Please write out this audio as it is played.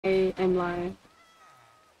I'm live.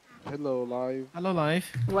 Hello, live. Hello, live.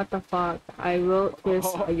 What the fuck? I wrote this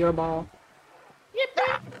your ball.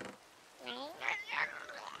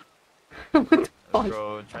 What the fuck?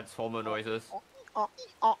 Bro, transformer noises.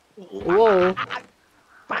 Whoa.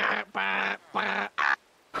 What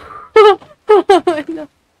the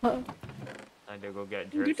fuck? I need to go get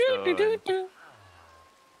Dripstone.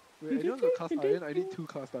 Wait, anyone got cast iron? I need 2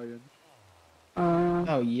 cast iron.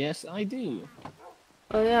 Oh, yes, I do.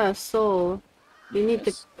 Oh yeah, so you need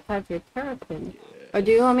Yes. to have your terrapin. Or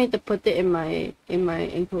do you want me to put it in my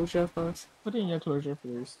enclosure first? Put it in your closure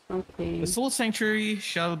first. Okay. The Soul Sanctuary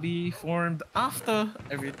shall be formed after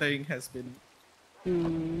everything has been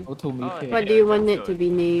automated. What do Yeah, you want it Dripstone. to be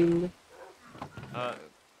named? How?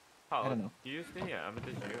 I don't know. Do you stay here?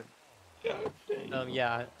 Amethyst June.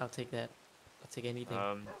 Yeah, I'll take that. I'll take anything.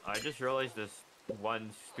 I just realized there's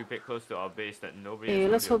one stupid close to our base that nobody. Okay,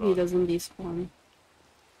 has let's told hope me he about. doesn't despawn.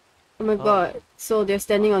 Oh my god, so they're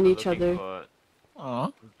standing on each Looking other. for- Aw.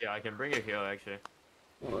 Yeah, I can bring it here actually.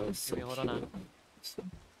 Oh, it's so Okay, hold on, cute.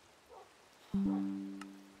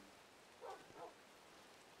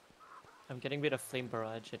 I'm getting rid of Flame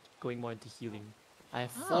Barrage and going more into healing. I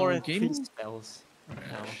have Oh, 4 game- free spells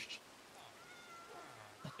now.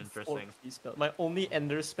 Four Interesting. free spell. My only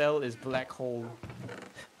Ender spell is Black Hole.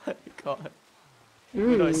 My god.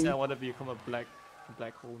 You know, I said I want to become a Black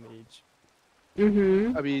Hole Mage.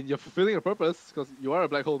 Mm-hmm. I mean, you're fulfilling a purpose because you are a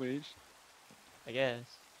black hole mage. I guess.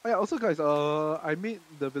 Oh yeah, also guys, I made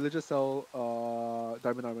the villagers sell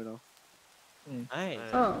diamond armor now. Nice.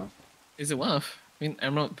 Oh. Is it worth? I mean,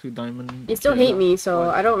 emerald to diamond. They still Yeah. hate me, so One.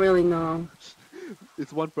 I don't really know.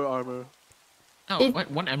 It's 1 per armor. Oh, It- what?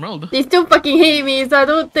 One emerald? They still fucking hate me, so I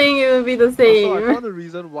don't think it would be the Also, I same. found the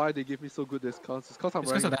reason why they give me so good discounts. It's because I'm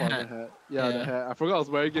It's wearing 'cause a of the farmer hat. hat. Yeah, the Yeah. hat. I forgot I was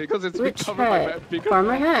wearing it because it's been Which covered by hat? my bigger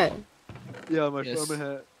Farmer hat. hat. Yeah, my Yes. farmer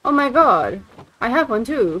hat. Oh my god. I have one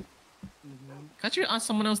too. Can't you ask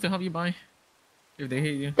someone else to help you buy? If they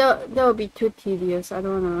hate you. That would be too tedious. I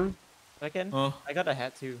don't know. Again, Oh. I got a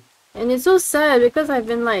hat too. And it's so sad because I've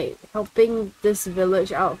been like helping this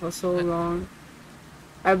village out for so long.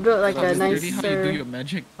 I built like Oh, a is that really how you do nicer your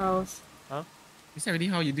magic? house. Is that really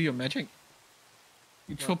how you do your magic?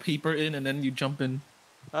 You throw paper in and then you jump in.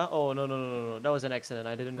 Oh, no. That was an accident.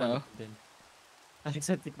 I didn't want Oh. to put in. I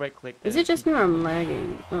accidentally right click. Is it just me or I'm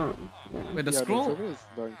lagging? Oh. Yeah. Wait, the Yeah, scroll? server is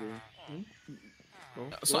darn good.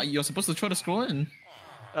 So you're supposed to throw the scroll in?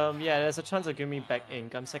 Yeah, there's a chance of giving me back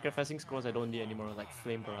ink. I'm sacrificing scrolls I don't need anymore, like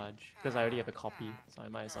Flame Barrage, because I already have a copy, so I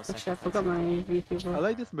might as well Actually, I sacrifice. forgot my I VTuber.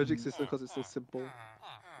 like this magic system because it's so simple.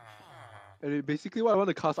 And basically what I want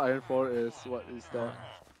to cast iron for is, what is that?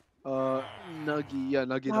 Nagi, yeah,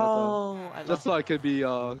 Nagi Nata. Oh, I Just love so I can be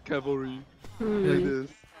cavalry, like Hmm.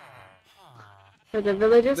 this. So the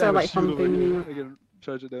villagers Then I are have a like shield over humping me here. up. I can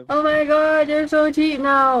charge at them. Oh my god, they're so cheap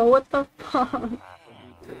now. What the fuck?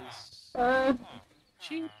 this.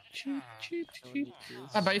 Cheap, cheap, cheap, Don't cheap. need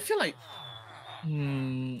this. But I feel like,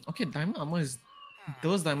 okay, diamond armor is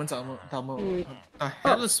those diamonds armor. Wait. The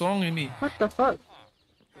hell is wrong with me? What the fuck?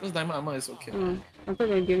 Those diamond armor is okay. Oh, I thought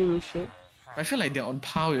they were giving me shit. I feel like they're on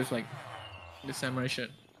par with like the samurai shirt.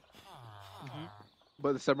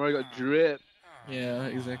 But the samurai got drip. Yeah,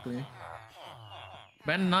 exactly.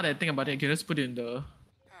 But now that I think about it, I can just put it in the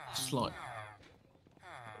slot.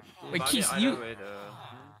 Wait, But I mean, Keith, either you. way,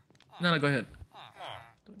 No, go ahead.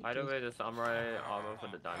 either way, the samurai armor for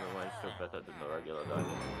the diamond one is still better than the regular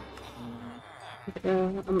diamond.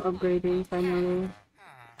 Yeah, I'm upgrading finally.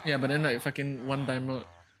 Yeah, but then like fucking one diamond,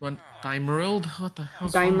 what the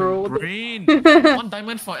hell's Dimerald. wrong with my brain? One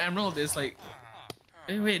diamond for emerald is like.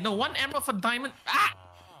 Wait, no, one emerald for diamond. Ah!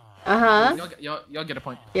 Uh-huh. Y'all get a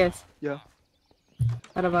point. Yes. Yeah.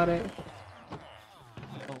 What about it?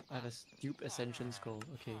 Oh, I have a dupe ascension scroll.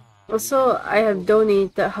 Okay. Also, I have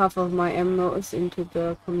donated half of my emeralds into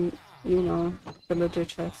the, villager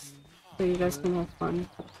chest. So you guys can have fun.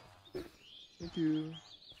 Thank you.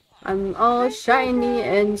 I'm all shiny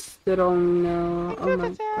and strong now. Oh my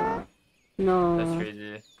god. That's No.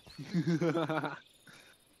 crazy.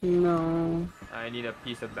 No. I need a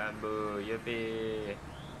piece of bamboo. Yippee!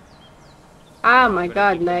 Ah, I'm my gonna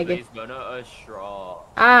god, give the lag. blaze burner a straw.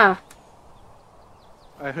 Ah,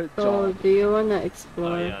 I heard so John. do you wanna Oh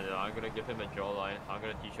explore? yeah, no, I'm gonna give him a jawline. I'm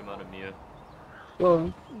gonna teach him how to mew.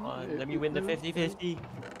 Whoa. Let me win the 50-50.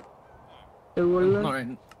 The ruler?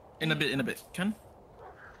 Alright, in a bit. Can?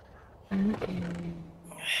 Okay.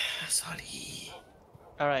 Sorry.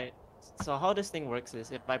 Alright. So how this thing works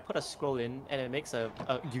is if I put a scroll in and it makes a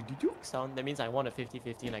sound, that means I won a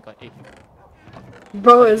 50-50 and I got 8.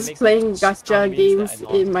 Bro But it is makes playing strong gacha means games that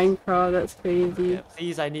I in lost. Minecraft. That's crazy. Yeah,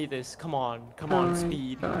 please, I need this. Come on, come Oh on, my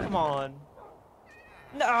speed. God. Come on.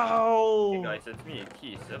 Hey No! guys, it's me,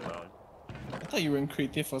 Key Simone. I thought you were in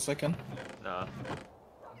creative for a second. Nah.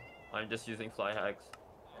 I'm just using fly hacks.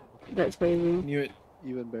 That's crazy. Knew it.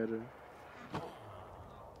 Even better.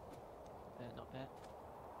 Not bad.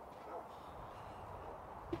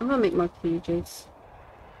 I'm gonna make more cages.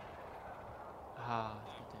 Ah,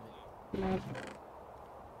 damn it.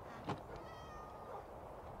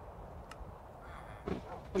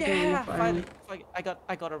 Okay, Yeah, fine. finally,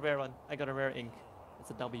 I got a rare one. I got a rare ink.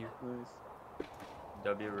 It's a W. Nice.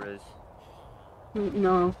 W Riz.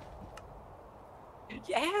 No.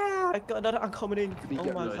 Yeah, I got another uncommon ink. We Oh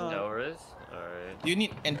get my Riz. No god. Riz? Alright. Do you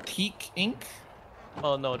need antique ink?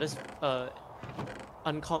 Oh no, this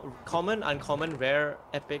uncommon, rare,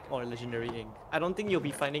 epic, or legendary ink. I don't think you'll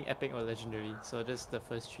be finding epic or legendary, so this is the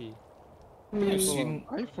first three. I've Mm. seen.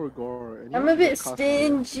 I forgot. I'm a bit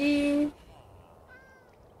stingy.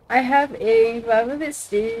 I have ink, but I'm a bit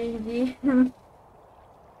stingy.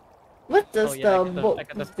 What does Oh yeah, the I book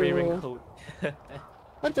got the free ring do? code.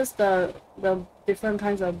 What does the different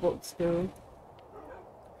kinds of books do?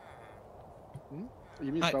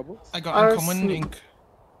 You mean Starbucks? I got Ours- uncommon ink.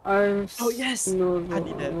 Ours Oh yes! novel I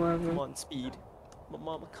need that. or whatever. Come on, speed. My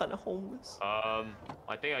mama kinda homeless. I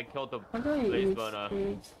think I killed the How do I blaze use burner.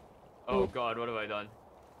 this? Oh god, what have I done?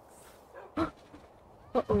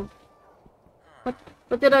 Uh-oh.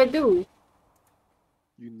 What did I do?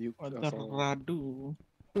 You nuked What us the all. radu?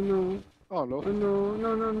 Oh no. Oh no. Oh no,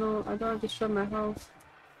 no, no, no. I don't want to destroy my house.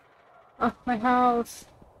 Ah, my house.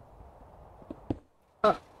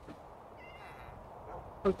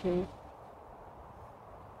 Okay.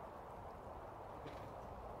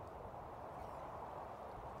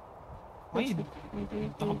 Why you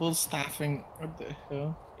double staffing? What the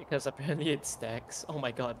hell? Because apparently it stacks. Oh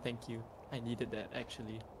my god, thank you. I needed that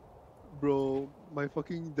actually. Bro, my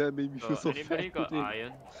fucking dad made me feel so Anybody fat got today.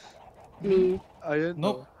 iron? Me. Iron?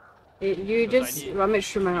 Nope. You Because I just need rummage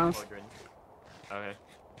through my 3 house. quadrants. Okay.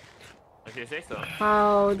 Okay, say so.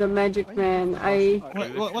 How the magic man.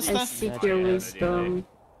 What's I that? seek your wisdom.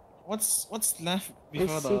 What's left I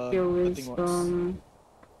before seek your the thing works? wisdom.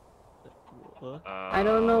 What? I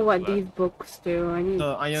don't know what left. these books do. I need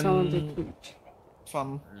The someone to iron teach.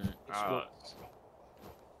 farm.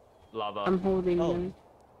 Lava. I'm holding Oh. them.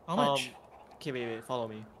 How much? Okay, wait, follow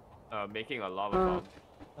me. Making a lava Uh, farm.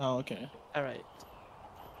 Oh, okay. Alright.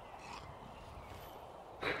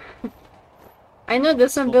 I know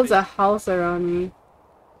this one builds a house around me.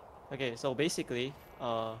 Okay, so basically,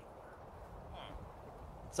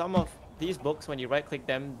 some of these books, when you right click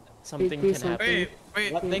them, something do can happen. Wait,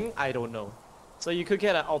 wait. What thing? I don't know. So you could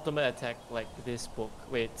get an ultimate attack like this book.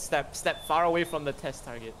 Wait, step far away from the test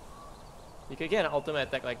target. You could get an ultimate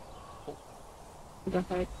attack like What the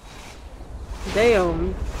heck?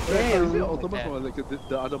 Damn. Is it Damn. ultimate Yeah. or like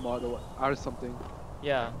the other mod or what? R something?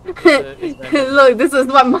 yeah. It's random. Look, this is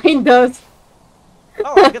what mine does.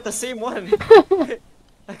 Oh, I got the same one.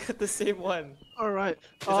 I got the same one. Alright.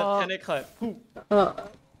 It's a panic hut.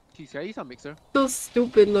 Can I use a mixer? So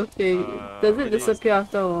stupid looking. Does it it is. disappear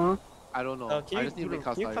after a while? I don't know. Can I you, just need to make can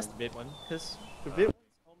cast you iron. cast the bit one? Because the bit ones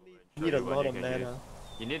normally need a Show you what lot you of can use. mana.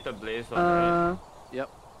 You need the blaze one, right? Yep.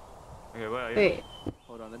 Okay, where are you? Wait.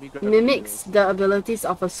 Hold on, let me grab Mimics the abilities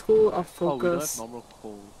of a school of Oh, we don't have focus. normal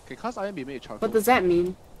coal. Can cast iron be made charcoal? What does that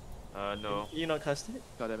mean? No. You not cast it?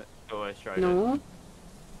 God damn it. Oh, I tried it. No?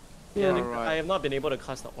 Yeah, Yeah. Alright. I have not been able to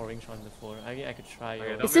cast the orange one before. I mean, I could try.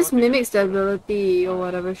 Okay, or- don't It says me what to mimics the do. ability or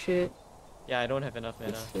whatever shit. Yeah, I don't have enough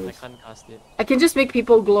mana. It's I just- can't cast it. I can just make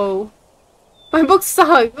people glow. My books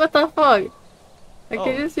suck. What the fuck? I Oh,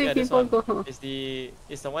 can just make yeah, this people one. glow.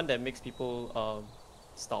 It's the one that makes people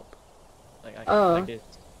stop. Like Oh. like this.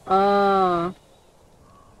 Ah.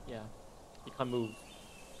 Yeah. You can't move.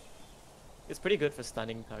 It's pretty good for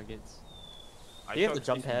stunning targets. I Do you have thought the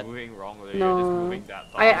jump he's pad? moving wrongly. No. You're just moving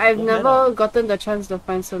that far. I've Don't never matter. gotten the chance to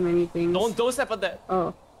find so many things. Don't step on that.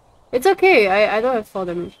 Oh. It's okay. I don't have fall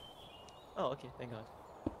damage. Oh, okay, thank God.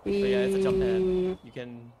 yeah, it's a jump pad. Mm. You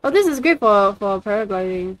can. Oh, this is great for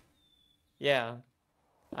paragliding. Yeah.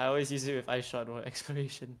 I always use it with ice shot or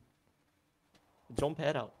exploration. Jump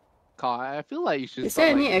pad out. Carl, I feel like you should Is stop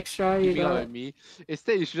there any like, extra you keeping up got? with me.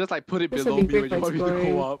 Instead, you should just like put it This below would me be when great you for want me to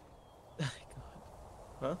exploring. go up.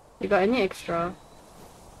 You got any extra?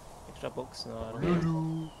 Extra books? No, I don't have.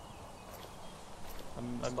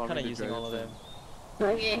 I'm Storming kind of the using all of them.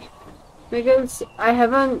 Dreads Okay. Because I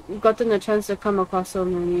haven't gotten a chance to come across so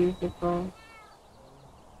many before.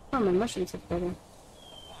 Oh, my mushrooms are better.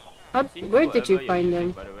 Seems Where did whatever you you're find using,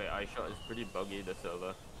 them? By the way, iShot is pretty buggy, the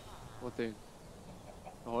server. What thing?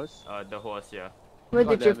 Horse? The horse, yeah. Where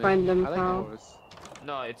God did you damn it. find them, I like the pal? horse.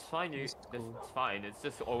 No, it's fine. It's cool. It's fine. It's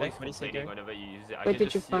just always what do you say, complaining Gary? whenever you use it. I Where can did you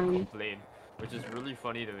just see it find? complain, which is really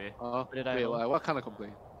funny to me. did I Wait, know? what kind of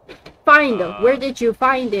complaint? Find them. Where Uh, did you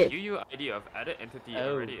find it? UUID of added entity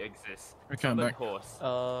Oh. already exists. Okay, I'm Summon back. horse.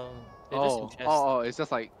 They're just in Oh, chests. oh, it's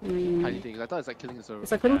just like tiny Mm. things. I thought it's like killing the server.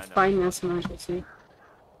 Because I couldn't Yeah, no. find as much, you see.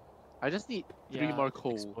 I just need 3 Yeah, more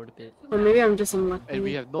coal. explored a bit. Or maybe I'm just And we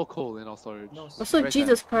unlucky. have no coal in our storage. No, Also, Very sad.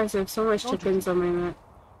 Jesus Christ, I have so much No, chickens on my map.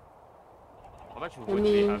 How much Let wood do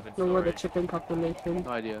you me have in lower the storage? chicken population. No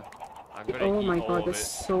idea. I'm gonna Oh eat my all god, of there's it.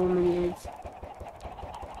 so many eggs.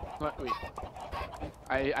 Wait.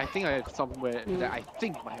 I think I have somewhere that I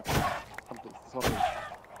think might have someplace. Someplace.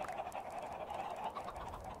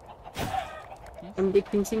 I'm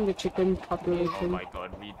decreasing the chicken Oh population. my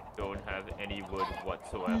god, we don't have any wood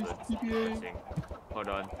whatsoever. Please, TPA. Missing. Hold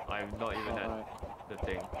on, I'm not even at Alright. the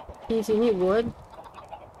thing. Please, you need wood?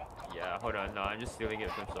 Yeah, hold on. No, I'm just stealing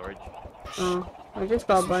it from storage. Oh, I just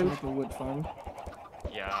got a Should bunch. make a wood farm.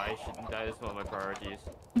 Yeah, I should. That is one of my priorities.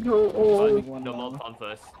 No, oh, Finding one The mob now. farm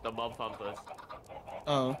first. The mob farm first.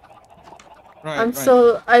 Oh. Right, I'm right.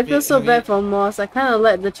 so, I feel Wait, so have bad you- for Moss. I kind of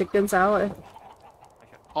let the chickens out.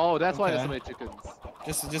 Oh, that's why there's so Okay. many chickens.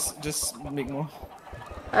 Just make more.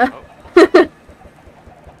 I'm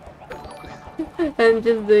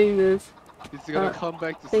just doing this. It's gonna Uh, come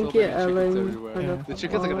back to so Thank you, many chickens Ellen. everywhere. for Yeah. The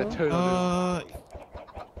chickens are gonna follow. turn on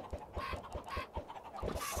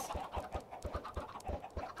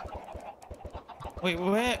Wait,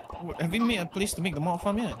 where have we made a place to make the mob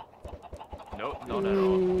farm yet? Nope, not at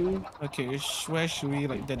all. Mm, Okay, where should we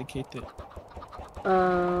like dedicate it? I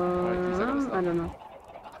don't know.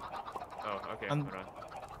 Oh, okay. Um, Hold on.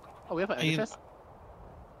 Oh, we have an Are you- NHS?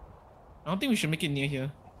 I don't think we should make it near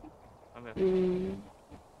here. Okay. Mm,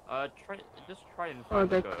 Just try and or find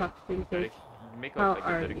the like a crafting place. make How like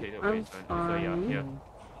are a you? dedicated I'm basement. So yeah, here. fine.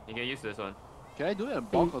 You can use this one. Can I do it in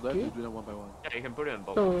bulk or do I have Thank to do them one by one? Yeah, you can put it in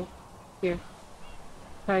bulk. So, here.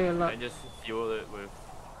 Try your luck. And just fuel it with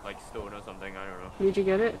like stone or something. I don't know. Did you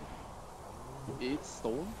get it? 8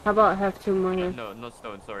 stone? How about I have 2 more here? No, not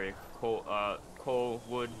stone. Sorry. Coal,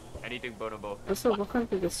 wood, anything burnable. Also, welcome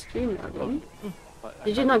to the stream, Ellen. But I Did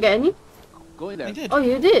you can't not get any? go in there? I did. Oh,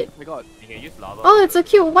 you did? Oh my god. You can use lava. Oh, it's a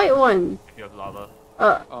cute white one. If you have lava.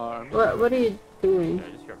 What are you doing? Yeah,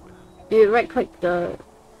 just grab it. You right click the.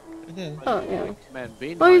 I did. Oh, yeah. Man,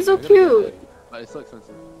 vein Oh, he's so mine, I gotta get cute. that. But it's so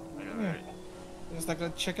expensive. I know, Yeah. right? It's like a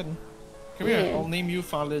chicken. Come Yeah. here, I'll name you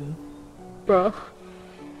Falin. Bro.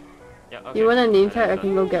 Yeah, okay. You want a name And tag? I then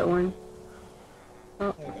can go get one.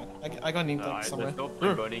 I got name tag there's somewhere. no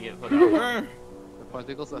point burning it for that one. Brr. The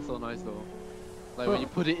particles are so nice though. Like Oh. when you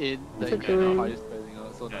put it in, the It's okay. internal fire spreading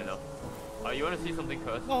out, so Yeah, I nice. know. You wanna see something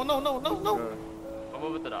first? No, no, no, no, no. Sure. Come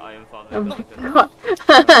over to the iron farm. Oh and my look at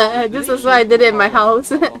god. This is why I did it in my house.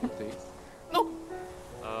 How long it takes. No.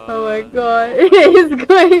 Oh my god. He's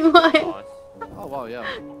going wild. Oh wow, yeah.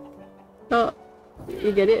 Oh.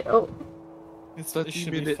 You get it? Oh. It 30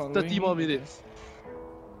 should be minutes. following. 30 more minutes.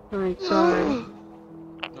 Oh my god.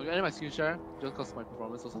 Okay, I need my screen share just cause my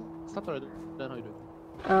performance also. Stop already. Then how you doing?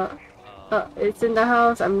 It's in the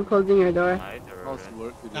house. I'm closing your door. How's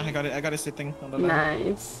work? Ah, I got it sitting on the left.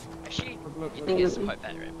 Nice. Actually, Look, you look, think it's Mm. quite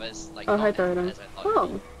bad, right? But it's like Oh, not hi, as Toradon. as I thought.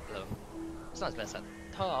 Oh. Hello. It's not as bad as I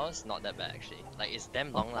thought. It's not that bad actually. Like it's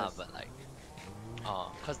damn long lah, but like,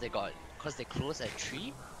 cause they close at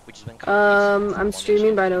 3, which is when companies I'm launch,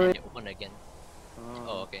 streaming, by the and then way. they open again.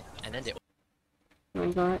 Oh okay, and then they Oh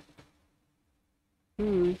my god.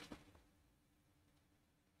 Hmm.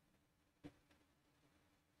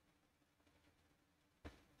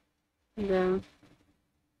 Yeah.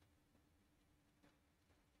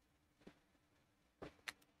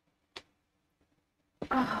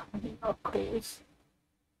 Ah, not close.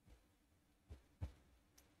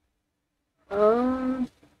 Um.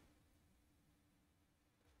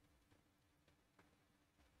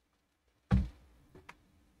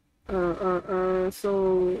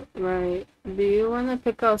 So, right. Do you want to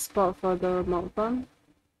pick out a spot for the mob farm?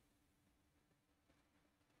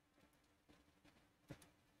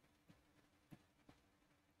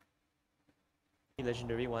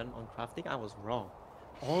 Legendary one on crafting, I was wrong.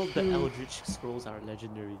 All the Hmm. Eldritch scrolls are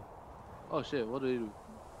legendary. Oh shit, what do they do?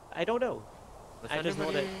 I don't know. Does I just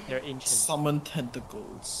know that anybody- they're ancient. Summon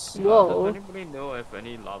tentacles. Whoa. Does anybody know if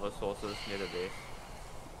any lava sources near the base?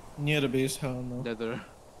 Near the base, hell no. Nether.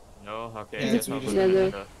 No? Okay. Yeah, I guess that's I'll what go it to is. the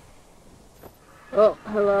Nether. nether. Oh,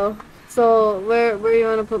 hello. So, where you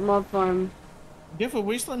want to put mob farm? Do you have a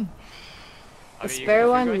wasteland? I A mean, spare if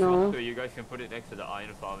one? you guys No. want to, you guys can put it next to the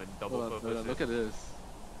iron farm and double Hold on, purpose look it. at this.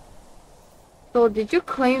 So did you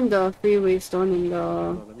claim the freeway stone in Hold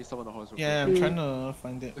the? on, let me summon the horse. real Yeah, quick. I'm trying to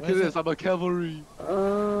find it. Look Where at is this, it? I'm a cavalry.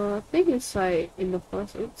 I think it's like in the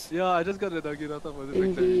first. It's Yeah, I just got the nugget out of this in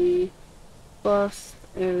exactly. the first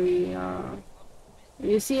area.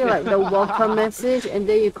 You see like the welcome message, and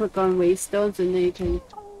then you click on waystones, and then you can,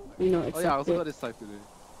 Oh yeah, I accept also got it. this side today.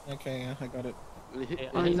 Okay, yeah, I got it. It hit,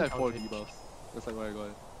 Yeah, it hits I like 4 encountered. debuffs. That's like what I got.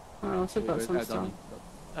 I also Wait, got where's some that stuff. dummy?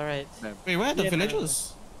 Alright. Wait, where are the Yeah,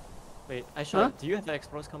 villagers? Wait, I shot. Do you have the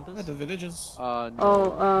Explorer's Where are Compass? the villagers? No.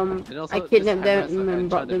 Oh, And also, I this kidnapped hammer has them an and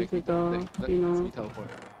brought enchant that them makes to me, the, lets me teleport.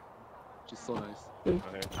 Which is so nice. the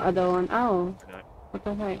other one. Ow, what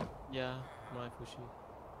the heck? Yeah, my Fushi.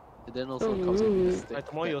 And then also Oh, comes with really? this stick. Like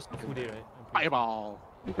tomorrow that yours can- full day, right? I'm pretty sure. Fireball!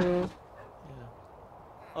 Okay.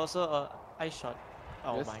 Yeah. Also, I shot.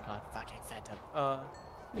 Oh Yes? my god, fucking phantom.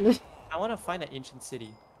 I want to find an ancient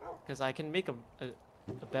city, because I can make a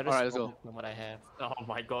better Alright, let's spawn go. than what I have. Oh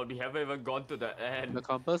my god, we haven't even gone to the end. The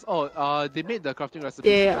compass? Oh, they made the crafting recipe.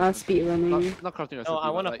 They super are expensive. speed running. Not crafting recipe, No, I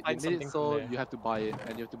but wanna like, find they made something it from so there. you have to buy it,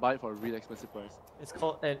 and you have to buy it for a really expensive price. It's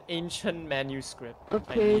called an ancient manuscript. I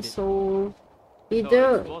Okay, need it. so No,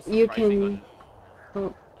 either it's more you surprising can, on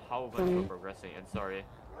oh, how much sorry. we're progressing, and sorry.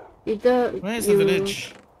 either Where is you, the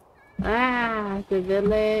village? the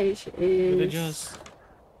village is. Villagers.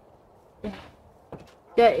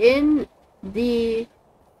 They're in the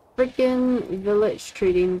freaking village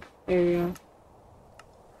trading area.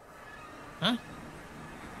 Huh?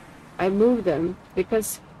 I moved them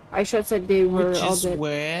because Aisha said they were Which all is dead.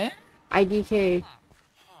 where? IDK.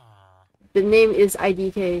 The name is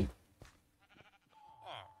IDK.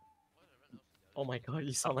 Oh my god,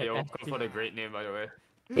 you sound Okay, like welcome for Anthony. the great name, by the way.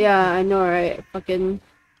 Yeah, I know, right? Fucking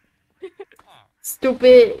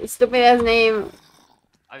stupid ass name.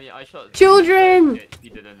 I mean, I shot. Children! He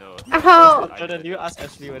didn't know. Ow! Jordan, you ask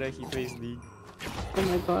Ashley whether he plays League. Oh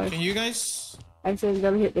my gosh. Can you guys? I said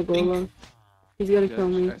gonna hit the golem. He's gonna kill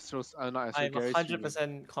me. Astros, not Astros, I'm Gary's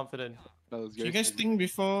streaming. 100% confident. That was Can you Gary's guys streaming. think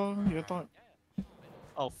before your thought?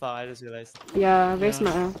 Oh fuck, I just realized. Yeah, very Yeah.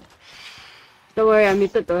 smart. Huh? Don't worry, I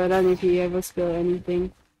muted Toran if he ever spilled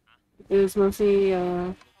anything. It was mostly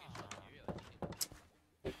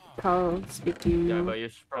Carl speaking. Yeah, now. but you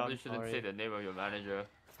probably I'm shouldn't sorry. say the name of your manager.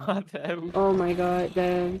 Damn. Oh my god,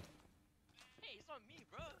 damn.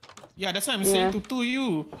 Yeah, that's what I'm Yeah. saying to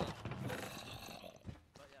you.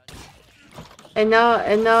 And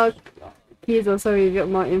now he's also revealed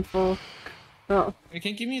more info. Oh, You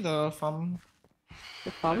can give me the farm, the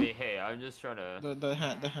I farm? mean, hey, I'm just trying to. the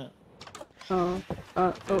hat. Oh, They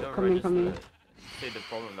oh, don't coming. Say the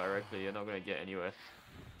problem directly, you're not gonna get anywhere.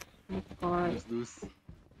 Oh god, Lose, lose.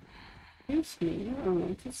 excuse me, I don't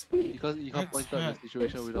want to speak. Because you can't That's point out not- the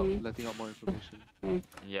situation without Oopsie. letting out more information.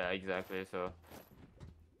 Yeah, exactly. So.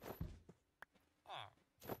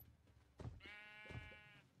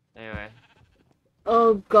 Anyway,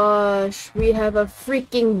 Oh gosh, we have a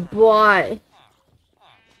freaking bot.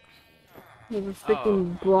 We have a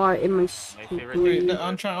freaking bot in my favorite Wait, screen.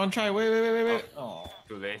 on try. Wait. Oh.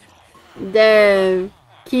 too late. Damn,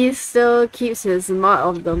 he still keeps his Mod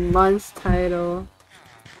of the Month title.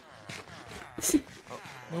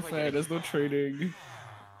 No fair, there's no trading.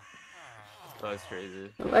 That's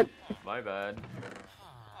crazy. What? My bad.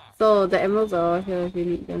 So the emeralds are all here if you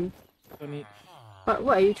need them. Don't need What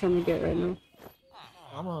are you trying to get right now?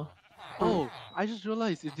 armor. Oh, I just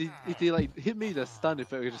realized if they like hit me with a stun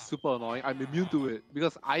effect, which is super annoying, I'm immune to it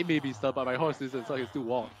because I may be stunned, but my horse isn't, so I can still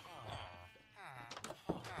walk.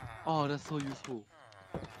 Oh, that's so useful.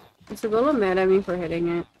 Is the golem mad at me for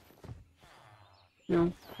hitting it?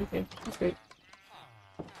 No. Okay, that's great.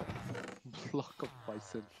 Block of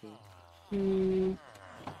bison. Food. Hmm.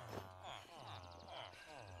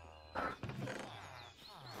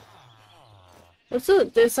 Also,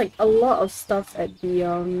 there's like a lot of stuff at the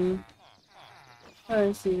how do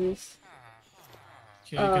I see this?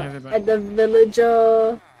 Okay, you can have it back. At the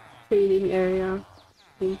villager trading area.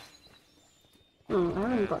 Hmm. Oh, I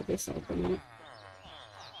haven't got this open yet.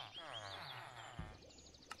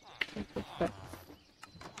 Okay.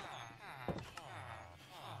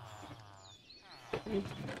 I'm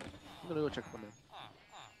gonna go check on them.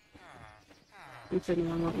 I'm sitting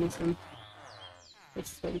on what missing. This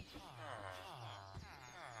thing.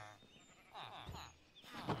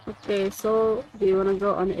 Okay, so do you wanna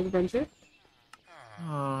go on an adventure? Sure.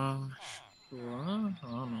 I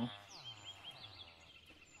don't know.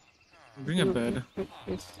 Bring a bed.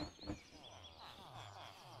 Yes.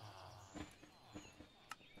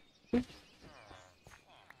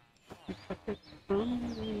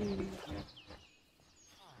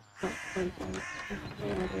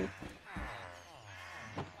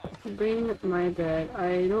 Bring my bed.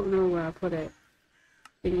 I don't know where I put it.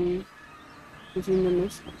 thingy using the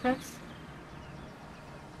mist chest.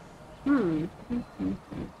 I'm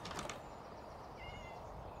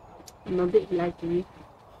a bit laggy.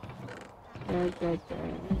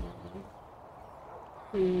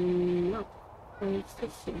 No. Let's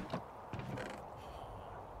just see.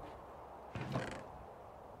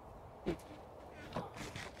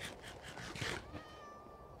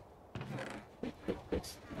 Put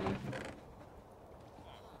this down.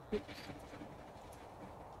 Oops.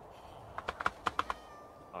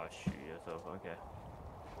 Oh shoot yourself. Okay.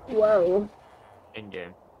 Whoa, In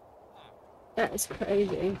game. that is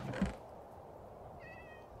crazy.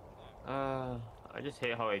 I just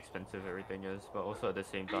hate how expensive everything is, but also at the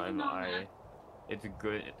same time, it's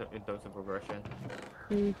good in terms of progression.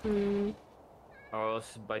 Or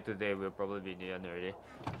else by today we'll probably be near already.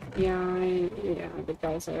 Yeah, the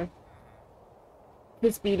guys are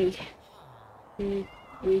too speedy.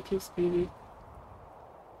 Way too speedy.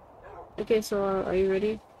 Okay, so are you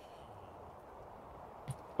ready?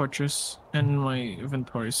 Fortress, and my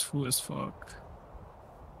inventory is full as fuck.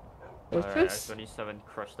 Fortress? 27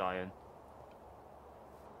 crushed iron.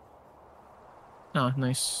 Ah,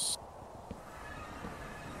 nice.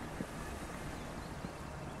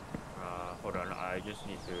 Hold on, I just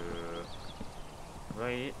need to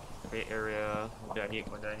create area. What do I need?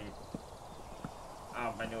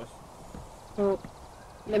 Ah, my nose. Oh,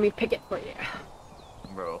 let me pick it for you.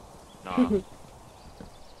 Bro. Nah.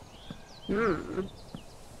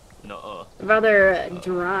 No. Rather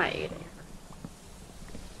dried.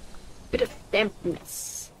 Bit of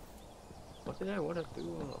dampness. What did I want to do?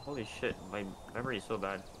 Holy shit, my memory is so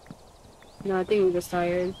bad. No, I think I'm just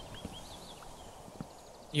tired.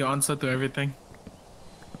 Your answer to everything.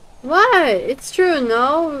 What? It's true,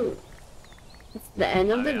 no? It's the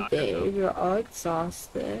end of the I don't day. know. We're all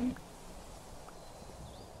exhausted.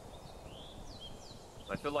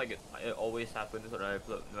 I feel like it always happens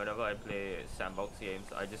whenever I play sandbox games.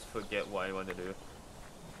 I just forget what I want to do.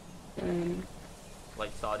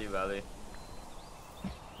 Like Stardew Valley.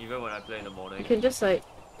 Even when I play in the You morning. can just like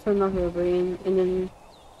turn off your brain and then,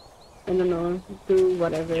 I don't know, do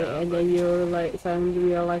whatever, Yeah, and but- then you're like suddenly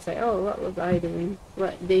realize like, oh, what was I doing?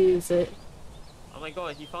 What they use it? Oh my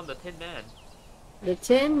god, he found the Tin Man. The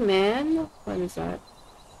Tin Man? What is that?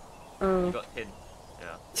 He Oh, got tin.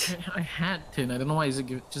 Yeah, I had tin. I don't know why is it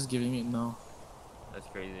just giving me it now. that's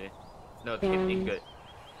crazy. No, tin ingot.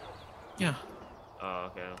 Yeah, Oh,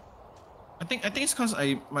 okay. I think it's cause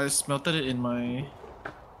I smelted it in my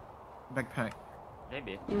backpack.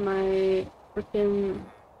 Maybe. my freaking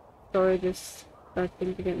storage is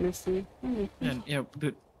starting to get messy. And yeah,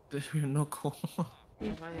 dude, we have no coal.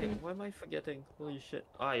 Why am I forgetting? Holy shit.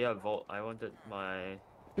 Ah, yeah, Vault. I wanted my...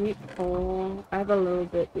 Need coal. I have a little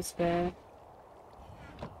bit to spare.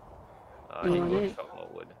 I You need want to it? go chop more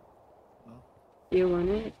wood. You want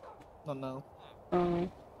it? Not now. Oh,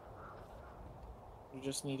 We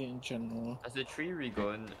just need it in general. Has the tree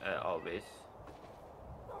regrown at our base?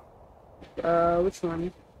 which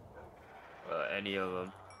one? Any of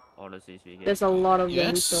them, honestly speaking. There's a lot of them,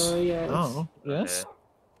 Yes. so yes. Oh, yes. Okay.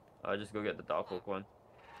 I'll just go get the Dark Oak one.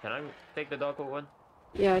 Can I take the Dark Oak one?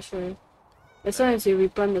 Yeah, sure. As long as you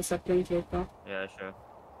replant the suckling vehicle. Yeah, sure.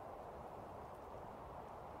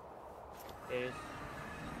 Yes.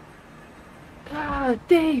 Ah,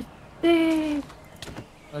 Dave! Dave!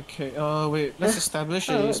 Okay. Wait. Let's establish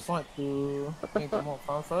Oh, a it's- spot to make more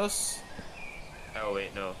farm first. Oh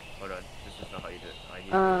wait, no. Hold on. This is not how you do it.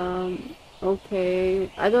 I need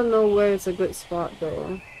Okay. I don't know where is a good spot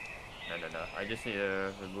though. No. I just need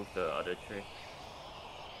to remove the other tree.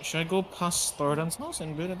 Should I go past Thoradon's house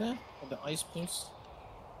and build it there? At the ice place?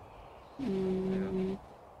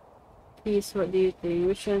 Please, what do you think?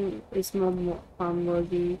 Which one is more farm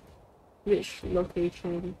worthy? Which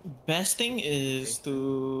location? Best thing is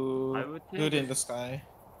to I would build it in think- the sky.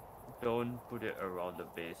 Don't put it around the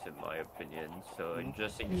base, in my opinion. So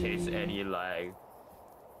just in case any lag.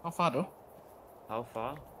 How far though? How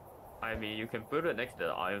far? I mean, you can build it next to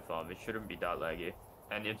the iron farm. It shouldn't be that laggy.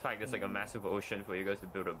 And in fact, there's like a massive ocean for you guys to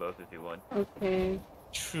build above if you want. Okay.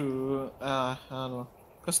 True. I don't know.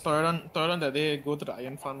 Cause Thoradon that day go to the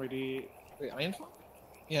iron farm already. Wait, iron farm?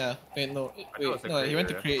 Yeah. Wait, no. thought it Wait, was a no. He crate went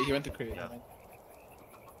to area. create. He went to create. Yeah.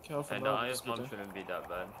 Okay, I'll And the iron farm shouldn't be that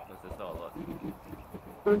bad because there's not a lot.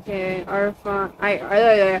 Okay, our farm.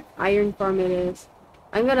 Iron farm it is.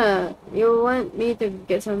 I'm gonna. You want me to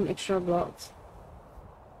get some extra blocks?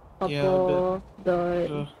 Yeah, Couple,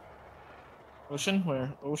 the Ocean?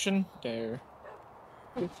 Where? Ocean? There.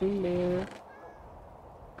 it's in there.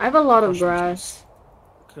 I have a lot of Crush grass.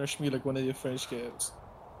 Crush me like one of your French kids.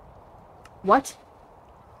 What?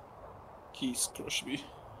 He's Crushby.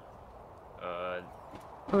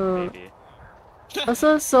 Maybe.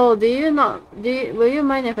 Also, so will you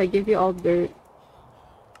mind if I give you all dirt?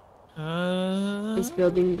 This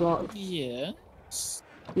building blocks. Yes.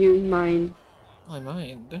 You mind? I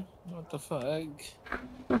mind. What the fuck?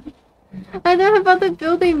 I don't have other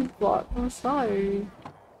building block. I'm sorry.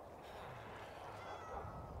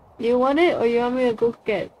 You want it or you want me to go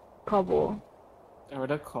get cobble? I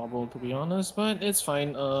rather cobble to be honest, but it's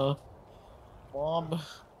fine. Mob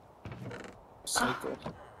Psycho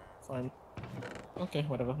farm. Okay,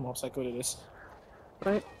 whatever. Mob Psycho it is.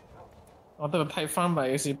 Right? I wanted to type farm, but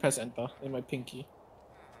I actually press enter in my pinky.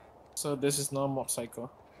 So this is not Mob Psycho.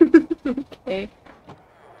 Okay.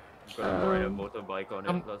 Gonna ride a motorbike on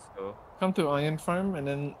it. Let's go. Come to Iron Farm and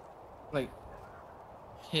then, like,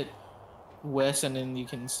 hit west and then you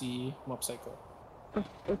can see Mob Psycho.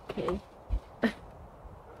 Okay.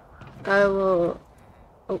 I will.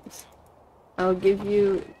 Oops. I'll give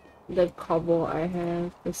you the cobble I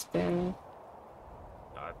have to spare.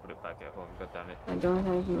 I put it back at home. God damn it. I don't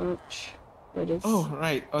have much for this. Oh,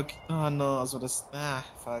 right. Okay. Oh no, I was about to.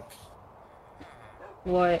 Fuck.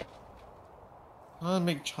 What? I want to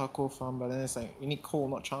make charcoal farm, but then it's like, you need coal,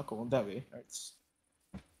 not charcoal. That way hurts.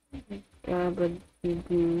 Yeah, but you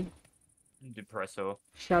do Depresso.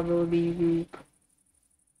 shovel the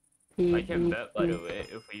I can bet, by the way,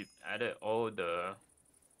 if we added all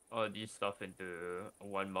these stuff into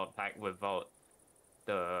one mod pack without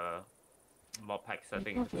the mod pack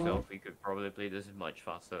setting itself, we could probably play this much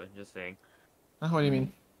faster. Just saying. What do you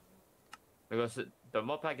mean? Because the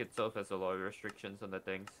mod pack itself has a lot of restrictions on the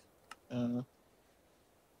things.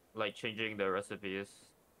 Like changing the recipes,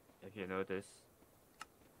 if you notice.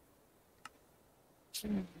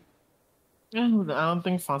 Yeah, I don't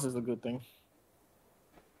think fast is a good thing.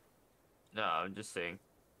 No, I'm just saying.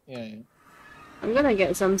 Yeah. I'm gonna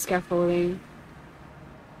get some scaffolding.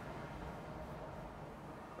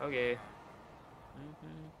 Okay.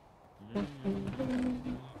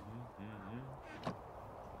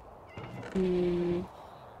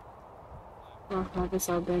 Oh, half is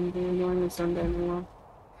all bamboo, one is on anymore.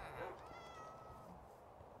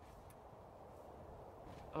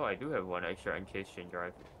 Oh, I do have one extra encased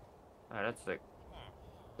drive. Ah, that's sick.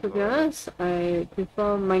 To be honest, I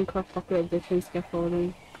prefer Minecraft Pocket Edition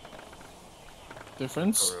scaffolding.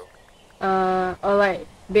 Difference? For real. Or like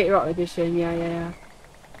Bedrock Edition, yeah.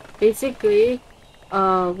 Basically,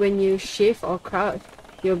 when you shift or crouch,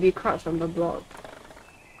 you'll be crouched on the block.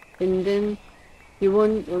 And then you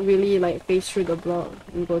won't really like face through the block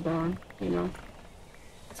and go down, you know.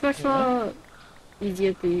 It's much more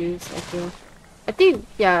easier to use, I feel. I think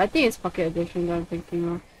it's Pocket Edition that I'm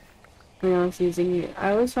thinking of when I was using it.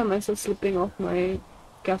 I always find myself slipping off my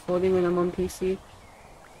scaffolding when I'm on PC.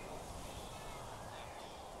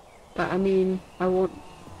 But I mean, I won't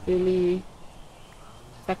really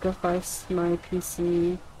sacrifice my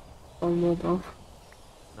PC on mobile.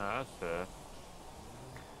 Nah, that's fair.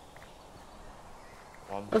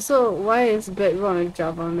 Also, why is Bedrock and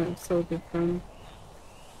Java not so different?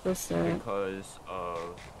 What's that? Because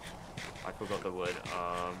of... I forgot the word.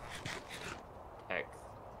 Tech.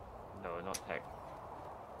 No, not tech.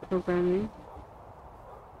 Programming?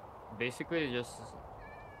 Basically,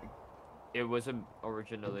 it wasn't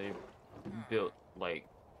originally built like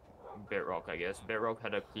Bedrock, I guess. Bedrock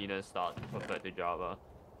had a cleaner start compared to Java.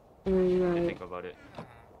 If you Right. think about it.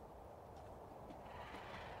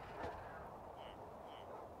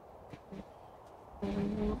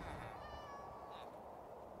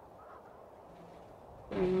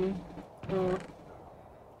 Oh,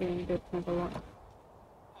 okay, that's not a lot.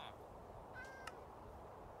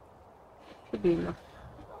 Should be enough.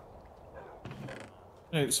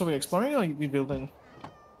 Wait, so we're exploring or we building?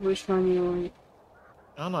 Which one you want?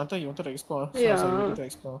 I don't know, I thought you wanted to explore. So I Yeah. was like, we need to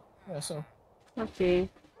explore. Yeah, so. Okay.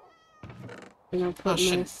 And I'll put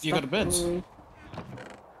shit, my you got a stuff bed?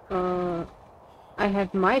 away. I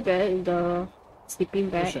have my bed, the sleeping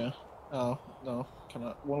For bag. sure. Oh, no,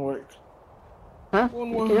 cannot. Won't work. Huh?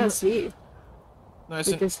 Won't You work. cannot sleep No, it's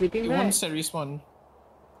with the sleeping it bag? won't set respawn.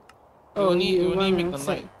 Oh, only you make wanna the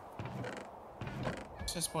set- night.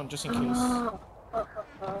 Set spawn just in case. Oh.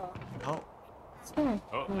 Sorry.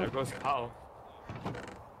 Oh, there goes Cow.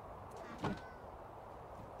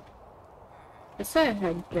 I said I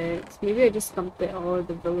had beds. Maybe I just dumped it all at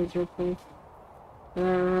the villager place.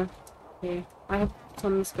 Okay. I have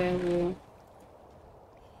some spare wool.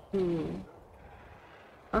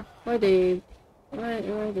 Huh? Why the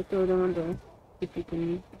two of them want to keep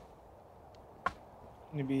eating me?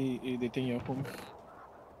 Maybe they think you're home.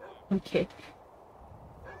 Okay.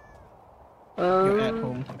 You're at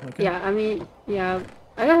home. Okay. Yeah, I mean, yeah.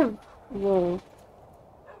 I don't have Whoa.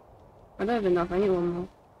 I don't have enough. I need one more.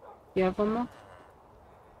 You have one more?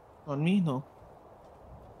 On me? No.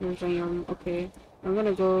 Okay. I'm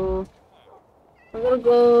gonna go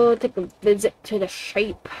take a visit to the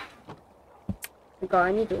shape. God,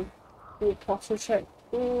 I need to do a posture check.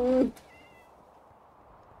 Mm.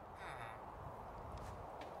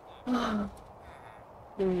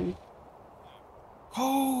 Mm.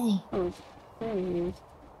 Oh! Oh, there he is.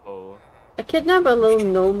 Oh, I kidnapped a little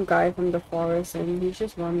gnome guy from the forest and he's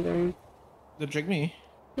just wandering. They drag me.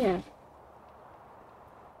 Yeah.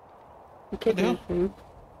 I What the hell? kidnapped him.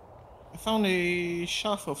 I found a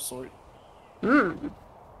shaft of sword. Hmm.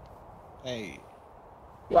 Hey.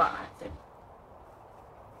 What?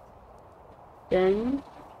 Then,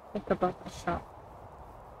 think about the shop.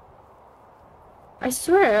 I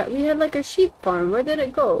swear, we had like a sheep farm. Where did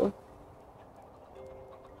it go?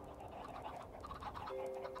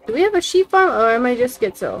 Do we have a sheep farm or am I just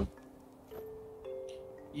schizo?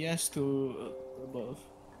 Yes to above.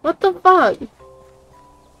 What the fuck?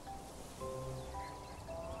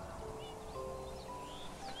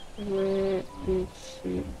 Where is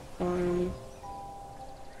sheep farm?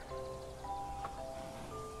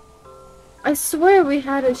 I swear we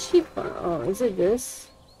had a sheep farm. Oh, is it this?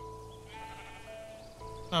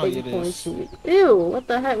 Oh, it is. Ew, what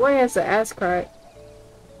the heck? Why has the ass crack?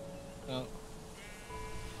 Oh.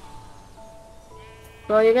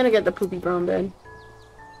 Well, you're gonna get the poopy brown bed.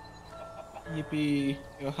 Yippee.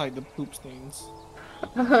 You'll hide the poop stains.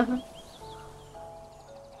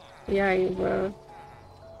 Yeah, you will.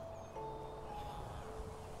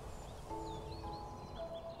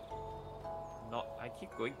 not. I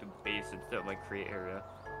keep going to base instead of my create area.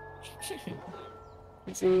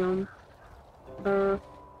 Damn.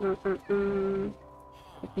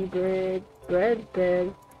 Poopy bread. Bread.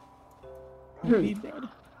 Poopy bread.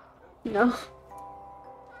 No.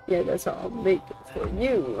 Yeah, that's how I'll make it for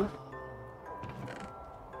you.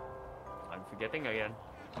 I'm forgetting again.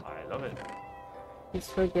 I love it. He's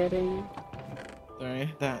forgetting.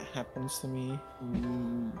 Sorry, that happens to me.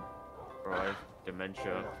 Bro, I have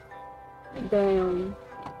dementia. Damn.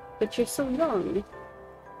 But you're so young.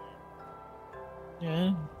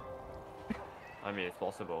 Yeah. I mean, it's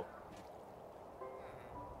possible.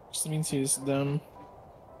 Just means he's dumb.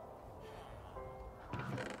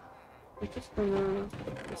 I'm just gonna...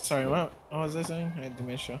 Sorry, what was I saying? I had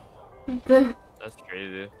dementia. That's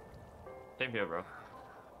crazy. Same here, bro.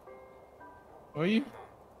 Who are you?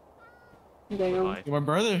 Damn. Bye. You're my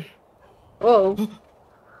brother. Oh,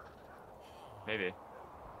 Maybe.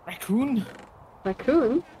 Raccoon?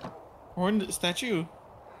 raccoon? Horned statue.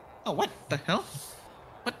 Oh, what the hell?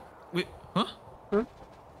 What? Wait, huh? What's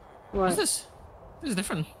What? this? This is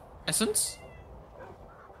different. Essence?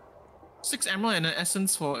 6 emerald and an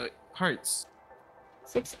essence for hearts.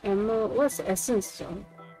 6 emerald? What's essence, John?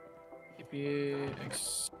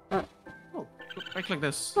 KPX. Uh. Oh, right like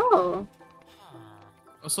this. Oh,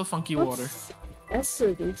 Also funky water. what's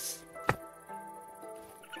essence?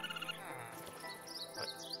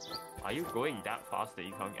 Are you going that fast that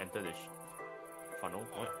you can't enter the funnel?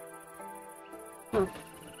 What?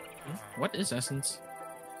 What is essence?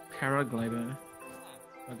 Paraglider.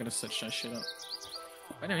 I'm gonna search that shit up.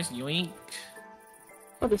 Anyways, yoink.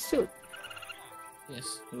 Oh, the suit.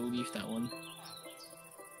 Yes, we'll leave that one.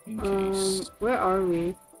 In case. Where are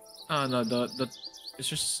we? No, it's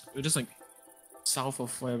just we're just like south of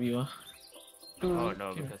where we are. Oh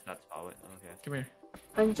no, Here. because that's powered. Okay. Come here.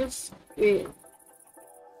 I'm just... Wait.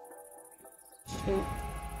 Shit.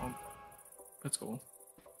 Let's go.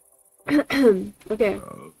 Okay.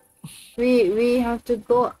 We have to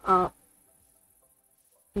go up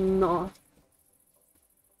north.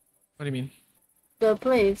 What do you mean? The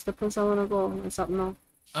place I wanna go is up north.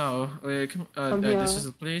 Oh, wait, come. From this here. is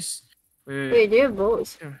the place. Wait, do you have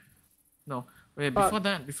boats? Here. No. Wait, Fuck. before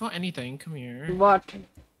that, before anything, come here. What?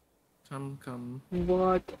 Come.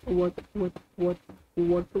 What?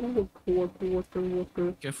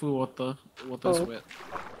 Careful, water. Water's Oh. wet.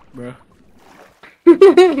 Bruh.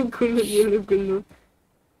 Gulu.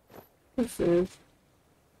 What's this?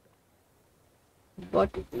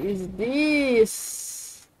 What is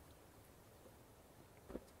this?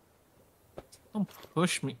 Don't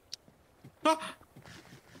push me. Ah!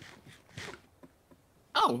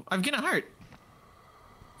 Oh, I've gained a heart.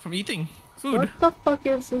 From eating food. What the fuck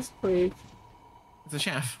is this place? It's a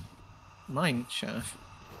chef. Mine, chef.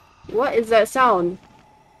 What is that sound?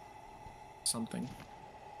 Something.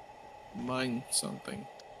 Mine, something.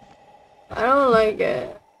 I don't like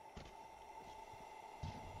it.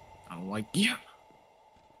 I don't like you.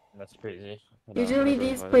 That's crazy. Usually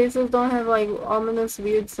these places don't have like ominous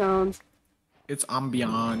weird sounds. It's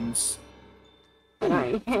ambiance.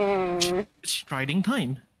 My hair. Striding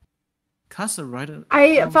time. Cast a rider.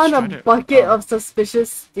 I found a strider- bucket oh, of suspicious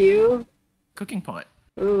steel. cooking pot.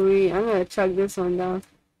 Ooh, I'm gonna chug this one down.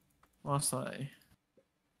 What's that?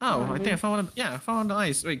 Oh, I think I found one. Yeah, I found one on the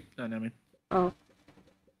ice. Wait, no, never mind. Oh.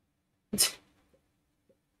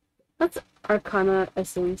 That's Arcana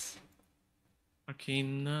Essence.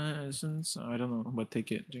 Arcana essence. I don't know, but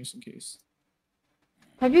take it just in case.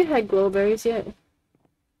 Have you had glowberries yet?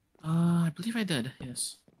 I believe I did.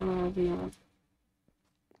 Yes. Yeah.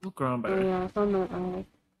 Look around Oh better. yeah, I found that.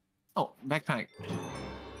 Oh, backpack.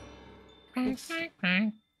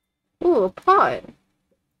 Backpack. Ooh, a pot.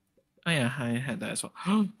 Oh yeah, I had that as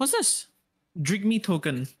well. What's this? Drigme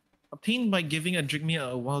token. Obtained by giving a Drigme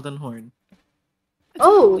a Walden horn. That's a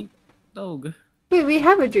Oh! lovely dog. Wait, we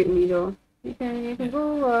have a drink needle. You can Yeah.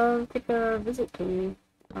 go take a visit to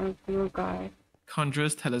our little guy.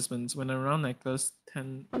 Conjurer's talismans. When a round necklace,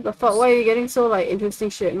 10 What the fuck? Why are you getting so like interesting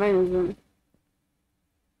shit? Mine isn't.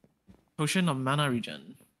 potion of mana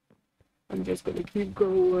regen. I'm just gonna keep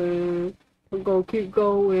going. I'm gonna keep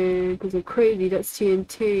going because I'm crazy. That's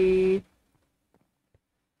TNT.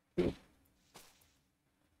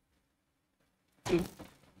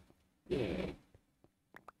 Yeah.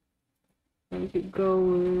 I'm keep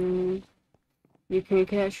going. You can't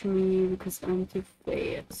catch me because I'm too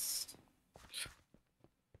fast.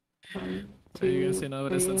 I'm Are you gonna too say no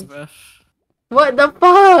with a sense fast. of F? What the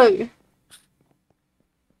fuck?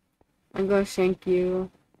 I'm gonna shank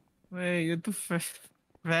you. Wait, you're too fast.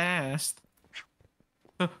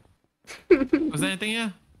 Was there anything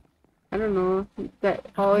here? I don't know.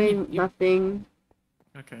 That probably you- nothing.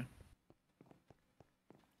 Okay.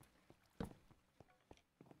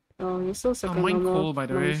 Oh, you're so Oh, sucking mine on the coal by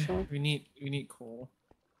the way. motion. We need coal.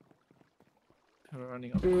 We're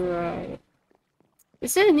running out of coal. Right.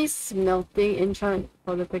 Is there any smelting enchant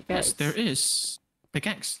for the pickaxe? Yes, there is.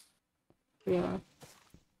 Pickaxe. Yeah.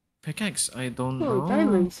 Pickaxe. I don't Oh, know.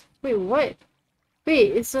 diamonds. Wait, what?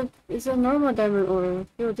 Wait, it's a normal diamond ore.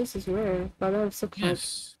 Yo, this is rare, but I have silk touch.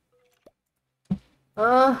 Yes.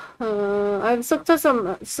 I have silk touch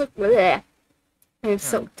on silk. Bleh. I have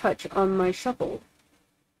silk touch on my shovel.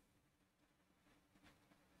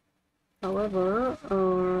 However,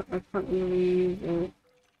 I can't really use it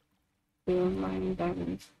to mine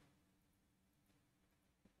diamonds.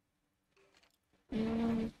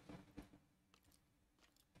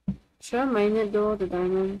 Should I mine it though, the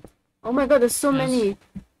diamond? Oh my god, there's so Yes. many!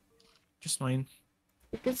 Just mine.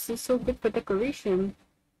 This is so good for decoration.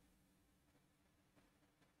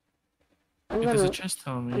 I'm If there's a gonna, chest,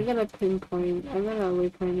 tell I'm me. gonna pinpoint. I'm gonna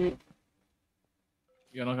waypoint it.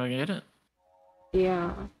 You're not gonna get it?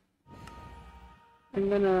 Yeah. I'm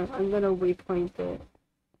gonna waypoint it.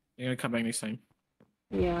 You're gonna come back next time.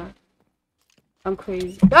 Yeah. I'm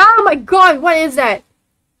crazy. Oh my god, what is that?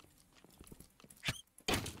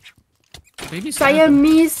 Baby skeleton.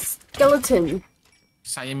 Siamese skeleton.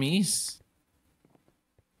 Siamese?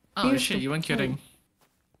 Oh shit, you weren't Beautiful. kidding.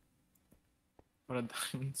 What are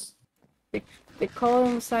diamonds? They call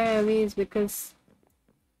them Siamese because,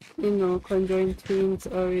 you know, conjoined twins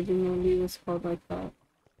originally was called like that.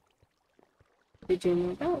 Did you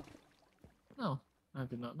know that? No, I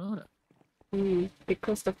did not know that.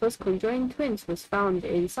 Because the first conjoined twins was found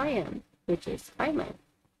in Siam, which is Thailand.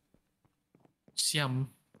 Siam.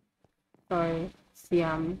 Sorry,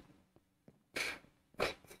 Siam.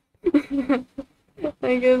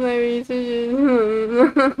 I guess my research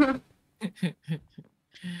is...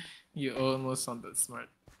 You almost sounded smart.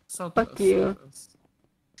 So Fuck close, you. so close.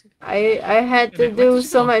 I had to Wait, where do did you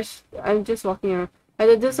so go? much. I'm just walking around. I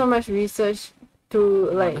had to do so much research to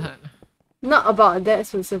About like that. not about that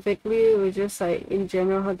specifically. It was just like in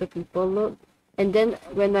general how the people look. And then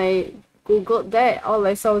when I googled that, all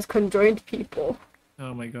I saw was conjoined people.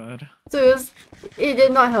 Oh my god. So it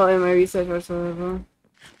did not help in my research whatsoever.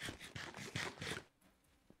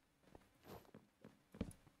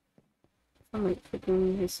 Some like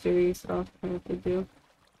freaking history stuff I have to do.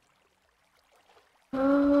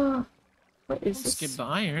 What is Skip this? the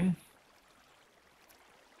iron.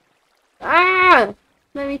 Ah!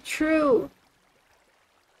 Let me through!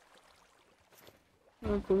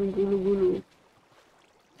 Oh, gulu gulu gulu.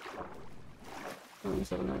 Oh,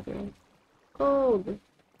 there's another. Gold!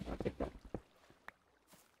 I'll take that.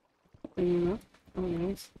 You know? Oh,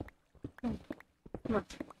 nice. Oh, come on.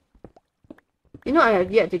 You know, I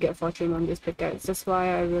have yet to get fortune on this pickaxe. That's why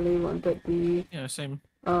I really wanted the, Yeah, same.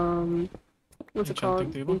 what's it Enchanting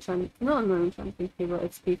called? table? No, enchanting table,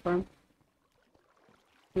 XP farm.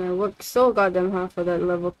 And I worked so goddamn hard for that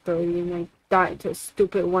level 30 and I died to a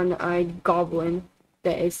stupid one-eyed goblin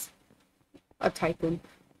that is a Titan.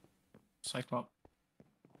 Cyclops.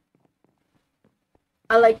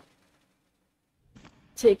 I like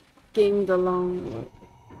taking the long way.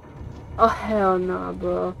 Oh hell no,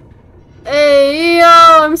 bro. Hey yo,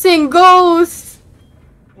 I'm seeing ghosts.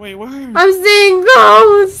 Wait, where? I'm seeing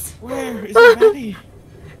ghosts. Where is it, Maddie?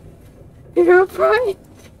 You're right.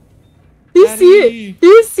 You see Maddie. it?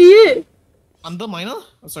 You see it? Under miner?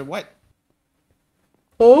 I'm sorry, what?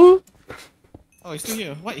 Oh. Oh, he's still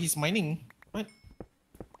here. What? He's mining. What?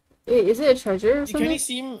 Wait, is it a treasure or You can something? only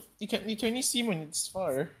see him. You can only see him when it's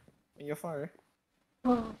far. When you're far.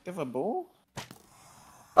 Oh. They have a bow?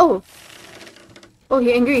 Oh. Oh,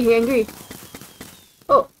 he angry. He angry.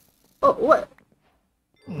 Oh. Oh, what?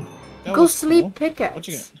 That Go was sleep cool. pickaxe. What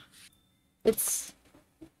you get? It's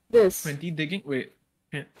this. 20 digging. Wait.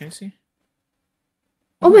 Can you see?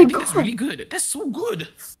 Oh my I think that's god. really good. That's so good.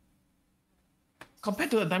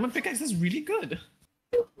 Compared to a diamond pickaxe, that's really good.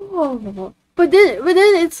 Oh. But then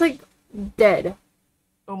it's like dead.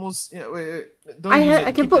 Almost. Yeah. Wait. Don't use it.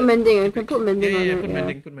 I can Keep put it. mending. I Keep can it. put mending on Yeah, it. put Yeah.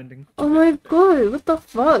 mending. Put mending. Oh my god, what the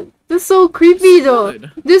fuck? This is so creepy though.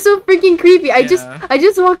 Good. This is so freaking creepy. I Yeah.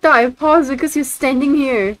 just walked out. I paused because he's standing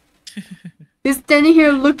here. He's standing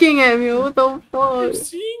here looking at me. What the I'm fuck?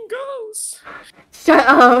 seeing ghosts. Shut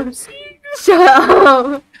up. I'm seeing ghosts. Shut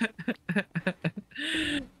up.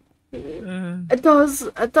 Uh, I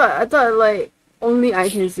thought like only I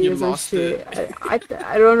can see You or some lost shit. it.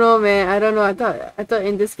 I don't know, man. I don't know. I thought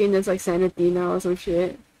in this game there's like sanity now or some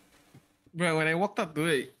shit. Bro, when I walked up to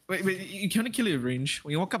it, wait, you can only kill it at range.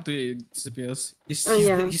 When you walk up to it, it disappears. Oh,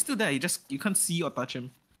 yeah. He's still there. You can't see or touch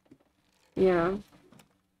him. Yeah.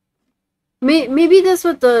 Maybe that's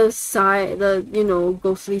what the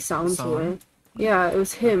ghostly sounds Sound? were. Yeah, it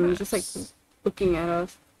was him just like Perhaps. looking at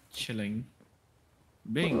us. Chilling.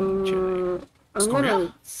 Being chilling. I'm Scoria?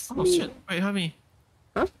 gonna Oh sleep. shit! Wait, have me.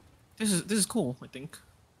 Huh? This is cool. I think.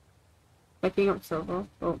 Backing up server.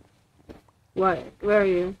 Oh. What? Where are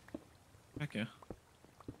you? Back here.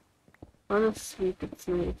 I wanna sleep, it's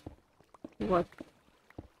night. What?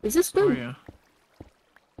 Is this good? Scoria.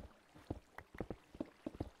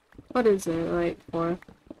 What is it like for?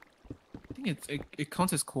 I think it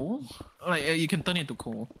counts as coal. Like you can turn it to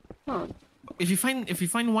coal. Oh. If you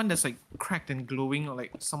find one that's like cracked and glowing or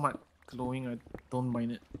like somewhat glowing, I don't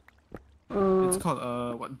mind it. It's called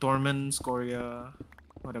what, dormant scoria,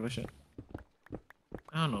 whatever shit.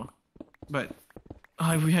 I don't know, but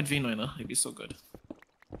if we had V9, it'd be so good.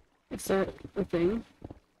 Is that a thing?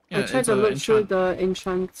 Yeah, I tried it's to a look through enchant. the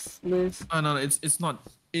enchants list. Oh no, it's not.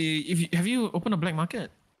 Have you opened a black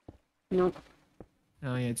market? Nope.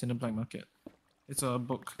 Oh yeah, it's in the black market. It's a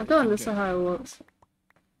book. I you don't can understand get. how it works.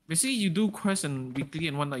 Basically, you do quests and weekly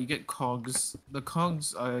and whatnot. You get cogs. The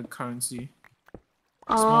cogs are currency.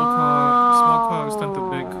 Small cogs turn to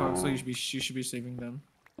big cogs, so you should be saving them.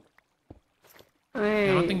 Wait,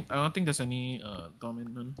 Yeah, I don't think there's any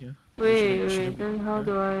dominant here. wait, then how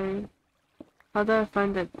do I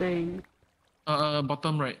find that thing?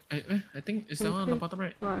 Bottom right. I think is that one on the bottom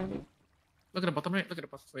right. Right. Look at the bottom right. Look at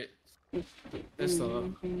the bottom. Wait. That's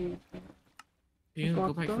the. You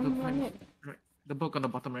go back. Go Bottom back. right? Right. The book on the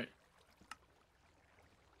bottom right.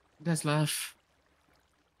 That's left.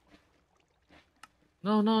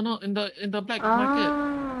 No. In the black market.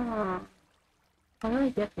 Ah. How do I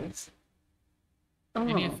get this? You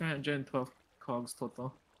need Oh, 512 cogs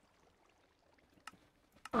total.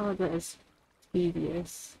 oh, that is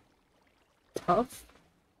tedious. Tough?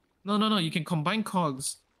 No. You can combine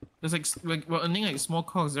cogs. There's like we're earning like small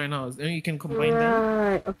cogs right now. Then you can combine them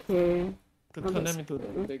Right, okay. to Oh, turn that's them into the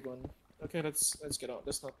cool. big one. Okay, let's get out.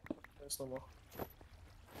 There's no more.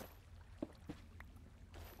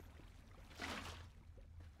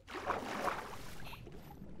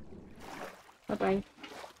 Bye-bye.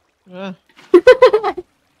 Yeah.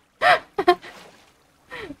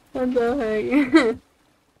 What the heck?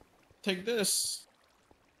 Take this.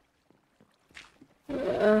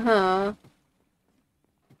 Uh-huh.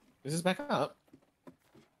 Is this back up?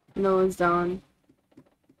 No, it's down.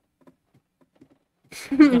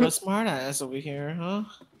 Got a smart ass over here, huh?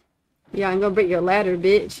 Yeah, I'm gonna break your ladder,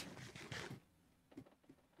 bitch.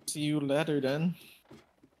 See you later then.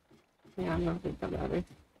 Yeah, I'm gonna break the ladder.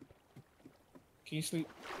 Can you sleep?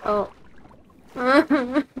 Oh.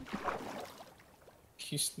 Can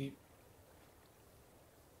you sleep?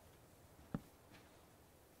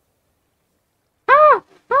 Ah!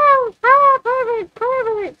 Oh! Ah!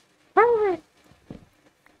 Pervert!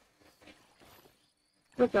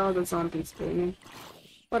 Look at all the zombies, baby.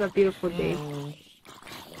 What a beautiful day.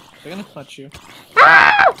 They're gonna punch you.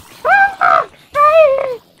 Ah! Ah!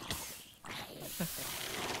 Ah!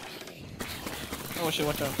 Oh shit,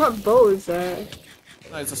 watch out. What bow is that?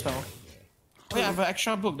 No, it's a spell. Oh yeah, I have an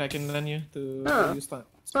extra book that I can lend you to Oh, use that.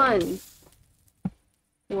 fun.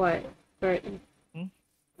 What? Right. Hmm?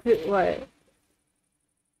 What?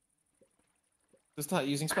 To start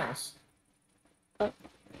using spells.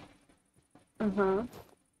 Uh-huh.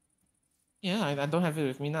 Yeah, I don't have it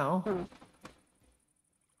with me now.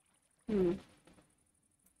 Huh.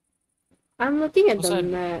 I'm looking at What's the that?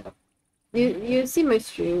 map. You see my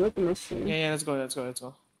stream? Look at my stream. Yeah, let's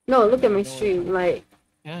go. No, look at my Don't worry. stream. Like,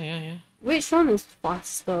 Yeah. which one is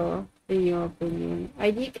faster in your opinion?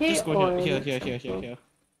 IDK Just go or here.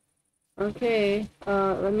 Okay.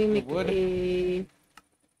 Let me make wood. a.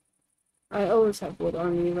 I always have wood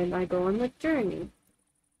on me when I go on the journey.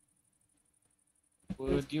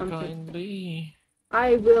 Would you Okay. kindly?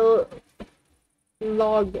 I will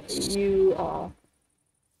log you off.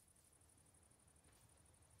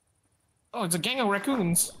 Oh, it's a gang of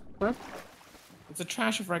raccoons. What? It's a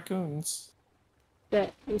trash of raccoons.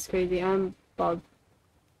 That is crazy. I'm bugged.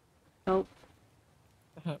 Help.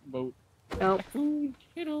 Boat. Help. Food.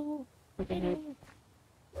 Hello. What the heck?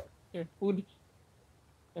 Here, food.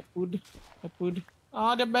 Food.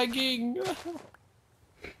 Ah, they're begging.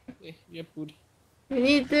 Yeah, food. We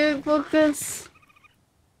need to focus.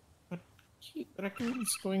 Cute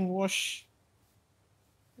raccoons going wash.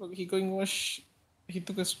 Look, he going wash. He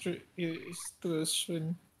took a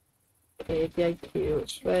swim. Okay, they're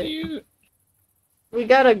cute. But Cute. we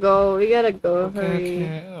gotta go. Okay, Hurry.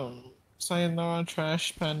 okay. Sayonara,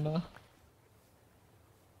 trash panda.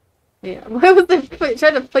 Yeah. Why was they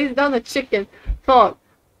trying to place down the chicken? Fuck.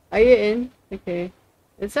 Are you in? Okay.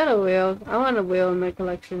 Is that a whale? I want a whale in my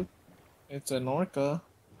collection. It's an orca.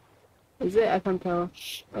 Is it? I can't tell.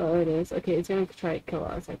 Oh, it is. Okay, it's gonna try to kill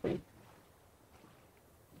us, I think.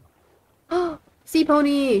 Oh, sea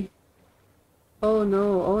pony! Oh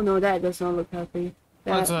no, that does not look happy.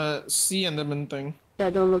 That's That, a sea enderman thing.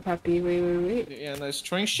 that don't look happy. Wait. Yeah, and it's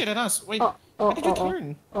throwing shit at us. Wait, Oh, how did you oh.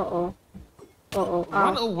 turn? Uh-oh. Uh-oh.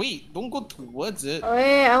 Run Ow. away! Don't go towards it, Oh,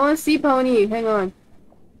 hey, I want sea pony. Hang on.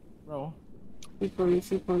 bro.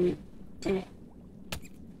 Sea pony. Eh.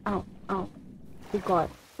 Ow. Oh god.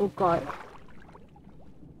 Oh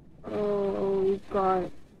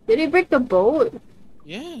god. Did he break the boat?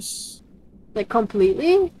 Yes. Like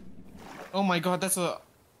completely? Oh my god, that's a.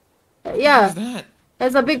 Yeah. What is that?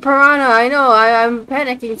 That's a big piranha. I know. I'm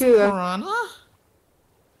panicking too. Piranha?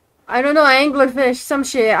 I don't know. Anglerfish, some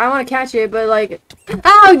shit. I want to catch it, but like,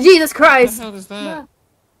 oh Jesus What the Christ! hell is that?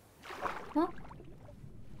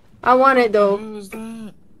 I want it though. What is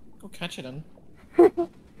that? Go catch it then.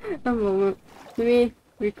 A moment. Let me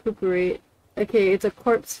recuperate. Okay, it's a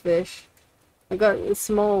corpse fish. I got a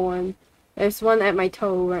small one. There's one at my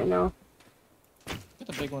toe right now. Get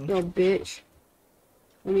the big one. No bitch.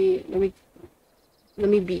 Let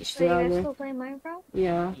me beach So you the guys other. still playing Minecraft?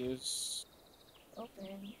 Yeah. Yes.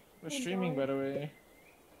 Okay. We're streaming, by the way.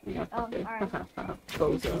 Yeah. Okay. alright.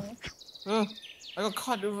 Bozo. Oh, I got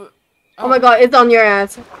caught over. Oh my god, it's on your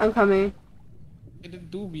ass. I'm coming.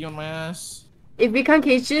 It do be on my ass. If we can't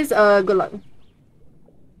catch this, good luck.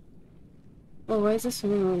 Oh, why is this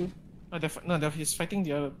swimming on? He's fighting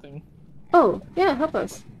the other thing. Oh, yeah, help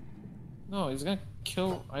us. No, he's gonna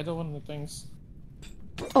kill either one of the things.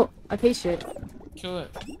 Oh, I taste it. Kill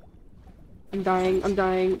it. I'm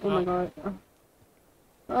dying. Oh my god.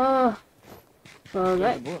 Oh. Well,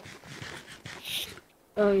 that. Kill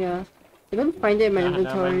Oh yeah. I couldn't find it in my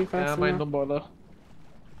inventory fast enough. don't bother.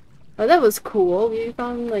 Oh, that was cool. We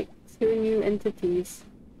found like 2 new entities.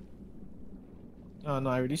 Oh no,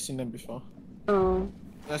 I already seen them before. Oh.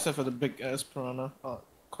 Except for the big ass piranha. Oh,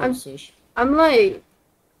 corpse fish. I'm like,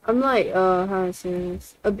 how do I say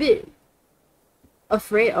this? A bit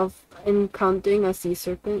afraid of encountering a sea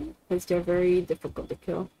serpent because they're very difficult to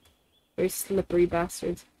kill. Very slippery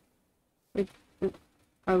bastards. Like,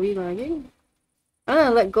 are we lagging? I'm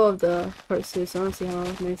gonna let go of the horses. I wanna see how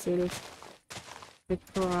nice it is. The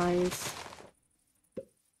prize.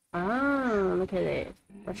 Ah, look at it.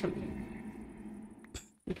 Watch them.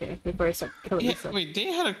 Okay, before I start killing Yeah, myself. wait, they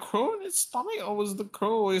had a crow in its stomach, or was the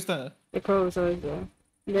crow always there? The crow was always there.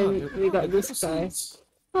 Oh, Then we got the this crow guy. seeds.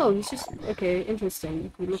 Oh, he's just okay.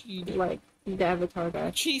 Interesting. He looks Cheated. like the Avatar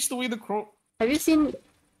guy. Chased away the crow. Have you seen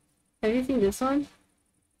this one?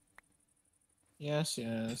 Yes,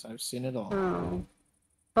 I've seen it all. Oh.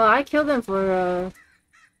 Well, I killed him for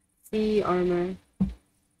sea armor,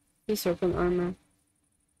 sea serpent armor.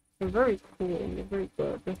 They're very cool. They're very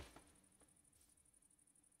good.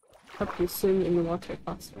 Help you swim in the water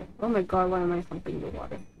faster. Oh my god, why am I humping the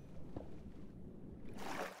water?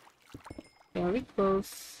 Yeah, are we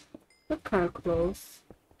close? We're kind of close.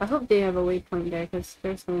 I hope they have a waypoint there, because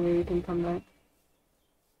there's no way we can come back.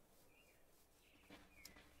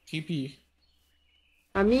 TP.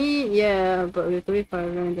 I mean, yeah, but we have to wait for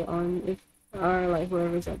everyone to get on, if, or like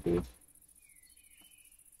whoever's at base.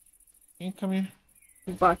 Can you come here?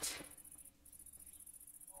 But...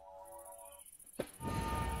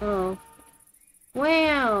 Oh.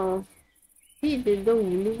 Wow! He did the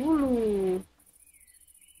wooloo wooloo!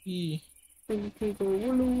 E. He did the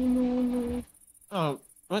wooloo wooloo wooloo! Oh,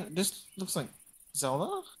 what? This looks like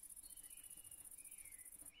Zelda?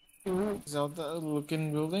 Zelda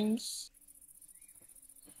looking buildings?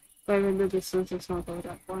 But I remember distance is not go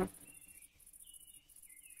that far.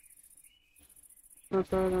 Not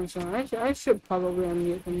that I'm sorry. I should probably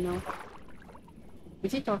unmute him now.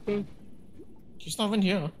 Is he talking? She's not even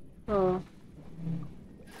here. Oh.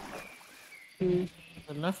 Hmm.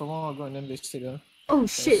 I left a while ago and then they stayed there. Oh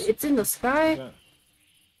shit, it's in the sky? Yeah.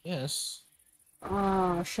 Yes.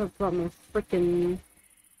 Ah, I should have brought my freaking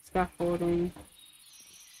scaffolding.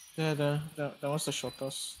 Yeah, that was the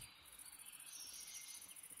shortest.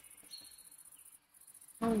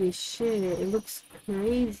 Holy shit, it looks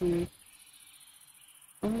crazy.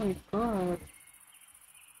 Oh my god.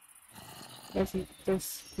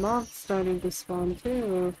 There's mobs starting to spawn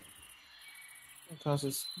too. Because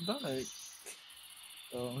it's dark.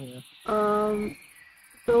 Oh, yeah.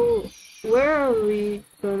 So where are we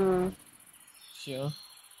gonna... Here.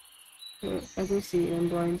 Wait, I don't see it, I'm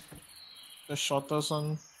blind. The shortest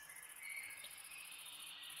one.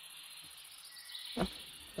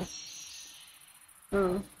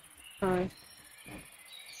 Oh, hi.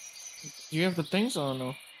 Do you have the things or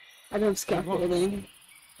no? I don't have scaffolding.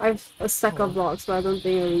 I have a stack of blocks, but I don't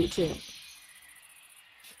think I'll reach it.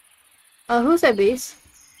 Who's at base?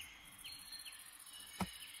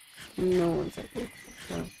 No one's at base.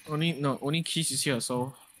 So. Only Keys is here,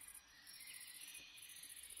 so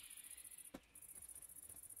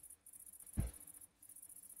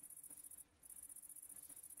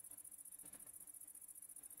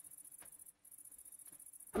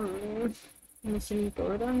Missing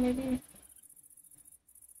Gordon maybe?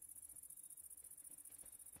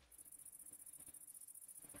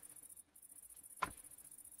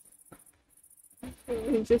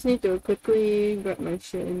 I just need to quickly grab my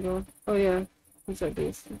shit and go. Oh yeah, he's at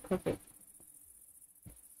base. Perfect.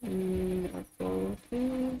 Apple.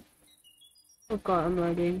 Oh god, I'm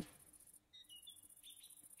lagging.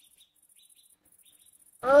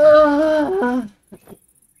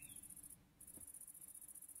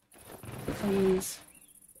 Please.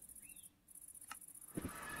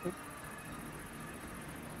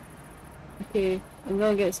 Okay, I'm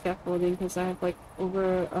gonna get scaffolding because I have like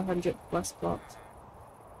over 100 plus blocks.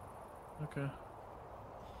 okay.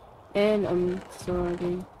 And I'm still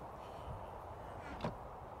lagging.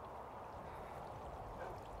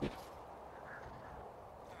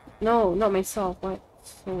 No, not myself. What?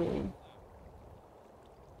 So.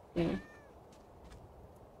 Yeah.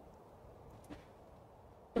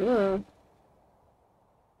 Ugh.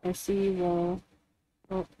 I see wall.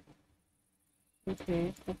 Oh.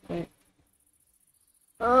 Okay, okay.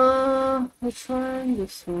 Which one?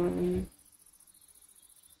 This one.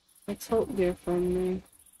 Let's hope they're friendly.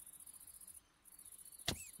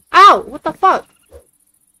 Ow! What the fuck?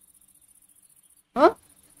 Huh?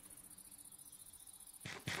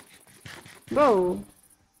 Bro.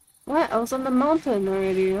 What? I was on the mountain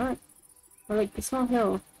already, what? Or like the small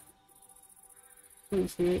hill. Let me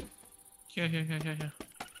see it. Here.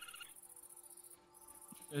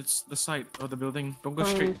 It's the side of the building. Don't go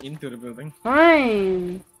straight into the building.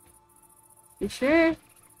 Fine. You sure?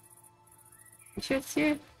 You sure it's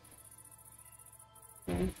here?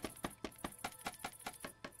 Okay.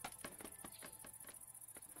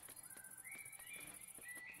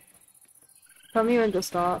 Tell me when to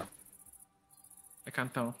stop. I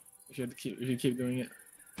can't tell if you keep doing it.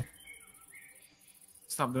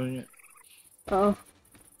 Stop doing it. Oh.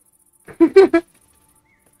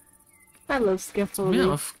 I love It's scaffolding. made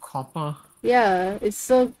of copper. Yeah, it's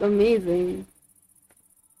so amazing.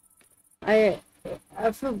 I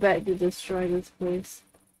feel bad to destroy this place.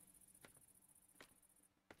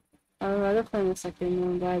 I'd rather find a second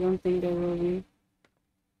one, but I don't think there will be.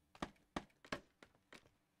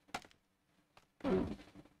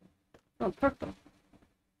 Oh, purple.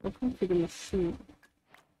 Welcome to the machine.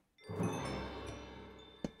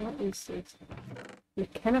 What is this?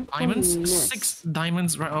 Mechanical Diamonds? nest. 6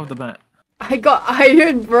 diamonds right off the bat. I got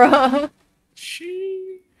iron, bruh!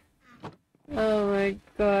 Shee. Oh my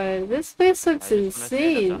god, this place looks I just wanna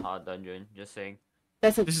say insane. that's a hard dungeon. Just saying.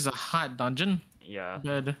 That's a This is a hard dungeon. Yeah.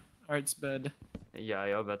 Bed. Art's bed. Yeah,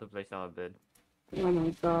 you're better place down a bed. oh my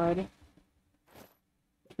god.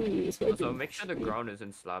 Please, Also, make sure the ground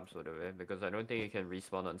isn't slabs, by the way, because I don't think you can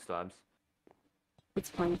respawn on slabs. It's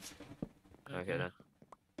fine. Okay then.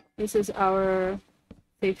 This is our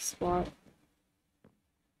safe spot.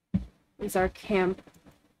 It's our camp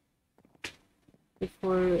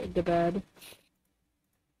before the bed.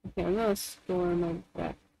 Okay, I'm gonna store my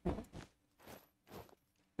backpack.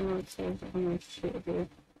 Oh, it says I'm gonna shit here.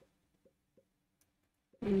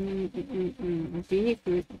 Do you need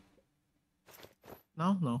food?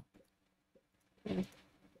 No. Okay.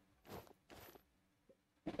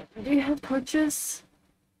 Do you have torches?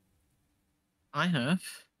 I have.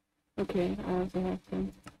 Okay, I also have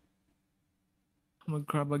some. I'm gonna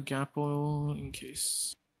grab a gapple in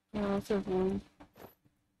case. I also have one.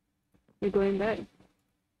 You're going back?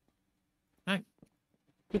 Back.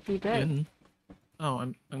 TP back? In. Oh,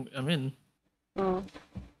 I'm in. Oh.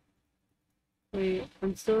 Wait,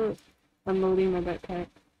 I'm still unloading my backpack.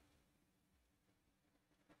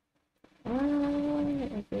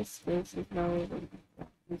 I guess this is now.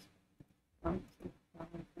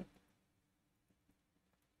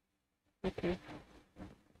 Okay.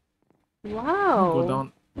 Wow! Go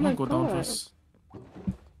down. Oh I'm my gonna go down God. first.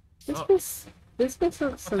 This place looks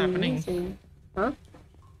What's happening? amazing. Huh?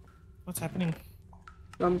 What's happening?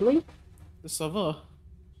 Rumbly? The server.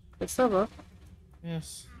 The server?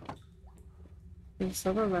 Yes. The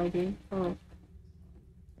server lagging. Oh.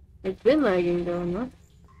 It's been lagging though, no?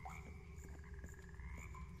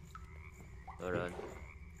 Hold on.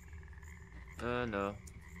 No.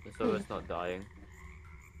 The server's not dying.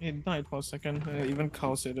 It died for a second. Even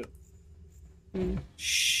Carl said it. Hmm.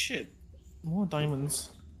 Shit. More diamonds.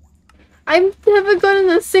 I've never gotten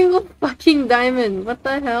a single fucking diamond. What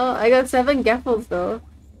the hell? I got 7 gaffles though.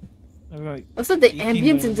 I got like Also, the 18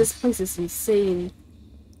 ambience in this diamonds. place is insane.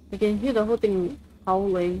 I can hear the whole thing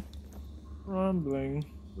howling. Rumbling.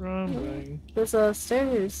 There's a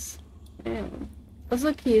stairs. Damn.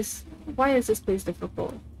 Also, Keys, why is this place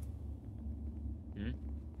difficult? Hmm?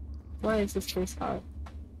 Why is this place hard?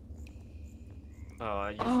 Oh,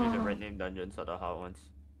 usually the red name dungeons are the hard ones.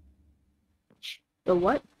 The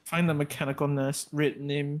what? Find the mechanical nest. Red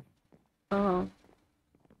name. Oh.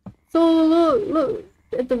 So look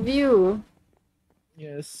at the view.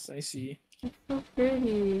 Yes, I see. It's so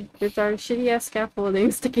pretty. There's our shitty ass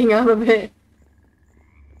scaffolding sticking out of it.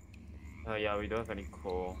 Oh yeah, we don't have any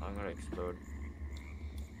coal. I'm gonna explode.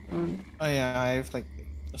 Oh yeah, I have like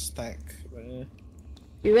a stack. But,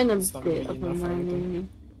 You went a It's not bit really of a enough for mining.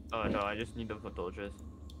 Oh no, I just need them for torches.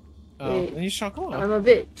 Wait. then you shall go. I'm a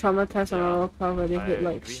bit traumatized on Yeah. our car where they hit We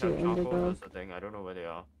like have shit in the charcoal, dog. that's the thing. I don't know where they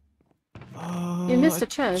are. You missed I- a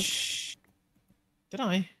chest. Did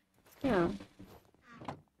I? Yeah.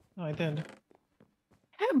 No, I did.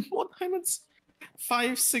 Damn, more diamonds.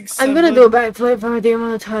 5, 6, I'm 7. gonna do a backflip for the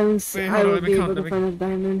amount of times Wait, I hold on, will let me be count, able to let me find a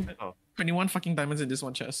diamond. 21 fucking diamonds in this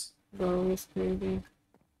one chest. Bro, it's crazy.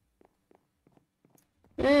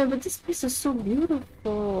 Yeah, but this place is so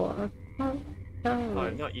beautiful. I can't Oh, tell.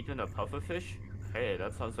 I've not eaten a pufferfish? Hey,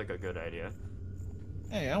 that sounds like a good idea.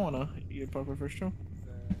 Hey, I wanna eat a proper fish too.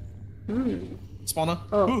 Hmm. Spawner.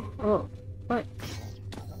 Oh, Ooh. oh, what?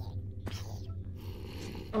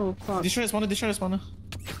 Oh, fuck. Destroy the spawner, destroy the spawner.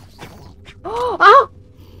 Oh, ow!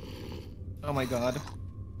 Oh my god.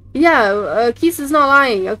 Yeah, Keys is not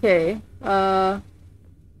lying. Okay. I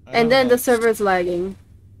And know then the that. server's lagging.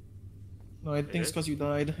 No, I think it's cause you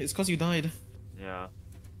died. It's cause you died. Yeah.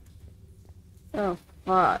 Oh,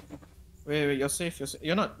 fuck. Wait, you're safe.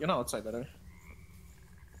 You're not outside, by the way.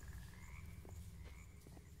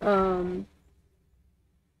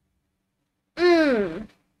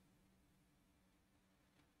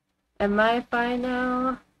 Am I fine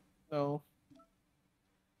now? No.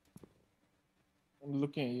 I'm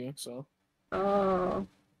looking at you, so. Oh.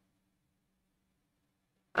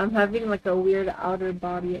 I'm having like a weird outer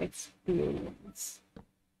body experience.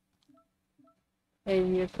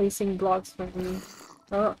 And you're placing blocks for me.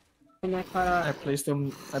 Oh, and I caught I up. placed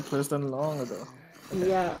them long ago.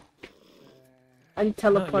 Yeah. I'm No,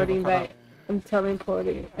 teleporting you haven't back. I'm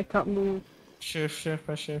teleporting. I can't move. Shift,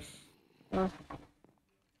 press shift. Oh.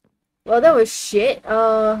 Well, that was shit.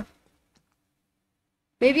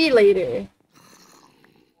 Maybe later.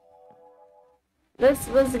 Let's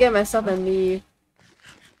get my stuff and leave.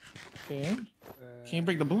 Okay. Can you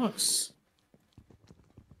break the blocks?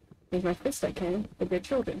 With my fist I can, but they're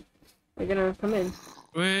children. They're gonna come in.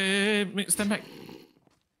 Wait, stand back.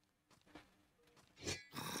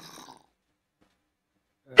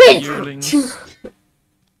 Yearlings.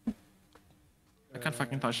 I can't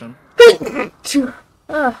fucking touch them.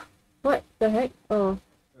 Ah, what the heck? Oh,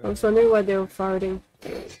 I was wondering why they were farting.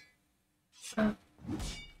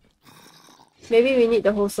 Maybe we need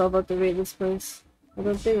the whole server to raid this place. I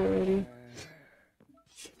don't think we're ready.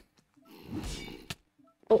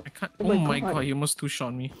 Oh, I can't. oh Oh my my god. god, he almost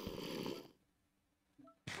two-shot me.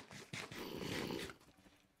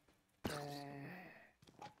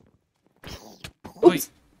 Wait,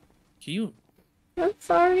 Oops. can you? I'm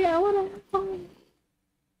sorry, I wanna have fun.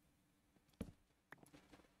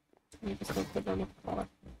 I'm just gonna put down the pot.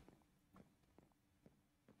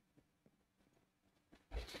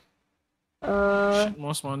 Shit,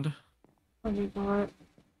 more spawned. Oh my god.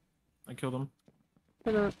 I killed him.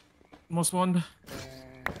 Hold on. More spawned.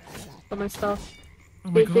 Got my stuff.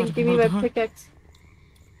 Oh my Give god. me my pickaxe.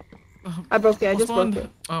 I broke it, I more just broke spawned. it.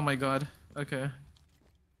 Oh my god. Okay.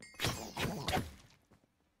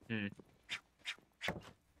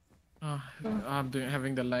 Oh, I'm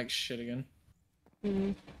having the lag shit again.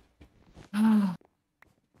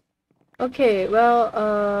 Okay,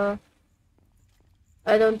 well,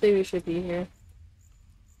 I don't think we should be here.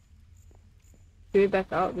 Should we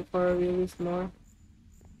back out before we lose more?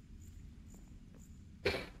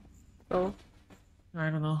 Oh. I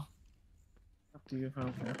don't know. Up to you, I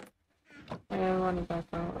don't care. I don't want to back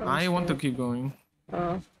out. I want to scared. keep going.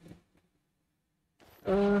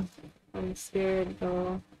 I'm scared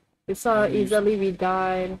though. We saw how easily we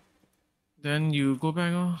died. Then you go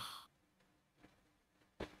back. Oh.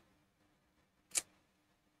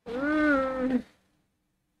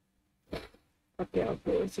 Okay, I'll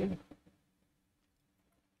play with you.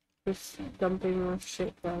 Just dumping more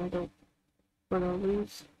shit that I don't wanna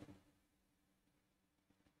lose.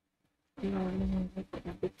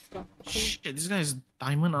 Big stuff. Shit, this guy has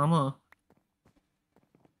diamond armor.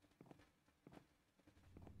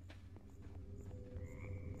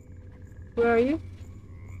 Where are you?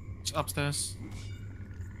 It's upstairs.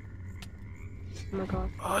 Oh my god.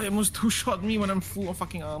 Oh, they almost two-shot me when I'm full of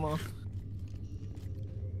fucking armor.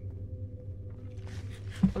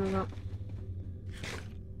 Coming up.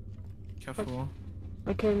 Careful.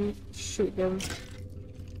 I can shoot them.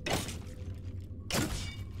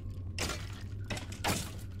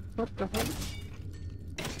 What the heck?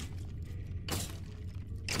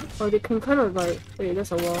 Oh, they can kind of like... Wait,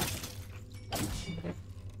 there's a wall. Okay.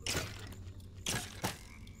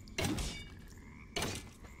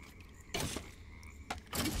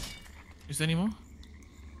 Is there any more?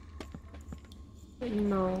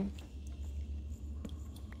 No.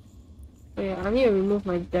 Wait, I need to remove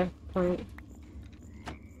my death point.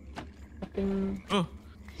 I think... Oh,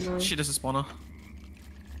 No. shit, there's a spawner.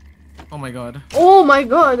 Oh my god. Oh my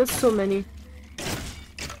god, there's so many.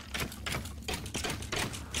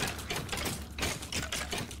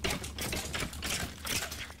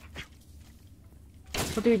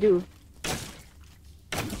 What do you do?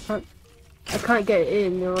 I can't get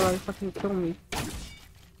in, they'll like fucking kill me.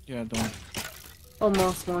 Yeah, don't. Oh,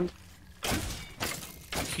 more spawned.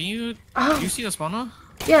 Can you... Ah! Do you see the spawner?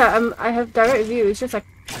 Yeah, I have direct view, it's just like...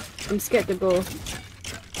 I'm scared to go.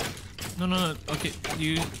 No. Okay,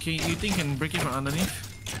 you think you can break it from underneath?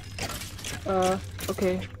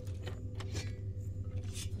 Okay.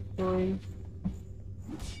 Going.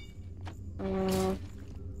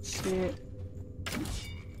 Shit.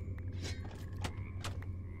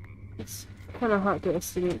 It's kind of hard to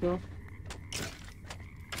estimate though.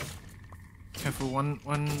 Careful, one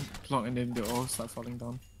block and then they all start falling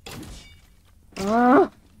down.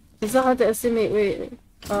 Ah! It's so hard to estimate, wait.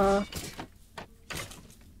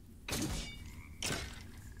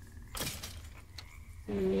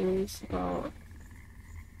 It's about...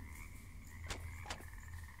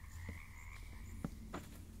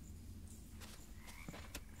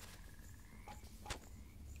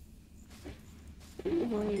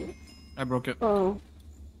 Wait. I broke it. Oh.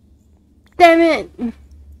 Damn it!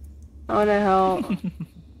 What the hell?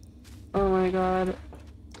 Oh my god.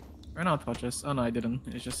 Ran out of torches. Oh no, I didn't.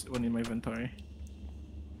 It just went in my inventory.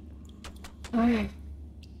 I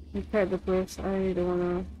prepared the place. I don't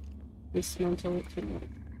wanna dismantle it too much.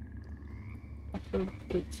 I feel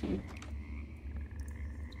guilty.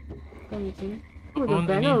 Anything? Oh, the Own any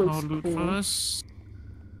banner how looks loot cool. first.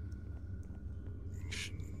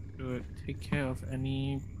 Should take care of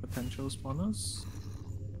any potential spawners.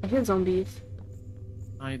 I hear zombies.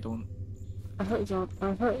 I don't. I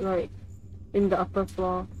heard like in the upper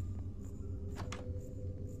floor.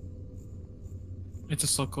 It's a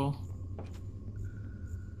circle.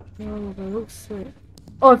 Oh, that looks sick.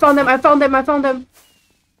 Oh, I found them! I found them!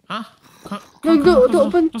 Huh? No, don't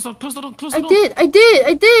open. Close the door. Close the door. I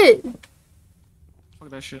did! Fuck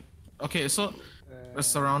that shit. Okay, so we're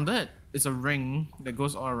surrounded. It's a ring that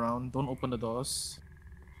goes all around. Don't open the doors.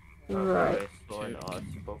 Right. So and ask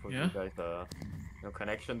both of Yeah? you guys no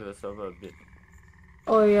connection to the server a bit.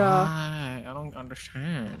 Oh yeah. Why? I don't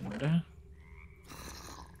understand.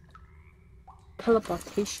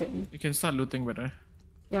 Teleportation. You can start looting better.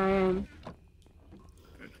 Yeah, I am.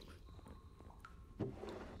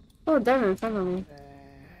 Oh, diamond, finally.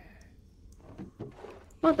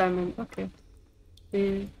 Oh, diamond, okay.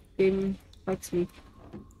 The game likes me.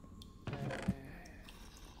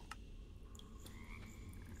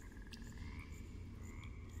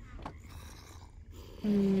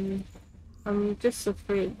 I'm just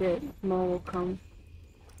afraid that more will come.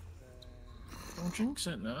 Don't jinx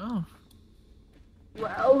it now.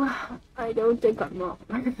 Well, I don't think I'm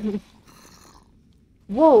wrong.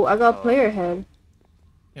 Whoa, I got a player head.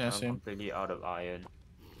 Yeah, I'm same. completely out of iron.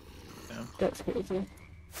 That's crazy.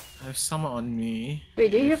 I have someone on me.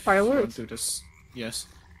 Wait, do you hear If you want fireworks? to just yes.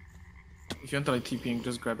 If you want to like TP,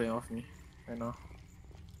 just grab it off me right now.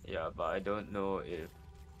 Yeah, but I don't know if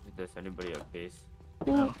there's anybody at base.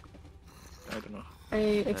 No. I don't know.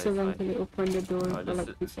 I accidentally opened the door I'll for like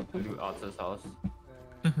just 2 seconds. loot Arthur's house.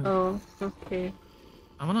 Oh, okay.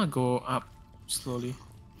 I'm gonna go up slowly.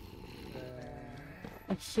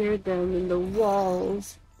 I hear them in the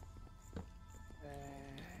walls.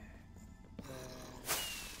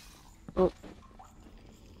 Oh.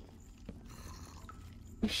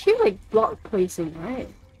 I hear like block placing, right?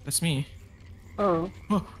 That's me. Oh.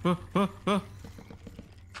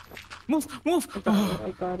 Move! Move!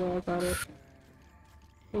 I got it.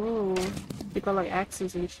 Oh. They got like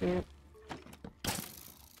axes and shit.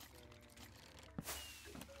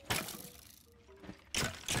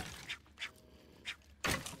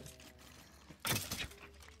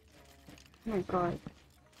 Oh my god.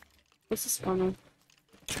 This is funny.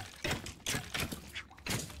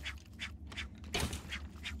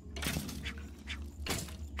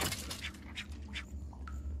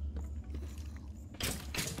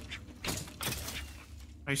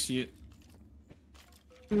 I see it.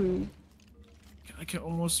 Hmm. I can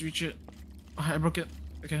almost reach it. I broke it.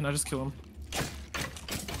 Okay, now just kill him.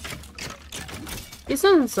 These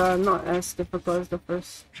ones are not as difficult as the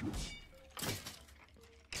first.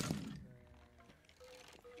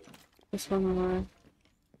 This one more.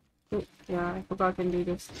 Oh, yeah, I forgot I can do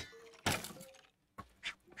this.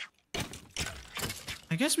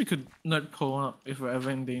 I guess we could not pull up if we're ever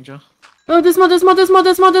in danger. Oh, there's more!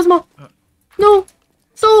 No!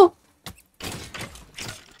 So!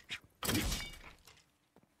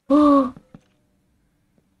 Oh!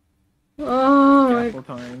 Oh my... Gamble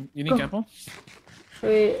time. You need gamble?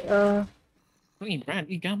 Wait, Don't eat bread,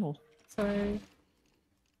 eat gamble. sorry.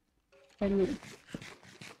 I need...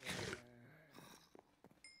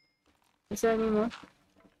 Is there any more?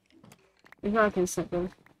 If not, I can set them.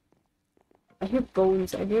 I hear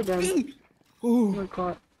bones, I hear them. Oh my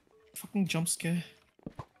god. Fucking jump scare.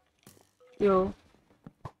 Yo.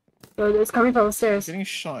 Yo, it's coming from upstairs. Getting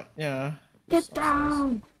shot, yeah. Get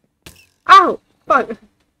down! Ow! Fuck!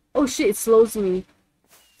 Oh shit, it slows me.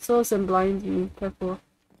 Slows and blinds me. Careful.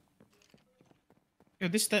 Yeah,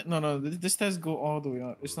 this stairs go all the way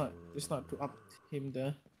up. It's not to up him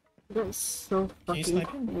there. That's so Can you fucking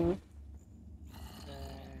snipe him? cool.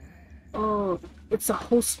 Oh, it's a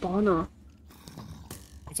whole spawner.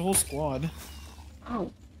 It's a whole squad.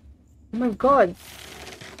 Ow. Oh my god.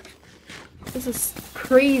 This is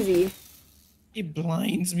crazy. It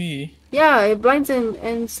blinds me. Yeah, it blinds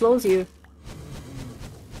and slows you.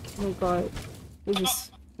 Oh my god. This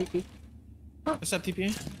is creepy. Is that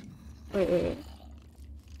TP? Wait.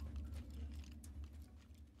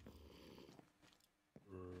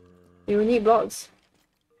 You need blocks.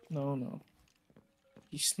 No.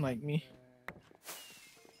 He sniped me.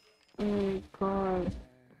 Oh my god.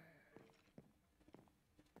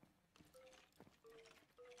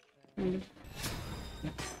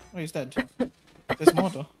 Oh, he's dead. There's more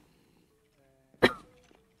though.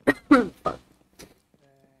 Fuck.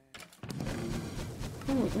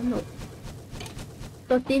 Oh no.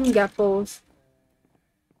 13 gapples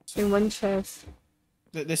in one chest.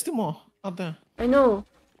 There's still more out there. I know,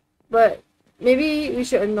 but maybe we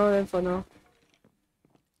should ignore them for now.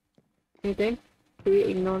 You think? Do we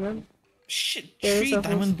ignore them? Shit, There's 3 a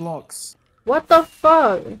diamond blocks. What the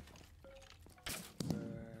fuck? I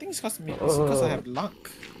think it's because I have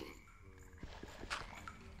luck.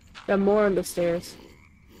 There are more on the stairs.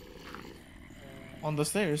 On the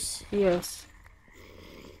stairs. Yes.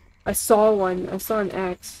 I saw one. I saw an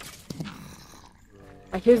axe.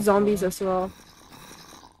 I hear zombies as well.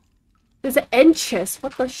 There's an end chest.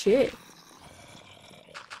 What the shit?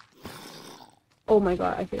 Oh my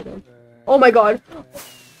god, I hear them. Oh my god.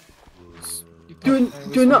 Do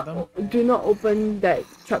not open that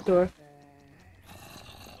trapdoor.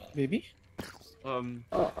 Baby?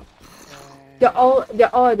 They're all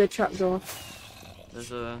at the trapdoor.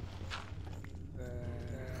 There's a.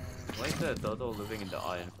 Why is there a turtle living in the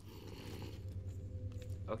iron?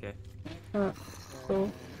 Okay.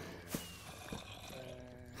 Cool.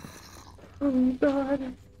 Oh my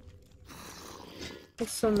god.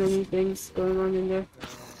 There's so many things going on in there.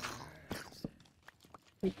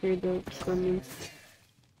 I hear the screaming.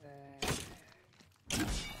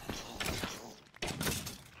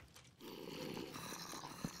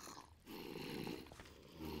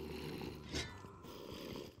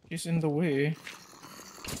 He's in the way.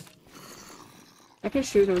 I can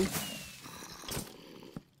shoot him.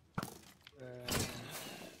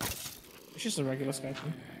 It's just a regular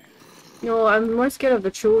skeleton. No, I'm more scared of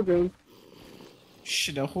the children.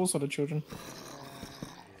 Shit, there are holes for the children.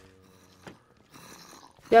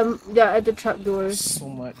 They're at the trap doors. So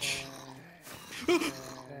much.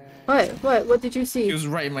 What? What did you see? He was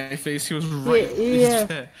right in my face. He was right. Yeah. He's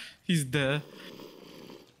there. He's there.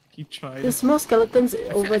 He tried. There's more skeletons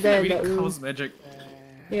over there in that that room. Chaos magic.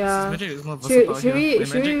 Yeah. His magic is not versatile Should here. we-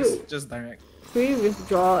 My magic is we- just direct. Should we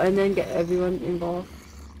withdraw and then get everyone involved?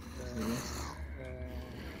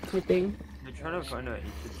 I think. They're trying to find an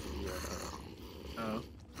ancient city. Oh.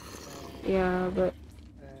 Yeah, but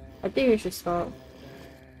I think we should stop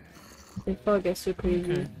before it gets too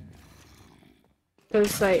crazy. Okay.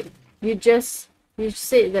 Cause like you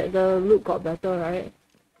said that the loot got better, right?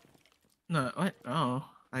 No, what? Oh.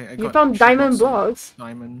 I You got found three diamond blocks of blocks.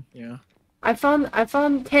 Diamond, yeah. I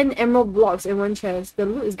found 10 emerald blocks in one chest. The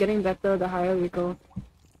loot is getting better the higher we go.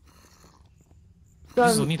 So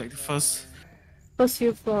This is I'm- only like the first. First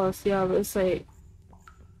few floors, yeah, but it's like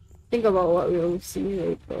think about what we'll see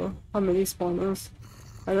later. How many spawners?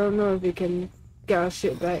 I don't know if we can get our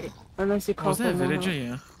shit back unless you Oh, call was that a for more villager?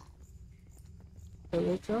 Yeah.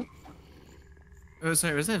 villager. Oh,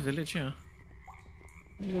 sorry, was that a village? Yeah.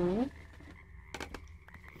 No.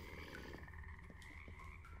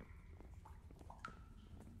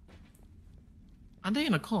 Are they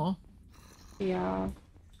in a call? Yeah.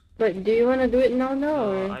 But do you wanna do it now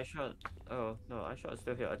or? I shot. Oh no, I shot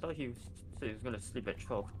still here. I thought said he was gonna sleep at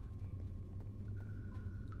 12.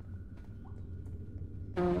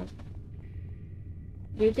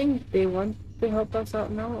 Do you think they want to help us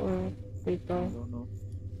out now or I later? don't know.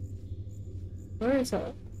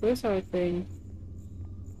 Where's our thing?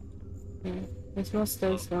 Yeah, there's no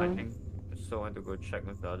stairs I down. think I still want to go check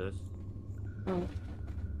with the others. Oh.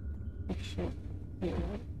 Oh shit. Yeah.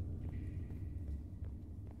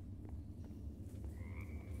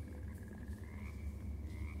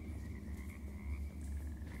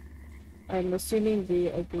 I'm assuming they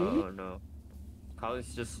agree. Oh no.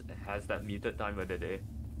 Carlos just has that muted time of the day.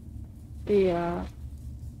 Yeah.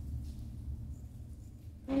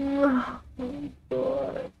 Oh my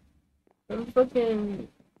god. I'm fucking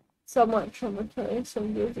somewhat traumatized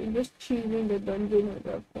from this. I'm just cheating the dungeon at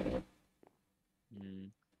that point. Mm.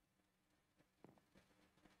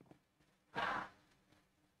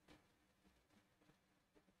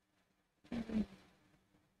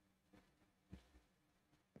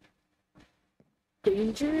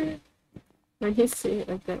 Danger? When he say it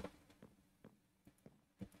like that.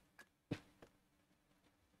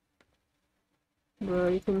 Bro,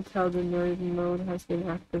 you can tell the nerd mode has been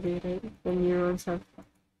activated. The neurons have,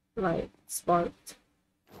 like, sparked.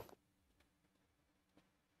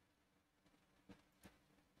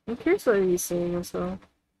 I'm curious what he's saying as well.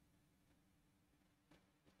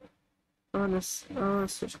 I wanna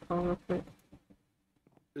switch call real quick.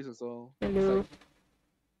 This as well. Hello.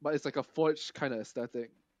 But it's like a forged kind of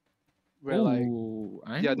aesthetic. Where like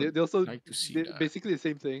I yeah, would they also like to see they, that. basically the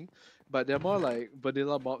same thing, but they're more like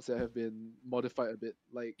vanilla mobs that have been modified a bit.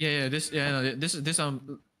 Like Yeah, this vanilla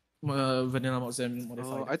mods that have been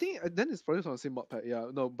modified. I think then it's probably from the same mod pack. Yeah,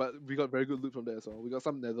 no, but we got very good loot from there as well. We got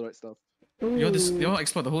some netherite stuff. You all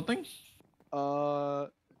explore the whole thing?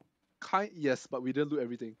 Yes, but we didn't loot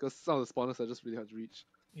everything because some of the spawners are just really hard to reach.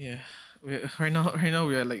 Yeah. Right now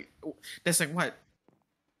we are like, there's like what?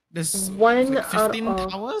 There's One like out 15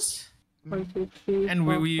 of- towers, 1, 2, 3, and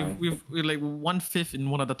 4, we're 5. like 1/5 in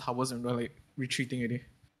one of the towers, and we're like retreating already.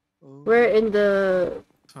 We're in the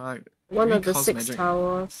So, like, one we of the need 6 magic.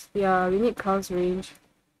 towers. Yeah, we need Carl's range.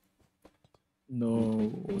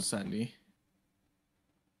 No, sadly.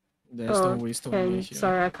 There's Oh, no ways to win 10. here.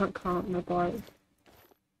 Sorry, I can't count my god.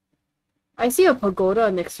 I see a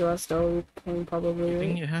pagoda next to us though. We can probably. You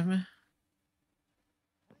think you have me?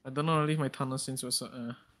 I don't know. I leave my tunnel since we're so.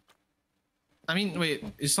 I mean, wait.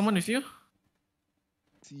 Is someone with you?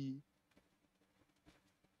 See,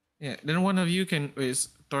 Yeah. Then one of you can. Wait, is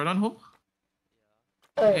Toradon home?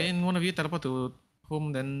 Okay, and one of you teleport to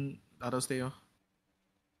home. Then the others stay.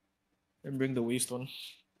 And bring the waystone.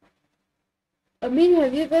 I mean,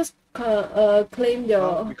 have you guys claimed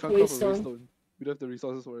your We can't call for waystone? waystone. We don't have the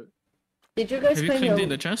resources for it. Did you guys Have you claim claimed your it in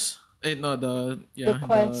the chest? No, the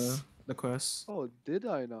quest? the quest. Oh, did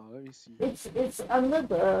I now? Let me see. It's under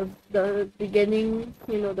the beginning,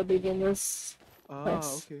 the beginners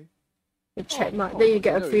quest. Okay. The check mark. oh, Then you okay,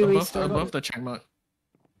 get a there we free go. waystone. Above the check mark.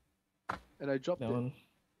 And I dropped That it. one.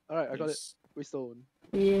 Alright, I got it. Yes. Waystone.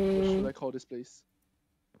 What should Yeah. I call this place?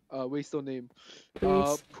 Waystone name.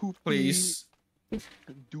 Please. Poopy. Please.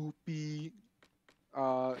 Doopy.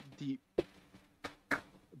 Deep.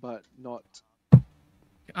 But not.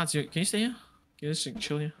 Ah, can you stay here? Can you just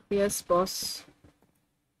chill here? Yes, boss.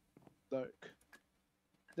 Dark.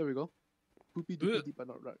 There we go. Poopy, doopy, deep, but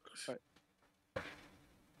not dark. Alright.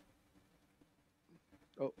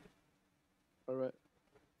 Oh. Alright.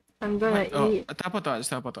 I'm gonna eat. Teleport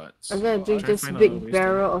thoughts. I'm gonna drink Try and this find a big waystone.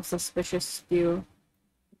 barrel of suspicious stew.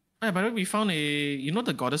 Yeah, by the way, we found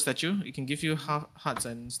the goddess statue. It can give you hearts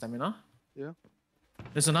and stamina. Yeah.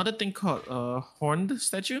 There's another thing called horned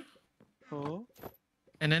statue, Oh.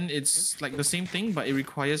 and then it's like the same thing, but it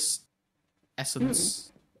requires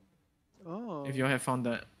essence. Oh. If you all have found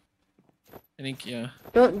that, I think yeah.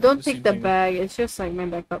 Don't The take same the thing. bag. It's just like my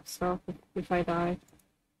backup stuff if I die.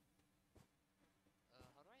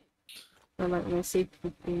 Or like my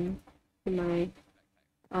safety thing. My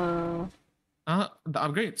The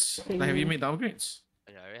upgrades. Like, have you made the upgrades?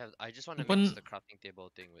 Yeah, I just want to Open- mix the crafting table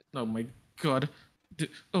thing with. Oh my god.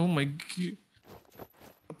 Oh my god.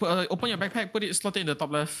 Open your backpack, put it, slot it in the top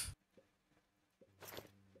left.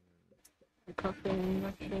 coffin.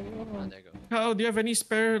 Ah, there you go. How do you have any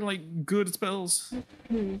spare like good spells?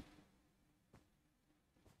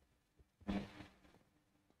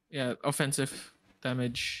 Yeah, offensive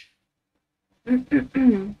damage.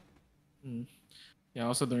 Yeah, I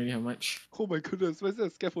also don't really have much. Oh my goodness, where's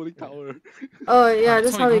that scaffolding tower? Oh yeah,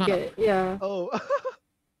 that's that's how how you you go get yeah. Oh.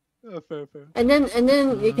 Fair. And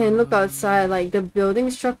then you can look outside. Like the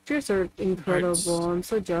building structures are incredible. I'm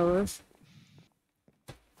so jealous.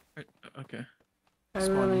 Okay. I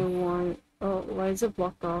Spawn. really want. Oh, why is it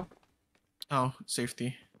blocked off? Oh,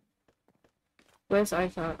 safety. Where's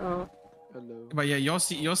Isaac? Oh, Hello. But yeah, you'll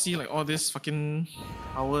see like all this fucking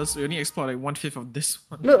hours. We only explored like 1/5 of this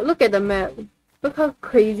one. look at the map. Look how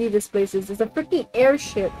crazy this place is. It's a freaking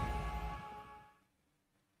airship.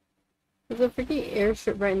 There's a freaking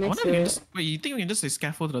airship right I next wonder to if we it. just wait. You think we can just like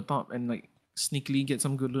scaffold to the top and like sneakily get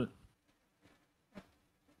some good loot?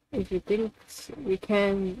 If you think we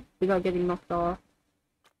can without getting knocked off.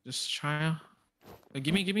 Just try.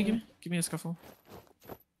 Give me a scaffold.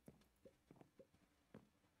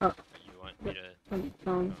 You want me to?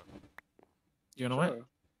 Down. You know what? Sure.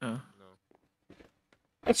 No.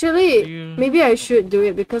 Actually, You- maybe I should do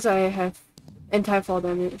it because I have anti-fall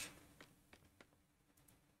damage.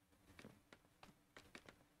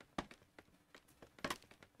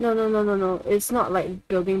 No. It's not like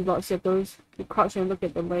building blocks. You have to crouch and look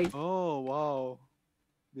at the leg. Oh wow.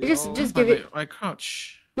 You just But, give it. like, I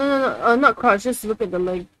crouch. No. Not crouch. Just look at the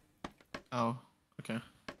leg Oh, okay.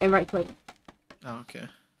 and right click. Oh, okay.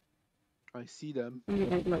 I see them.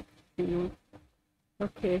 Like.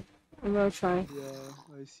 Okay, I'm gonna try. Yeah,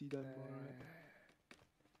 I see them. Alright.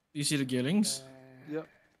 You see the gearlings? Yep.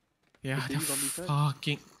 Yeah, The they're big zombie type?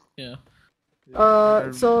 fucking yeah.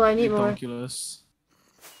 Yeah. So I need more. Ridiculous.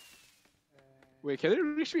 Wait, can it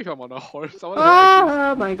reach me if I'm on a horse? I wanna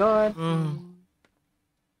Ah, my god. Oh,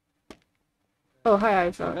 Oh, hi,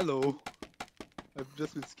 actually- Isaac. Hello. I've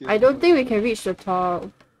just been scared. I don't think we can reach the top.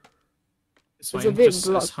 it's It's fine. a bit Just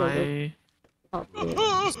blocked as for the- high. Top there.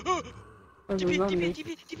 There's a DP, zombie.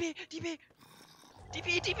 DP, DP, DP, DP,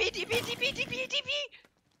 DP, DP, DP, DP, DP,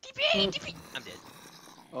 DP, DP. I'm dead,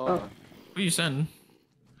 Oh. Who you send?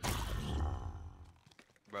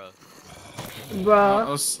 bro.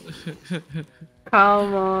 Bruh,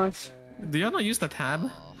 come on. Do you not use the tab?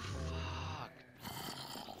 Oh fuck.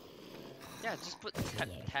 Yeah, just put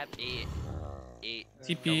tab A.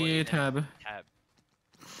 TP tab. Tab.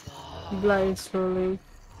 Blood is flowing.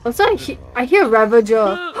 Also, I hear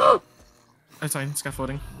Ravager. That's fine.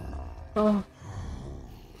 Scaffolding. Oh.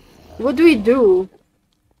 What do we do?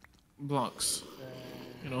 Blocks.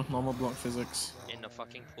 You know, normal block physics. In the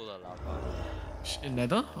fucking pool of lava. In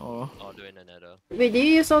nether or? Or do it in the nether. Wait, did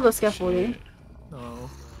you use all the scaffolding? Shit. No.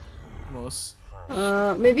 Most.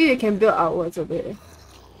 Maybe we can build outwards a bit.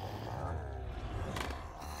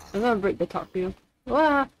 I'm gonna break the top view.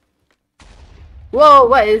 Wah! Whoa,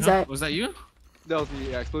 what is Huh? that? Was that you? That was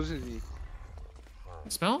me. Yeah, explosion is me.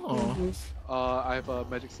 Spell or? I have a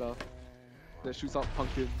magic stuff that shoots out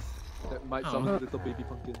pumpkins that might Oh. summon little baby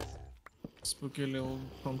pumpkins. Spooky little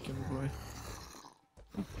pumpkin boy.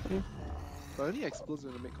 But But only explodes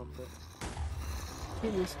when they make contact. See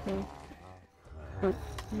this guy. Oh,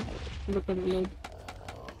 look at me. In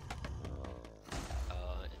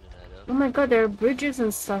another. Oh my god, there are bridges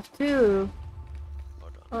and stuff too.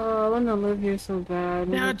 Hold on. Oh, I wanna live here so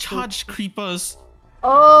bad. There are That's so- charged creepers.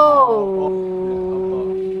 Oh!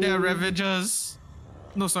 There are ravagers.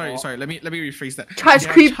 No, sorry. Let me rephrase that. Charged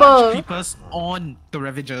There are creeper. charged creepers on the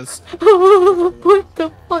ravagers. What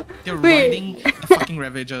the fuck? They're Wait. riding the fucking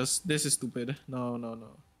ravagers. This is stupid. No.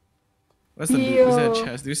 Where's the loot? Is there a Yo.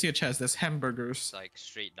 chest? Do you see a chest? There's hamburgers. It's like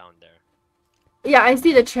straight down there. Yeah, I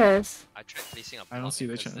see the chest. I tried placing a I don't block see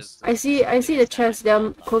the because chest. there's I see the things that chest I down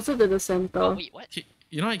don't closer to the love. center. Oh wait, what? Okay,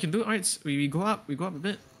 you know what I can do? Alright, we go up a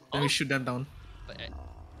bit, then we shoot them down. But,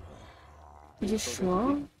 Are you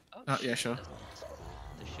sure? oh, Yeah, sure. that's nice.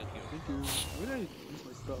 The shield hero. Thank you. Where did I use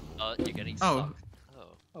my stuff? You're getting Oh. stuck.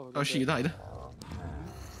 Oh. Oh, Oh, she died.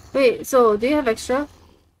 Wait, so do you have extra?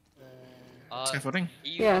 Scaffolding.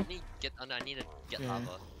 You Yeah. need get I need to get Yeah.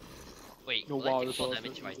 lava. Wait, No, will wow, I that's get full all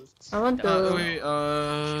damage right? I want the. Wait,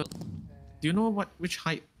 do you know which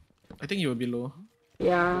height? I think you will be low.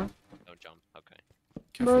 Yeah. Don't jump. Okay.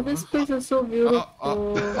 Bro, Careful, this huh? place is so beautiful.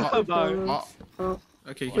 Bye. Oh,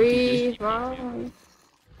 Okay, you can free, keep wow. it.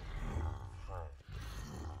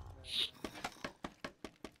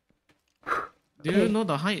 Do you know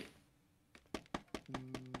the height?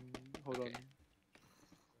 Hold on. Okay.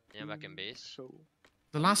 Yeah, back in base. Show.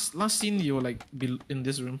 The last scene you will like be in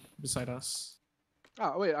this room beside us.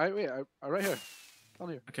 Ah, wait, I right here. Down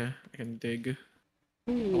here. Okay, I can dig.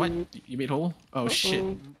 Hmm. What? You made hole? Oh shit.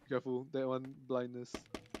 Uh-oh. Careful, that one blindness.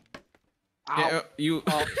 Yeah, you.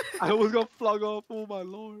 Oh, I almost got flung off. Oh my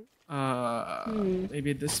lord. Hmm.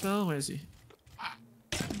 Maybe this spell. Where is he?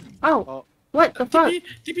 Oh, Oh. what the fuck?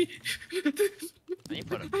 TP. I need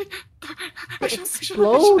to put a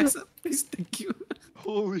Explode? Please, thank you.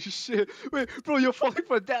 Holy shit. Wait, bro, you're falling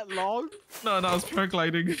for that long? No, I was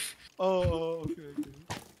paragliding. Oh, okay.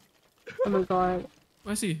 Oh my god.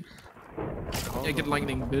 Where's he? Yeah, get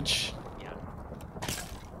lightning, bitch. yeah.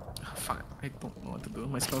 Fine, I don't know what to do.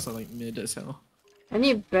 My spells are like mid as hell. I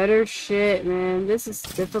need better shit, man. This is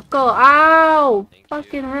difficult. Ow! Thank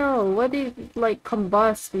Fucking hell. What did like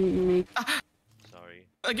combust me? Sorry.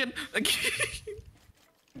 Again.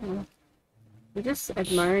 We're just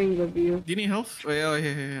admiring the view. Do you need health? Oh,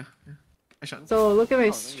 yeah. I shot. So look at my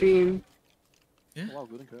Oh, stream. Yeah. Oh, wow,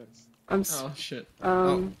 good and curse. I'm Oh shit.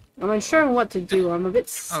 I'm unsure on what to do. I'm a bit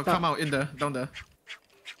Oh, stuck. come out in there, down there.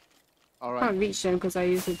 Alright. Can't reach them because I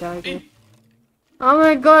used the dagger. Hey. Oh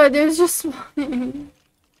my god, there's just one. I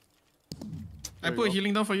There you put go.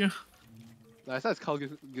 healing down for you. Nice, as Carl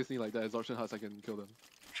gives me like the absorption hearts, I can kill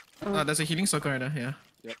them. There's a healing circle right there. Yeah.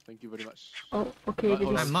 Yep, thank you very much. Oh, okay. Hold this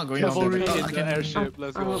on. is- I'm not going down Cavalry there. in I the can. airship,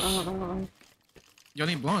 let's go. Oh. You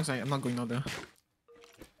need blocks. I'm not going down there.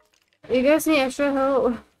 You guys need extra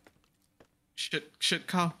help? Shit,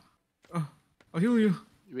 Carl. Oh, I'll heal you.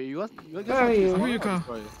 Wait, you guys Where are you? Where you go?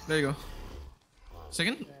 Destroy it. There you go.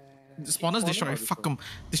 Second. The spawners Spawner destroy. or Fuck them.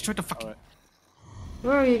 Destroy the fucking. Alright,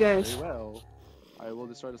 Where are you guys? very well. I will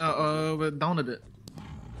destroy the spawners. We're down a bit.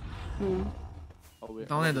 Hmm. Oh, wait.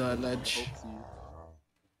 Down at the ledge.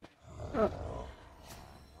 Oopsie.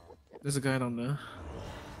 There's a guy down there.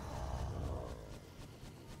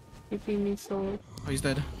 Keeping me so. Oh, he's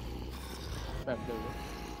dead. Bam, there we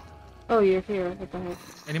Oh, you're here. What the heck?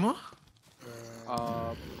 Any more?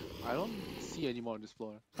 go. I don't see any more on this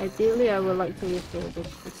floor. Ideally, I would like to refill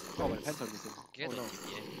this. Oh, my pants are missing. Get Oh a no.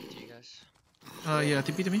 TPA to you guys. Yeah,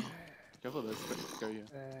 TP to me. Careful, there's scary here.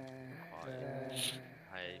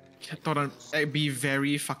 I Thought I'd be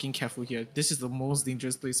very fucking careful here. This is the most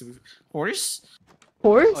dangerous place with horse.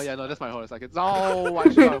 Horse? Oh yeah, no, that's my horse. I can. Oh, I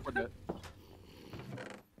should have opened it.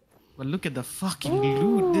 But look at the fucking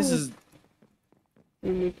loot. This is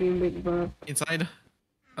You're making big bro. inside.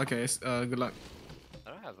 Okay, good luck.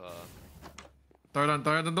 don't have a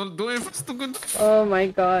Taran, don't do it fast, too good. Oh my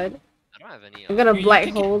god. I don't have any I'm gonna You black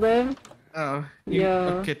take it. hole them.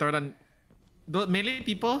 Yeah. Okay, Taran. The melee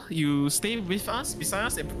people, you stay with us, beside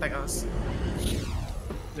us, and protect us.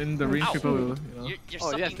 Then the range Ow. people will, You're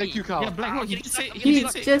Oh yeah, sucking thank me. you, Carl. Yeah, Black Hole, he You're didn't say. sucking He me. He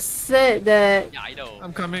didn't say. just said that. Yeah, I know.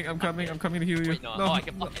 I'm coming to heal you. Wait, no. Oh, I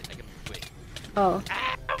can block it. I can wait. Oh.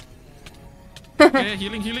 Yeah,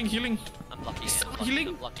 healing. I'm blocking it. Stop I'm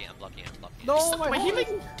healing. blocking it. No, Stop my horse.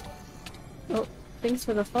 healing. Oh, thanks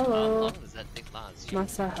for the How follow. long does that thing last?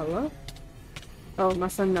 Masa, hello? Oh,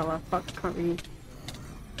 Masa Noah. Fuck, can't read.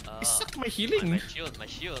 It sucked my My healing. shield.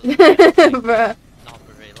 Bruh. Not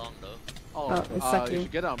for very long though. Oh, Oh, it's sucking. you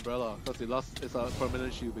should get an umbrella because it's a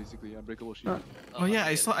permanent shield basically, unbreakable shield. Oh yeah,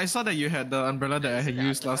 I saw that you had the umbrella that I had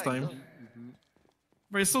used last time.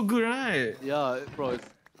 But it's so good, right? Yeah, bro,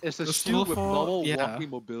 it's a The shield with snowfall, normal yeah. walking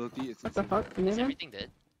mobility. It's What the insane. fuck? Is Nigga? everything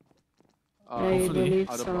dead? I Hopefully. believe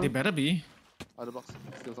Other so. They better be. Other box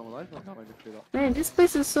still some alive? No, I just cleared out. Man, this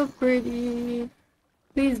place is so pretty.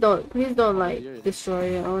 Please don't yeah. like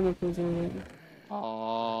destroy it. I wanna preserve it.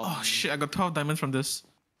 Oh shit! I got 12 diamonds from this.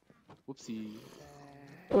 Whoopsie.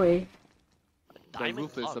 Wait, Diamond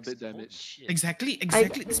roof is a logs, bit holy damaged. shit. Exactly.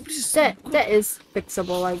 This place is that is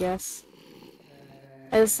fixable, I guess.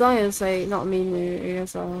 As long as like not main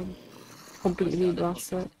areas are completely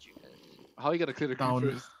blasted. How are you gonna clear the Down.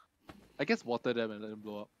 creep first? I guess water them and let them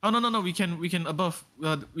blow up. Oh no! We can above.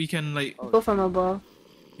 We can like Go from above.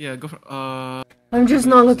 yeah go for I'm just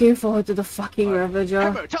not looking forward to the fucking Ravager.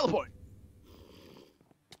 Hammer, teleport!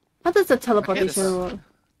 How does the teleportation this. work?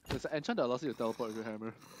 There's an enchant that allows you to teleport with your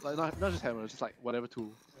hammer. Like not just hammer, just like whatever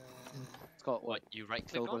tool. It's called What, you right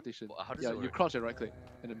click on? teleportation. Or how does Yeah, it you work? crouch and right click,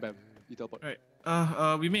 and then bam, you teleport.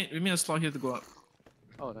 right. We made a slot here to go up.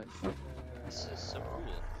 Oh nice. This is so cool.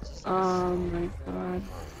 This is like Oh my god.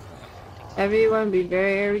 Everyone be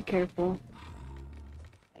very careful.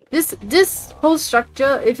 This whole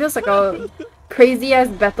structure, it feels like a crazy ass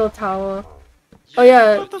battle tower. Oh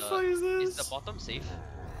yeah, What the fuck is Is this? the bottom safe?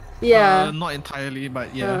 yeah. Not entirely,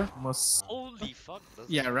 but yeah, most. Holy fuck. That's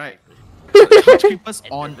Yeah, like right. crazy. Couch creepers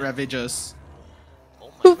on Ravagers. Oh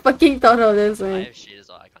my Who god. fucking thought of this, I man? have shaders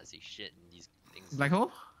on, I can't see shit in these things. Black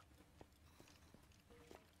hole?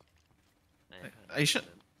 Man, I should.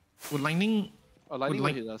 Would lightning? Oh, lightning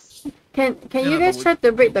Would will like- hit us. Can Yeah, you but guys would- try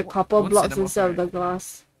to break the it copper won't set blocks them off, instead of the right?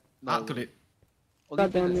 glass? No, Too late. only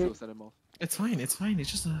God damn Venus it. will set them off. It's fine. It's fine.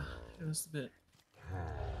 It's just a bit.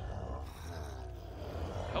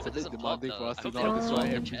 I hope It's a it bit doesn't block demanding the- for us I to hope not it doesn't destroy block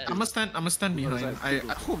the everything. chest. I'ma stand behind. Other side,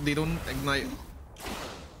 I hope they don't ignite.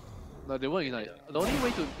 No, they won't ignite. The only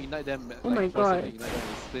way to ignite them, Oh my like, force them to God. ignite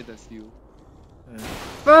them is flint and steel.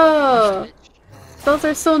 Bro, those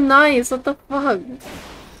are so nice. What the fuck?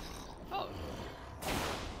 Oh,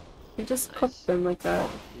 You just cooked them like that.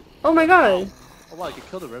 Oh my god. Oh wow, I can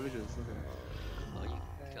kill the Ravagers. Okay. oh, you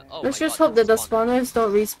can- oh Let's my just god, hope that the that's spawn. spawners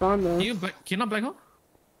don't respawn Can though. you not black hole?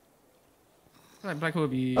 Like black hole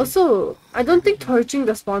would be. Also, I don't think torching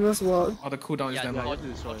the spawners work. Or the cooldown is Yeah, damn yeah, high. you have to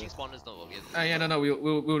destroy watching it. spawners don't work. Yeah, no,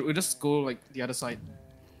 we'll just go like the other side.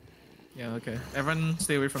 Yeah, okay. Everyone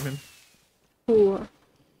stay away from him. Who?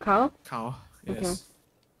 Carl? Cow. Okay. Yes.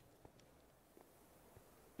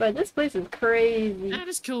 But this place is crazy. Yeah,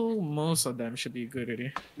 just kill most of them should be good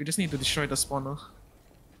already. We just need to destroy the spawner.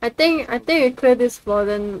 I think we clear this floor,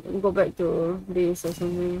 then go back to base or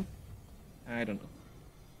something. I don't know.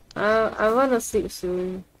 I wanna sleep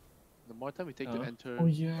soon. The more time we take to enter. Oh,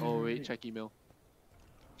 yeah, Oh wait, right. check email.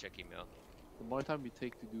 Check email. The more time we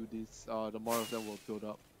take to do this, the more of them will build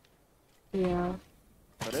up. Yeah.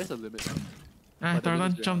 But there's a limit. Ah, But the Tarlan,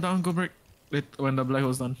 limit is jump down, go break. Wait, when the black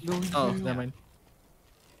hole's done. No, Oh, never mind.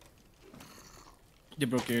 You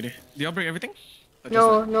broke it already. Did you break everything? Or just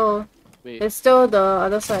No, that? no. Wait, It's still the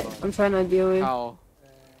other side I'm trying to deal with. how?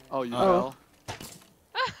 Oh, you Oh. fell?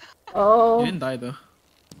 Oh. You didn't die though.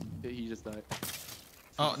 Yeah, he just died.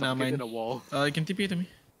 Oh, never Suffocated mind. in a wall. You can TP to me.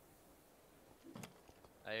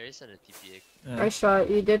 I already sent a TPA. Yeah. I shot.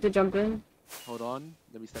 You dare to jump in? Hold on,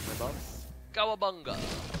 let me stack my buffs. Kawabunga!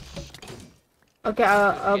 Okay,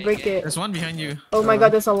 I'll Okay, break okay. it. There's one behind you. Oh my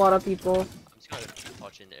god, there's a lot of people. I'm just gonna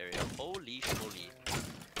torch in the area. Holy schmoly.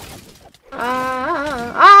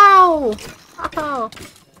 Ah! Ow! Ow!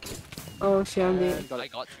 Oh shit, I'm dead. And got I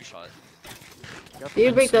it. got 2 shots. Yep, Did you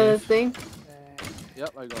I'm break the safe. thing?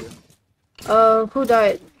 yep, I got it. Who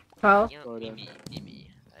died? Carl? You Oh, know, yeah. me.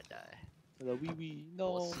 I die. The wee wee,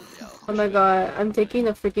 no. Oh my god, I'm taking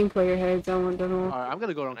the freaking player heads. I want to know. Alright, I'm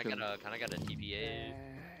gonna go around Can killing. I get a TPA?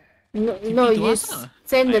 No, TP no, to you us, ah?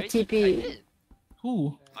 send I the already- I TP. did.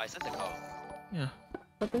 Who? I sent the call. Yeah.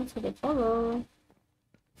 Welcome to the follow.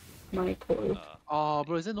 Michael. Oh,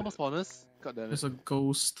 bro, is there no more spawners? God damn it. There's a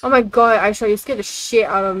ghost. Oh my god, Aisha, you scared the shit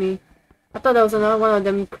out of me. I thought that was another one of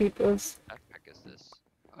them creepers. Backpack is this?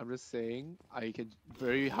 I'm just saying, I can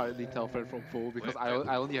very hardly tell friend from foe because Wait,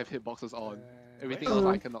 I only have hitboxes on. Everything Where's-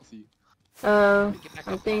 else I cannot see. Get back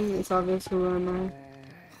I up. think it's obvious who am I.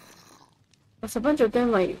 There's a bunch of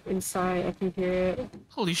them like inside, I can hear it.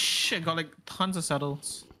 Holy shit, got like tons of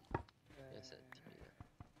saddles. Yes,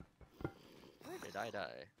 where did I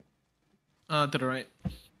die? To the right.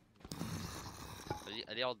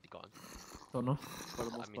 Are they all gone? Don't know. For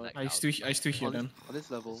the most mean, part. like, I still hear on, them. on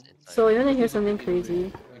this level. Just inside. So you wanna hear Please don't something get in the crazy?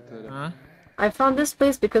 way and clear them. Huh? I found this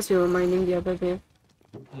place because we were mining the other day.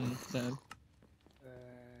 Damn.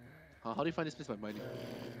 How do you find this place by mining?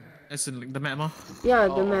 It's in like, the map, huh? Yeah,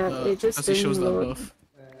 the Oh, map, it just As it shows didn't the load above.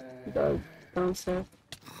 the downstairs.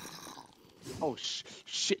 Oh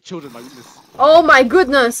shit! Children, my weakness. Oh my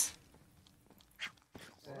goodness!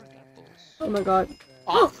 Oh my god.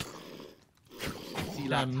 Oh. See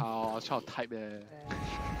that Um, how I was trying to type there.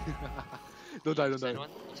 Don't die, don't die.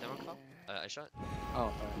 I shot. Oh,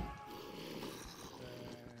 alright.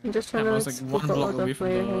 I'm just trying Damn, I to was like scoop one out all block the away from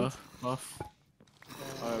player the heads. buff.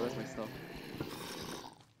 Alright, where's my stuff?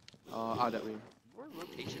 That way. More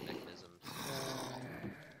rotation mechanisms.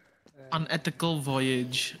 Unethical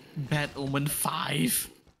Voyage, Bad Omen 5.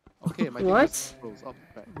 Okay, my What? thing just rose up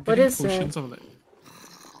back. What Getting is that? potions of like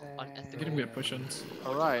Unethical. getting weird potions.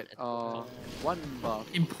 Alright, one buff.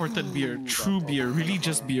 Imported beer, Ooh, true buff. beer, really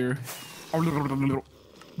just beer.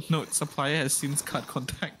 Note, supplier has since cut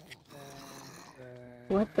contact.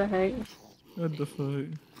 What the heck? What the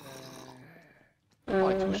fuck? Oh,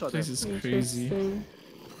 I two-shot This them. is crazy. Interesting.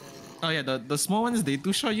 Oh yeah, the small ones, they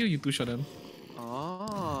two-shot you, you two-shot them.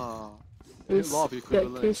 Ah. We Law of get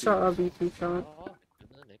equivalent 2 shot or exchange. be 2 shot. Oh,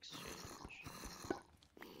 equivalent exchange.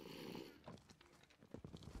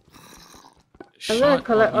 I'm gonna Shot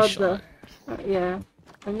collect or all be the. shot. Yeah.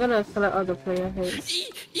 I'm gonna collect all the player heads.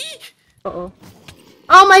 Uh oh.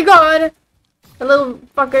 Oh my god! A little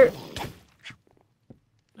fucker.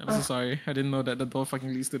 I'm so sorry, I didn't know that the door fucking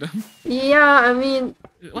leads to them. Yeah, I mean,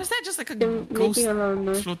 Was that just like a they're ghost making a lot of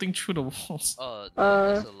noise floating through the walls?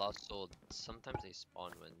 That's a lost soul. Sometimes they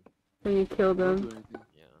spawn when, when you kill Don't them. do anything.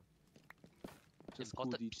 yeah. Just cool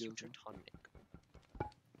Imported details. future tonic.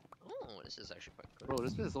 Oh, this is actually quite good. Bro,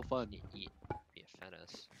 this bit is so fun. Eat, be a fat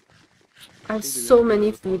ass. I have think they so really many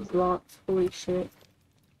did this food blocks. Holy shit.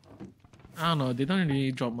 I don't know, they don't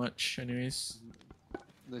really drop much anyways.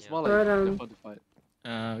 It's Yeah. more like But, they're fun to fight.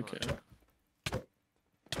 Okay.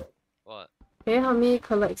 What? Can you help me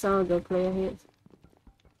collect some of the player heads?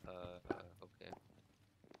 Okay.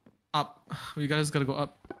 Up. We guys gotta go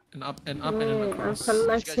up and up and up and then Wait, I'm across.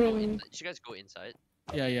 collecting. Did you guys go inside?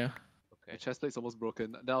 Yeah, yeah. My Okay. chest plate's almost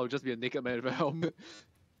broken. Now I'll just be a naked man with a helmet.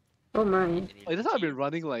 Oh my. Any Like, that's how I've been tea?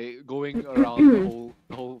 running, like, going around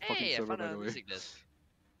the whole fucking Hey, I server, found by a the way. music disc.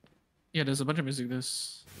 Yeah, there's a bunch of music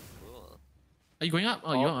this. Cool. Are you going up?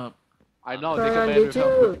 Oh, you're up. I'm now a naked man Did with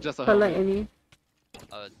helmet, you with just a collect helmet. any?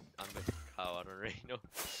 I'm with Kyle, I don't really know.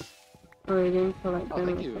 Oh, you didn't collect Oh, them.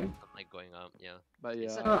 thank you. okay. I'm like going up, yeah. But yeah,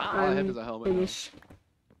 It's a all cow. I have I'm is a helmet now. Finish.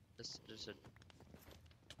 There's a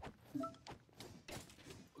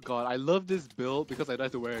God, I love this build because I don't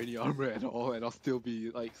have to wear any armor at all and I'll still be,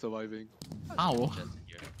 like, surviving. Ow. chest in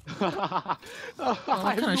here.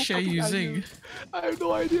 What kind of shit are you using? I have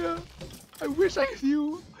no idea. I wish I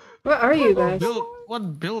knew. Where are you guys?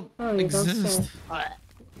 What build Oh, you exists? downstairs.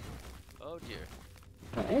 Oh dear.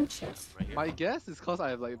 Oh, and chest. Right here. My guess is because I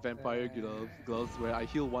have like vampire gloves where I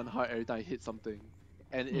heal one heart every time I hit something,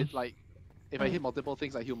 and it like if I hit multiple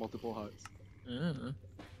things, I heal multiple hearts.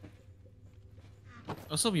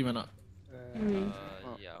 Also, we went up. Hmm.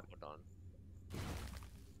 Yeah, hold on.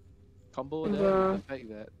 Combo that Yeah. with the fact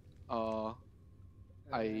that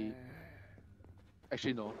I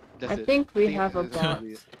actually no, that's I it. think we think have a that's bot.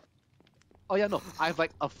 probably it. Oh yeah, no, I have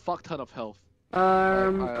like a fuck ton of health.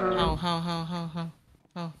 How?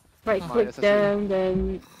 Right My click accessory. them,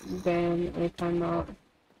 then if I'm not.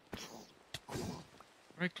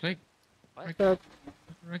 Right click. The,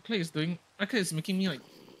 Right click is doing. Right click is making me like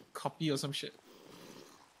copy or some shit.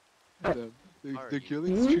 Damn. The Already.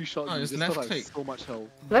 killing's Hmm? 3 shot Oh, me it's just left 'cause I have click. so much health.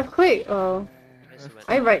 left click. Oh, You guys went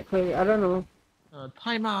I right click. I don't know.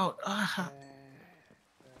 Timeout. Ah.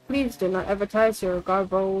 Please do not advertise your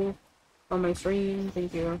garbo on my stream.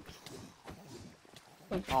 Thank you.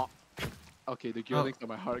 Okay, the gear links on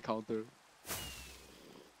my heart counter.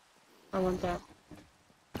 I want that.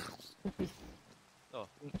 Oh.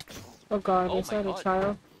 Oh god, Oh is my that a God.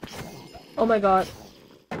 child? Oh my god.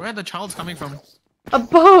 Where are the child's coming from?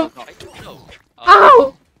 Above! I don't know.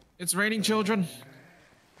 Ow! It's raining children.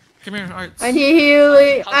 Come here, Arts. I need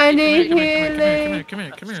healing! I Come here, need Come here, healing! come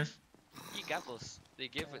here, come here. Eat gapples. They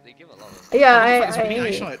give a lot of. Yeah, It's being eye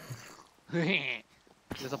I shot.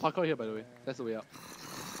 There's a parkour here by the way. That's the way up.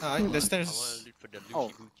 The I wanna stairs. loot for the Oh.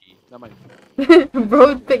 Lucky Booty. Never mind.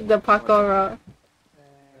 Bro picked the parkour route.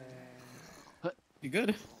 You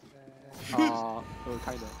good? Oh,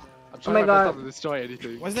 kinda. I'm trying my my best God. not to destroy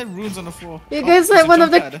anything. Why is there runes on the floor? You Oh, guys it's let a one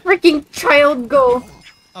of the jump pad. freaking child go!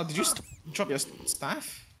 Oh, did you drop your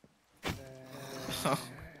staff? Oh,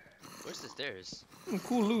 Where's the stairs?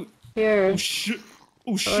 cool loot. Here, Oh shit.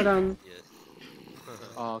 Oh hold shit. on.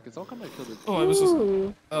 Yeah. Can someone come and kill the Oh, I was just.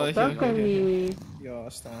 Ooh, Here, balcony. Your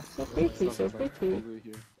staff. So pretty, so Stuff like that pretty. over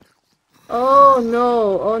here. Oh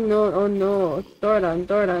no, oh no, oh no.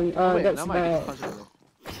 Dordan, Oh, wait, that's now my bad. punch him.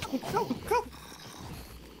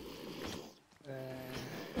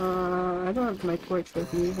 I don't have my torch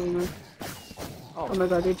with me. Hang on. Oh, Oh my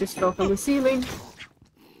god, they just fell from the ceiling.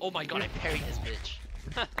 Oh my god, I parried this bitch.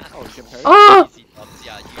 oh, you can parry? Oh! Easy dubs,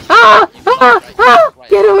 yeah, you Ah! you Ah! block right, Ah! block right.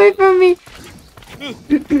 Get away from me!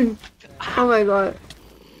 Oh my god.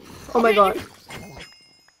 Oh my god.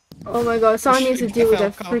 Oh my god, someone needs to deal with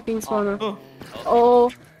that freaking spawner. Oh,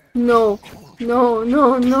 Oh no. No,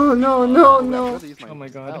 no, no, no, no, Oh, I no. forgot to use my Oh my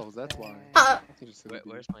god. spells, that's why. Ah!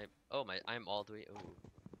 Where's my? Oh my, I'm all the way. Oh.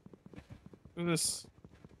 look at this.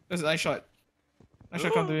 This is eye shot. Eye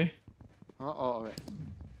shot, come to me. Oh, alright.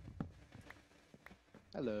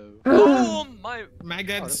 Hello. Oh my! Oh, that's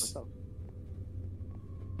Maggots. what's up.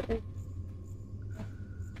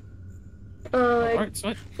 Oh my Alright,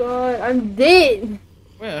 what? god, I'm dead!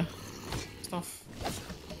 Where? Stuff.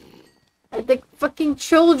 At the fucking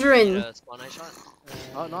children! Spawn eye shot.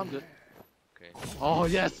 Oh, no, I'm good. Okay. Oh,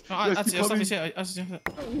 yes! No, yes, that's keep your stuff coming. is here. That's your stuff.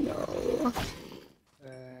 Oh no.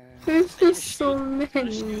 There's just so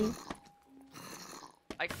many.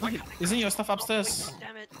 Isn't your stuff upstairs?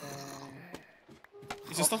 Damn it!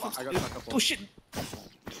 Is your stuff I upstairs? got stuck up. Oh shit!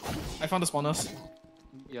 I found the spawners.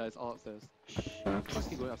 Yeah, it's all upstairs. Just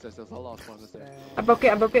keep going upstairs, there's a lot of spawners there. I broke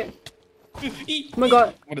it, I broke it. Oh my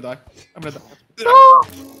god. I'm gonna die. I'm gonna die. No!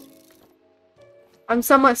 I'm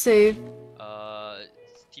somewhat safe.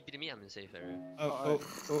 TP to me, I'm in safe area. Oh,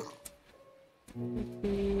 oh.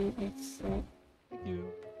 Thank you.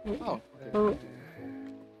 Oh, okay. Oh.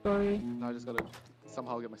 Sorry. Now I just gotta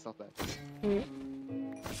somehow get my stuff back. Wait.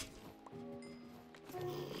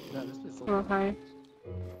 Yeah, this place is so Oh, hi.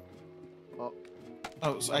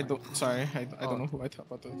 Oh, so I don't. Sorry, I don't know who I talk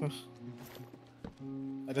about.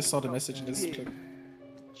 I just saw the message and just clicked.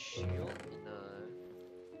 Shield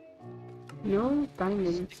in No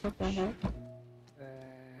diamonds, what the heck?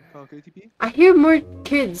 Okay, TP? I hear more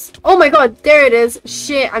kids. Oh my god, there it is.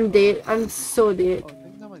 Shit, I'm dead. I'm so dead. Oh,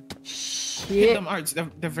 never mind. Hit Shit. them arts.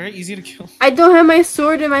 They're very easy to kill. I don't have my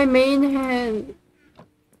sword in my main hand.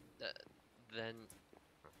 then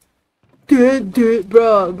Dude,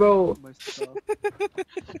 bro. My stuff.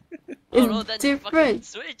 oh no, It's then different. fucking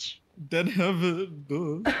switch. Then have it.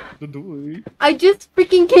 The doy. I just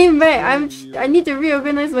freaking came back. I need to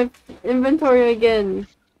reorganize my inventory again.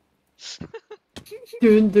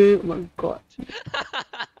 Dude, oh my god.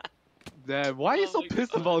 Damn, why are you Oh so my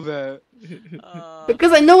pissed God. about that?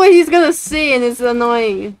 Because I know what he's gonna say and it's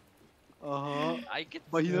annoying. Uh-huh. I can.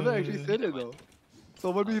 But he never actually said it though. So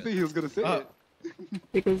what do you think he was gonna say it?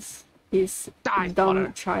 Because he's Die, a dumb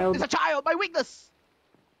Connor. child. It's a child, my weakness!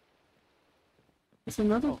 There's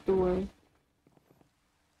another Oh. door.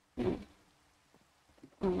 Oh,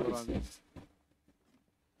 Hold what is on. this?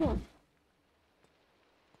 Oh,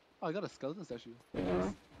 Oh, I got a skeleton statue.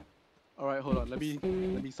 yeah. Alright, hold on, let me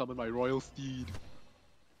summon my royal steed.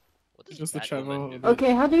 What does Just the Batwoman travel. do?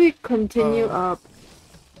 Okay, how do we continue Uh, up?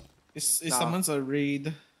 It Nah. summons a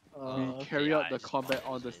raid. We carry out the combat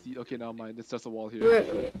on the steed. Okay, never mind, it's just a wall here.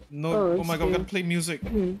 Where, No. Oh, Oh, my god, we gotta it's play music.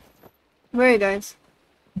 where are you guys?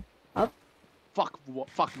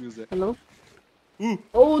 Fuck music. Hello? Ooh.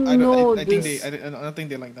 Oh no, I think this. I don't think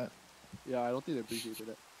they like that. Yeah, I don't think they appreciated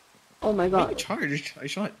it. Oh my I'm god, charged. I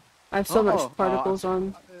shot. I have so Oh, much particles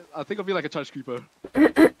on. I think of me like a charge creeper.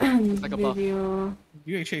 like a buff. Video.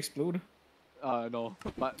 You actually explode. No.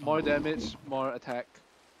 But more damage, more attack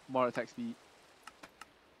speed.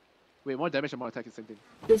 Wait, more damage and more attack is the same thing.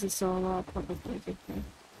 This is so a lot of particles. Okay.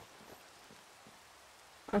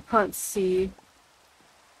 I can't see.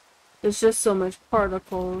 There's just so much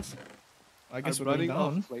particles. I guess I'm we're going running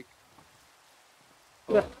down. off, like...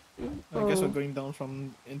 Yeah. I guess we're Oh. going down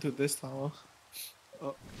from into this tower.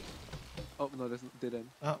 Oh, no, that's didn't.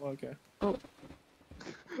 Ah, okay.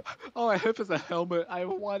 Oh, I have is a helmet. I have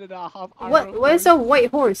 1.5 armor. What is a white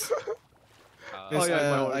horse? There's yeah,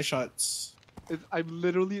 my horse. eye shots. I'm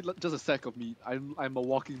literally just a sack of meat. I'm a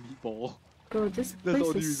walking meatball. Bro, this That's the place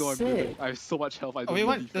only is reason I'm sick. living. I have so much health. I don't wait, need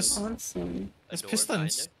what? defense. This- Awesome. There's door pistons. behind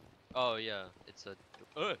it? Oh yeah, it's a.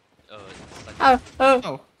 It's like Oh.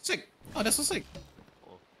 Oh, sick. Oh, that's so sick.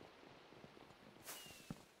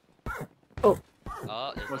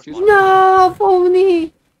 there's What's no this? spawn. No,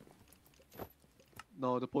 pony.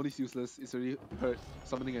 No, the pony's useless. It's already hurt.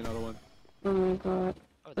 Summoning another one. Oh my god.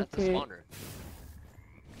 Oh, that's Okay. the spawner.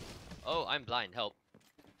 Oh, I'm blind. Help.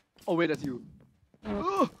 Oh wait, that's you.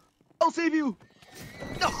 Oh. I'll save you!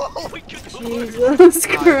 No, we could Jesus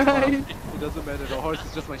Christ. It doesn't matter, the horse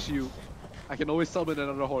is just my shield. I can always summon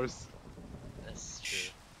another horse. That's true.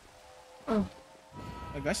 Oh.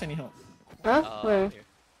 Guys, I need help. Huh? Where? Here.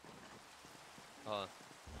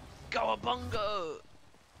 Cowabunga!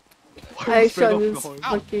 Why I you spread shot off the this horse?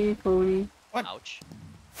 fucking pony. What? Ouch.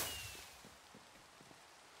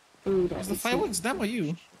 Ooh, that Was the is fireworks them or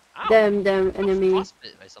you? Ow! them I'm enemy.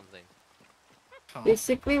 frostbit by something. Oh.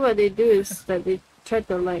 Basically, what they do is that they try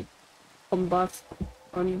to like combust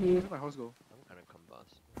on Where you. did my house go? I'm kind of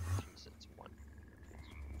combust. Since it's one.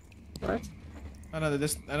 What? Oh no,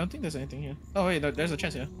 I don't think there's anything here. Oh wait, there's a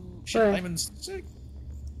chest here. Shit, Where? diamonds. Sick.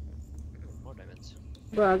 More diamonds.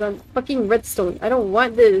 Bro, I got fucking redstone. I don't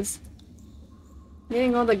want this.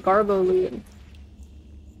 Getting all the garbo loot.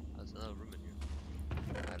 There's another room in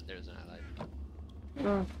here. There's an ally.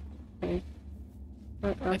 Oh, okay.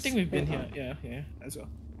 What I else think we've been there? here. Yeah. Let's go.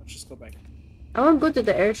 Let's just go back. I want to go to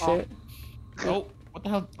the airship. Oh, what the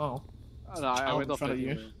hell? Oh. No, I Child went in off front of that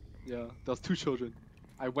you. man. Yeah, there was 2 children.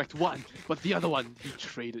 I whacked one, but the other one, he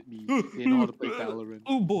traded me. They know how to play Valorant.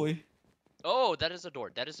 Oh boy. Oh, that is a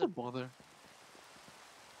door. That is a. Don't bother.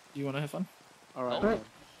 You wanna have fun? Alright,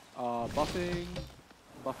 What?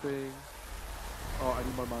 buffing. Oh, I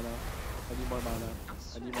need more mana. I need more mana.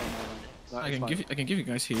 Nah, I it's can fine. give you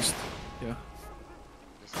guys haste. Yeah.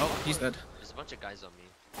 Oh, he's dead. There's a bunch of guys on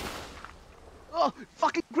me. Oh,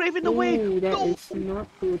 fucking grave in the way! Ooh, that No! is not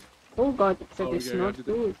good. Oh god, that Oh, is okay, I not did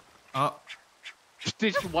it. good. Oh.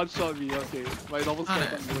 They just one-shot me, okay. My normal Ah,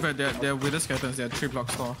 skeleton but they're wither skeletons. They're 3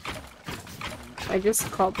 blocks tall. I just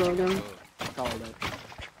cobbled them. Oh, Cow alive.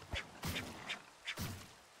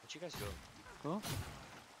 where'd you guys go?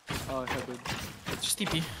 Heaven. Just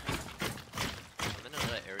TP. I'm in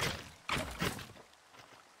another area.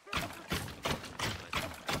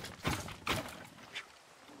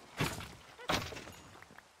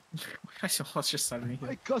 I saw horse just suddenly I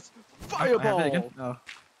here. got I have it fireball! again. Oh.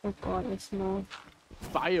 Oh god, it's small.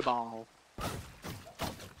 Fireball!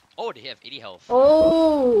 Oh, they have 80 health.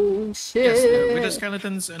 Oh shit! Yes, wither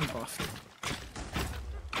skeletons and buff.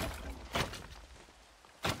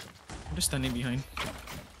 I'm just standing behind.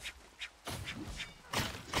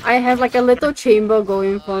 I have like a little chamber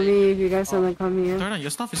going for me if you guys wanna come here. Darna, your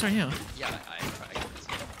stuff is right here. Yeah, I couldn't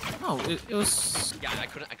see it. No, it was. Yeah,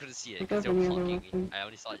 I couldn't see it I because got they were any other flanking me. weapon. I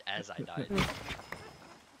only saw it as I died.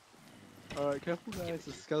 Alright, careful guys. It's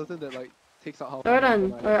a skeleton that like takes out half Jordan,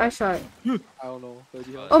 my or I shot. I don't know.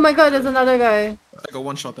 30 health. Oh my god, there's another guy. I got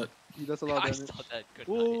one shot at. He does a lot I of damage. saw that. Good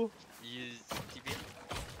Whoa! night. Use TP.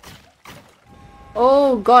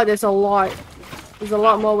 Oh god, there's a lot. There's a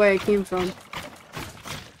lot more where it came from.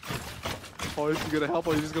 Oh, is he gonna help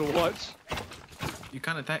or are you just gonna watch? You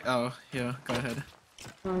can't attack. Oh, yeah, go ahead.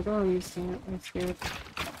 Oh, I don't understand. I'm scared.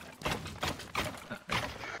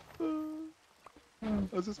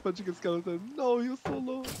 I was just punching a skeleton. No, he was so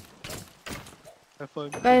low. Have fun.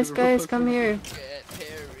 Guys, come here. Get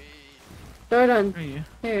parried. Jordan, Where are you?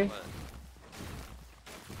 here. What?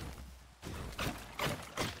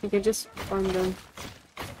 You can just farm them.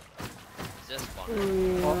 Is this spawn?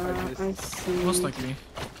 Yeah, missed. I see. Most likely.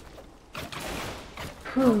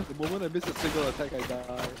 Whew. The moment I miss a single attack, I die.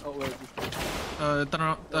 Oh, where is this thing? Turn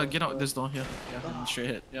around. Get out this door here. Yeah, and straight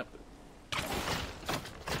hit. Yep.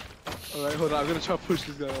 Alright, hold on. I'm gonna try to push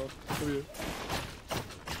this guy off. Come here.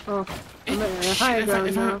 Oh, Eh, I'm at a shit, high if I- ground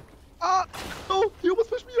if I- now. Ah! No! He almost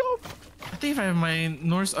pushed me off! I think if I have my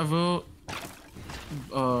Norse Avo.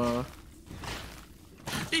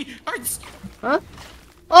 Hey, hearts! Huh?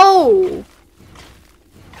 Oh!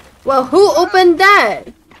 Well, who opened that?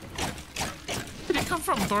 Where did it come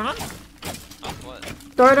from, Dornan? What?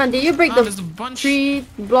 Jordan, did you break There's the a bunch.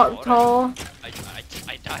 3-block tall? I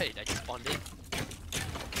died. I just spawned in.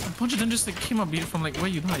 A bunch of them just like came up from like where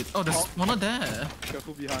you died. Oh, there's one of there.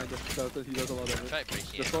 Careful behind the skeleton. He does a lot of damage. Try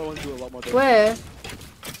breaking The it. sword ones do a lot more damage. Where?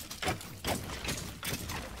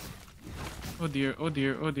 Oh dear. Oh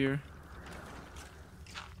dear. Oh dear.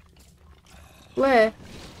 I'm Where?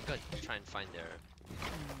 gonna try and find their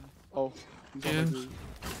Oh, he's on Yeah. my blue.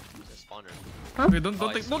 spawner. Wait, don't Oh,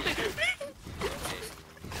 I take. see Don't it. take.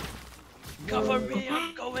 Cover me!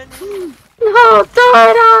 I'm going. No,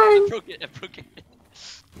 Jordan! Broke it. I broke it.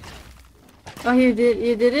 Oh, you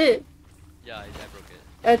did it? Yeah, I broke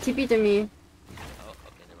it. TP to me. Oh,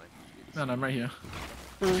 okay, never mind. No, I'm right here.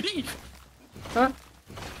 Oh. Hey, Huh?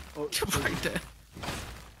 Oh, you're right there.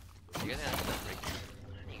 You guys have to break it.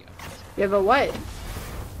 There you go. Yeah, but what?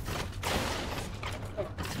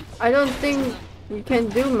 I don't think you can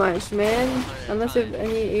do much, man. Unless you have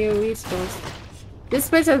any AoE spells. This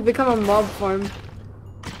place has become a mob farm.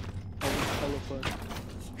 hella fun.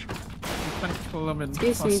 Thank Columbin.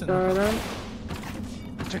 Excuse me, Jordan.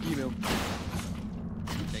 Check email.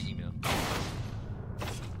 Check email.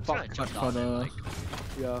 Fuck. Kinda jumped for on it, the- like,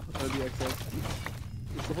 Yeah, early access.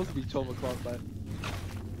 It's supposed to be 12 o'clock, but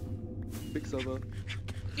big server.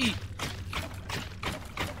 Eat.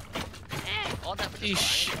 all that for just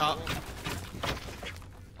Eesh. fine.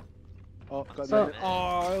 Oh, got So- that. Oh,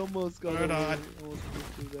 I almost got Right it. on. Almost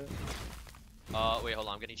missed that. Wait, hold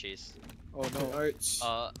on, I'm getting chased. Oh no.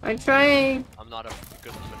 Alright. I'm trying. I'm not a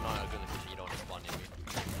good looking, you don't spawn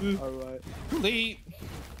near me. Alright. Late.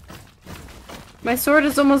 My sword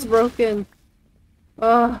is almost broken.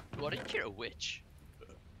 Ugh. What, did you hear a witch?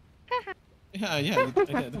 Yeah, I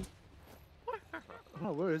did.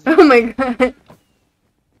 Oh, where is it? Oh my god.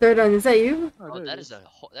 Third one, is that you? Oh, there it that is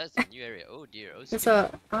that's a new area. Oh dear. Oh, It's sweet.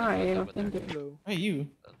 a eye. Over there. Thank you. Hello. Hey, you.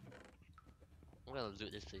 I'm gonna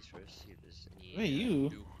loot this place first. See if there's any. Wait, you.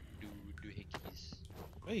 Do hickeys.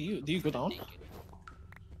 Hey, you. Do you go down? Naked.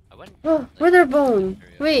 I went. Oh, Witherbone.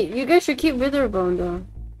 Wait, you guys should keep Witherbone though.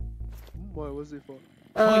 What was it for?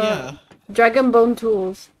 Oh, yeah. Dragon Bone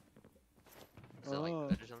tools. Is it like Oh.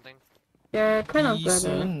 good or something? Yeah, kind of better.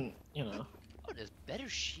 Decent, you know. Oh, there's better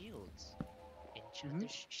shields. Mhm.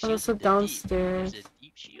 Shields Also in the deep. downstairs. There's a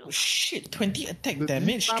deep shield. Oh shit, 20 attack The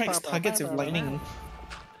damage deep- strikes targets with lightning.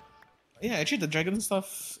 Yeah, actually the dragon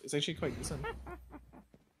stuff is actually quite decent.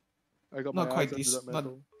 I got Not my quite eyes onto decent, that not-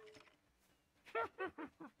 metal.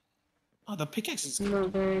 Oh, the pickaxe is I'm not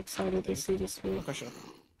very excited to see this not week. quite sure.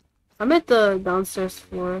 I'm at the downstairs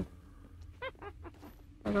floor.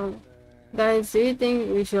 I don't. Guys, do you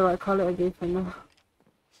think we should like call it a day for now?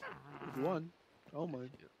 If you want. Oh my.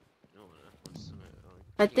 No, what's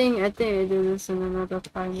I think I do this in another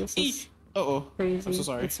time. This is Uh-oh. crazy. I'm so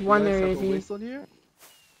sorry. It's one You guys have a already. waste on here?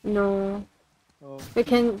 No. Oh. Wait,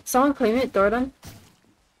 can someone claim it, Jordan?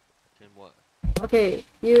 Then what? Okay,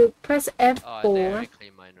 you press Oh, I F4.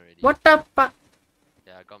 claimed mine already. What the fuck?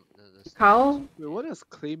 Yeah, I got this. Cow? Wait, what does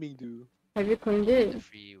claiming do? Have you claimed The it?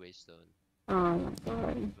 free waystone. Oh my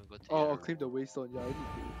god. We'll go to Oh, I'll your- claim the waste on. Yeah, I need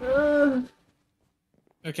to. Ugh.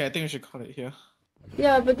 Okay, I think we should call it here.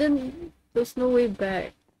 Yeah, but then there's no way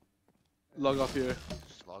back. Log off here.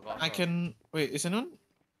 Just log off. I can... Wait, is anyone?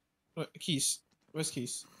 What, keys. Where's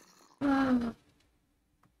keys? Ah,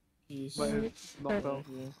 Keys. But Mm. it's not Right. found.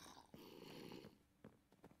 Yeah.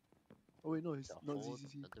 Oh wait, no, he's The not whole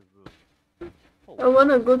ZZZ. other room. I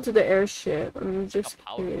wanna go to the airship. I'm A just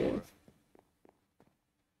power curious. door.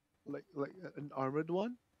 Like an armored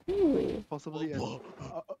one, Ooh. possibly. Whoa.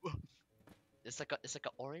 And, It's like a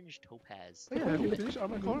orange topaz. oh yeah, have you finished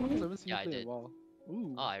Armored Core? Because I haven't seen Yeah, you I play in did. a while.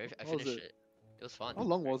 Ooh. Oh, I How was finished it? it. It was fun. How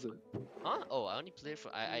long was it? Huh? Oh, I only played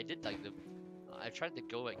for. I did like the. I tried to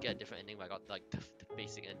go and get a different ending, but I got like the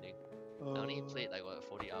basic ending. I only played like what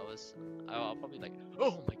 40 hours. I'll probably like.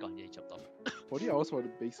 Oh my god! Yeah, he jumped off. 40 hours for the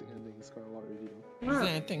basic ending is quite a lot already though. Is Ah. there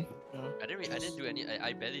anything? Yeah. I didn't do any.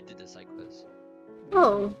 I barely did the side quest.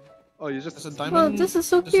 Oh, Oh, you just. There's a well, diamond... this is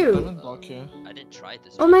so there's a cute. diamond block here. I didn't try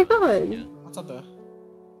this. Oh my one, but, god. Yeah, What's up there?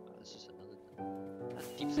 it's just another.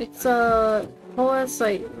 Deep sea It's Paul's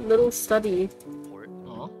like little study port.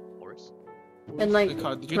 Oh. Horse. and like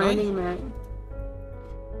Did you die? grinding mat.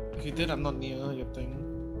 If you did, I'm not near your thing.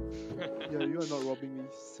 Yeah, you are not robbing me,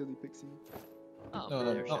 silly pixie. Oh, No,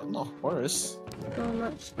 there she is. no, Horace. So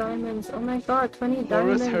much diamonds. Oh my god, 20 Horus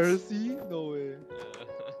diamonds. Heresy? No way.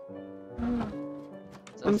 Ah,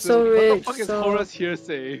 So I'm it's so What rich. the fuck is so... Horus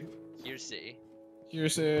hearsay? hearsay.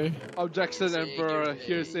 Here's a Objection, Hearsay, Emperor.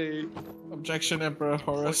 hearsay. Hearsay. objection, Emperor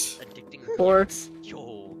Horus. Addicting. Horse.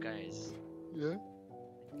 Yo, guys. Yeah.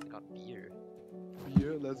 I got beer.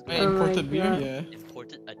 Beer. Let's go. I Oh my imported beer, God. yeah.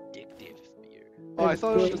 Imported addictive beer. Oh, I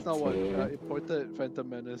saw it just now. What? Addictive. Imported Phantom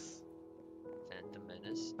Menace. Phantom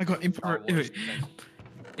Menace. I got Star Wars.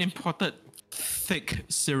 imported thick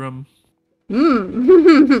serum.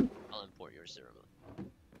 Mmm. I'll import your serum.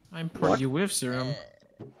 I import you with serum.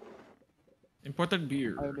 Imported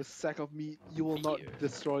beer. I am a sack of meat. You will not Beer.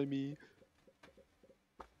 destroy me.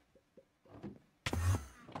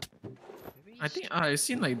 I think I've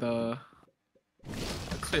seen like the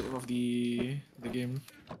clip of the game.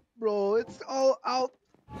 Bro, it's all out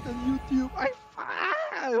on YouTube.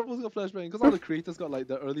 I almost got flashbang because all the creators got like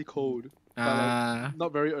the early code. Ah,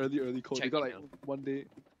 Not very early code. They Check got like email. one day.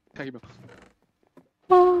 Check email.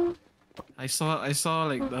 Oh, I saw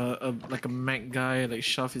like like a Mac guy like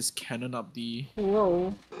shove his cannon up the.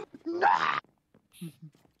 whoa.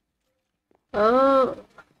 Oh,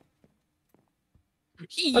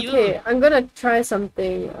 okay. I'm gonna try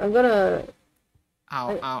something. I'm gonna.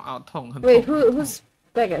 Ow, ow, ow, 痛, 很 Wait, 痛. who's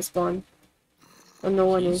back at spawn? Oh, no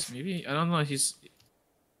one He's- is. Maybe I don't know. He's.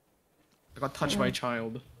 I got touched by a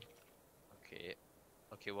child. Okay.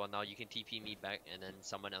 Okay, well now you can TP me back and then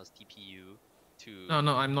someone else TP you to.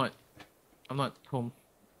 No, I'm not. I'm not home.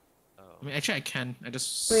 Oh. I mean, actually, I can. I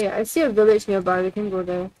just. Wait, I see a village nearby. We can go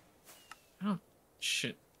there.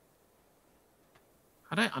 Shit.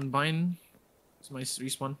 How do I unbind? It's my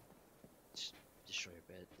respawn. Destroy your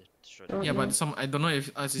bed. Destroy destroy Oh, it. Yeah, yeah. but I don't know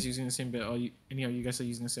if us is using the same bed or any of you guys are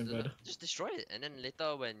using the same No, no, bed. just destroy it, and then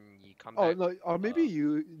later when you come Oh back. no, or maybe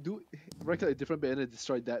you do wreck a different bed and then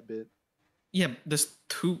destroy that bed. Yeah, there's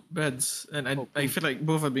 2 beds, and I Oh, I cool. feel like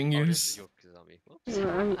both are being Oh, there's used. the yoke zombie. Whoops.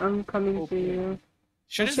 Yeah, I'm coming to Okay. you.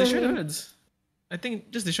 Should just destroy the Actually- beds. I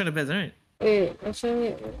think just destroy the beds, right? Wait,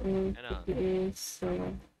 actually, Anna. it is.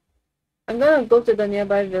 I'm gonna go to the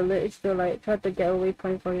nearby village to like try to get a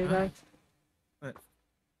waypoint for you Huh? guys. What?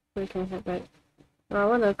 So we can head back. No, I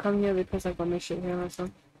wanna come here because I got my shit here myself.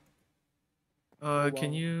 Can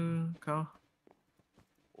wow. you, Carl?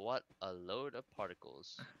 What a load of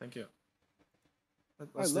particles. Thank you.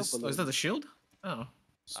 I love this? Oh, is that the balloons. shield? Oh,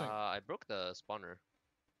 sweet. I broke the spawner.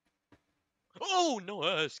 Oh no,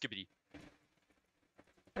 skibbity.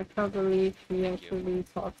 I can't believe he Thank you. actually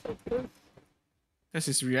thought of this. That's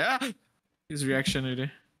his reaction already.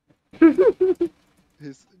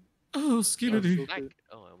 His Oh, skibidi. so Back. good.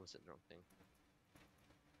 Oh, I almost said the wrong thing.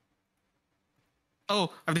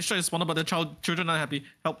 Oh, I've destroyed the spawner, but the children are happy.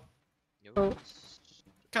 Help. No. Oh.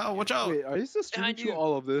 Carl, watch out. Wait, are you still streaming Behind through you.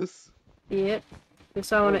 all of this? Yep. That's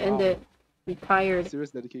why I wanna end wow. it. I'm tired.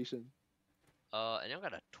 Serious dedication. Anyone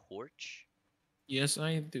got a torch? Yes,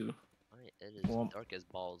 I do. It is Well- dark as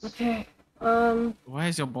balls. Okay. Why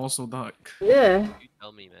is your ball so dark? Yeah. You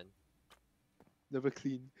tell me, man. Never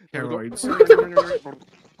clean. Steroids.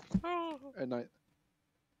 At night.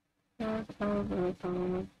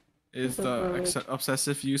 Is the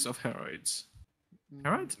obsessive use of heroids.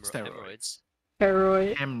 Heroids? Hemorrhoids. Steroids.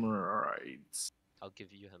 Heroid. Hemorrhoids. I'll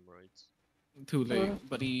give you hemorrhoids. Too late,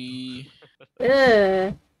 buddy.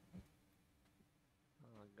 Yeah.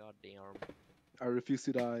 Oh god damn. I refuse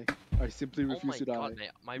to die. I simply Oh my refuse to die. god,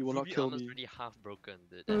 my You will not ruby kill armor's me. already half broken,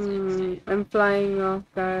 dude. That's insane. I'm flying off,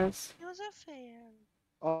 guys. He was a fan.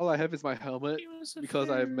 All I have is my helmet because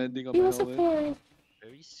I am mending on He my was a helmet. fairy.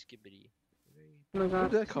 Very skibbity. Very... Oh my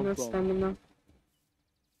god. did that come no from? stamina.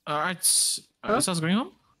 Alright, Huh? so what's going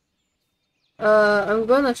on? I'm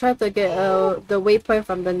gonna try to get the waypoint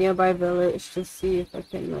from the nearby village to see if I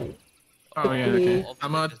can like. Oh yeah, Quickly.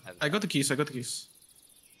 okay. I got the keys. I got the keys.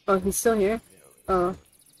 Oh, he's still here. Oh,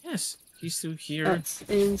 Yes, he's still here. that's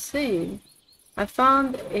insane. I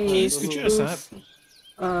found a Keys to choose, loose,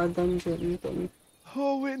 dungeon thing.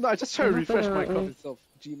 Oh wait, no, I just tried to I'm not refresh gonna, Minecraft itself.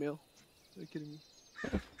 Gmail. Are you kidding me?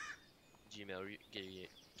 Gmail,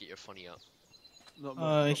 get your funny out.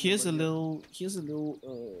 Here's a little.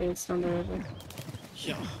 It's on the river.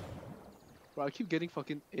 Yeah. Bro, I keep getting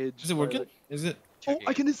fucking edge. Is it by, working? like- Is it Oh,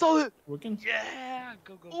 I can install it! working? Yeah,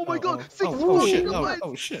 go go. Oh my go. god! 6 Oh shit! gigabytes!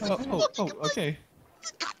 Oh shit! Okay.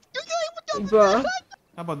 Bruh.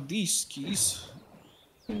 How about these keys?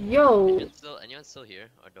 Yo. Anyone still here,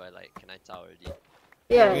 or do I like? Can I tell already?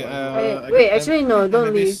 Yeah. Wait, actually no,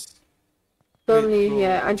 don't leave. Don't Wait, leave. bro.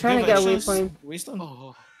 Yeah, I'm trying to get a waypoint. Waystone.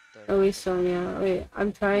 Oh, A waystone. Yeah. Wait,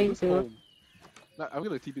 I'm trying who's to. home? Nah, I'm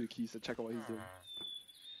gonna TP the keys and check out what he's doing.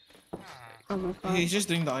 Oh my god. He's just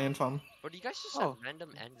doing the iron farm. But you guys just Oh. have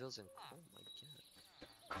random anvils and oh my god.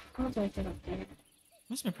 How do I get up there?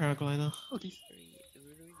 Where's my paraglider? Oh, keys.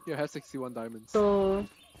 Yeah, I have 61 diamonds. So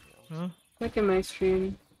Huh? look at my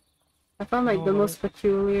stream. I found like the Oh. most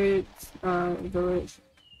peculiar village.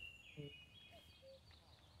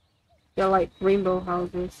 They're like rainbow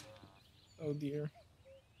houses. Oh dear.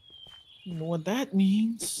 You know what that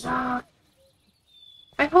means? Ah.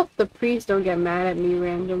 I hope the priests don't get mad at me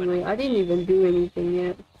randomly. I didn't even do anything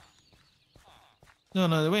yet.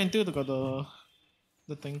 No, wait until they got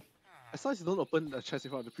the thing. As long as you don't open a chest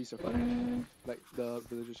in front of the priest, you're fine. Like the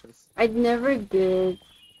villager chest. I never did.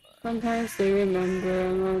 Sometimes they remember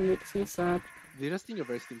and that makes me sad. They just think you're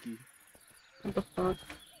very stinky. What the fuck?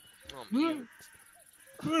 Oh man.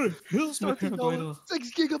 Here's my paraglider.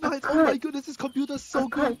 6 gigabytes! Oh my goodness, this computer's so I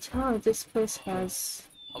good! can't tell if this place has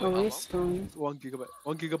Oh, a wait, how long? waystone. 1 gigabyte.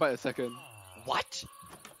 1 gigabyte a second. What?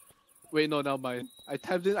 Wait, no, now mine. I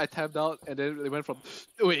tabbed in, I tabbed out, and then it went from.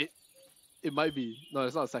 Wait, it might be. No,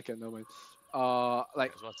 it's not a second. Never mind.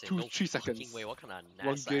 Like I was about to say, 2, no 3 fucking seconds. way, what kind of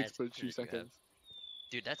 1 NASA gig ass for computer 3 do you have? seconds.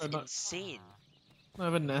 Dude, that's not- insane. Not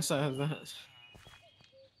even NASA has that.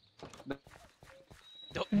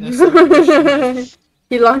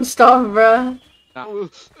 He launched off, bruh. Now,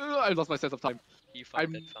 I lost my sense of time. You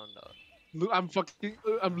I'm- fucking found out. I'm fucking.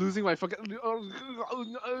 I'm losing my fucking. Oh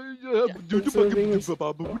god. He's losing-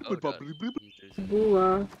 Boo,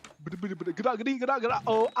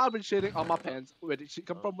 Oh, I've been shitting on my pants. Where did she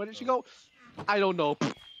come from? Where did she go? I don't know. How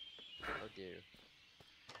dare you.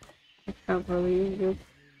 I can't believe you.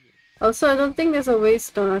 Also, I don't think there's a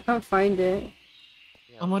waystone. I can't find it.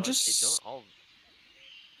 Yeah, I'ma but just- They don't all...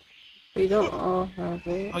 We don't all have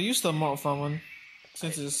it. I'll use the mod farm one.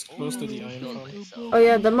 Since it's close to the iron farm. Oh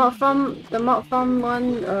yeah, the mod farm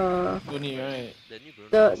one. Don't need, right?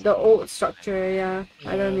 The old structure. Yeah,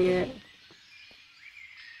 I don't need it.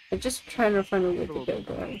 I'm just trying to find a way to get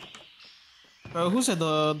there. Who's at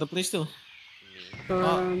the place still?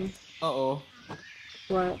 Uh-oh.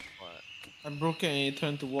 What? I broke it and it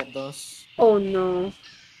turned to warp dust. Oh no.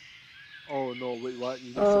 Oh no, wait, what?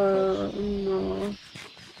 You need no.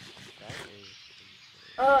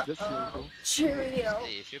 That's Cheerio.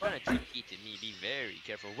 Hey, if you're gonna TP to me, be very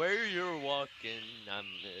careful where you're walking.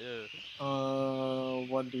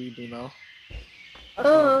 What do we do now?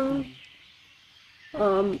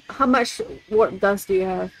 How much warp dust do you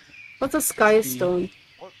have? What's a sky stone?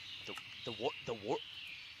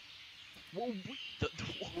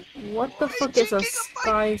 What the fuck is a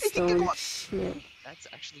sky stone? Shit. That's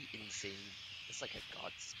actually insane. It's like a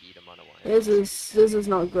godspeed amount of wire. This is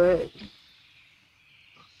not good.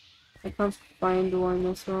 I can't find one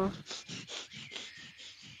as well.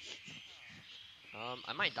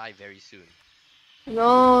 I might die very soon.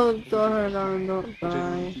 No, don't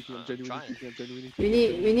die. We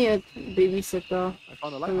need a babysitter. I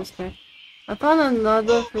found a lighthouse. I found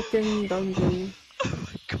another freaking dungeon. Oh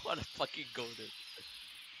my god, I fucking golden.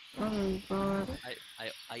 Oh my god.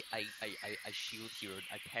 I shield heroed.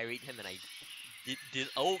 I parried him and I did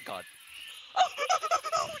oh god.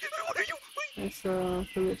 What are you? It's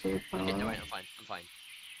military power. Okay, never mind, I'm fine.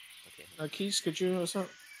 Okay. Keys, could you what's up?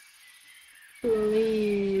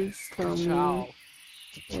 Please tell me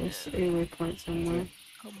there's a waypoint somewhere.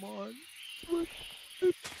 Come on.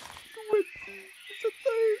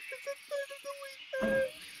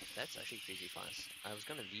 That's actually crazy fast. I was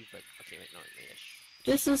gonna leave, but okay, wait, no, ish.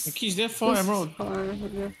 This is. The keys there for emerald.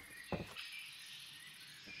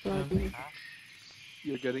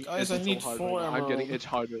 You're getting guys, I need 4 emerald. I'm getting edge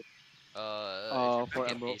harder. For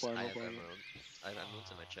emerald, for I have emerald. emerald. I have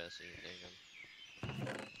emeralds in my chest, so there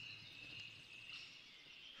you go.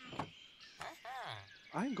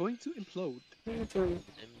 I'm going to implode. And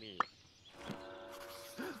me.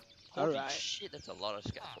 Holy Alright. shit, that's a lot of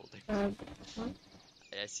scaffolding.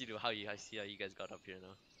 I see how you guys got up here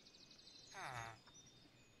now.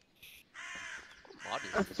 What mod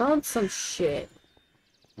is I this? found some shit.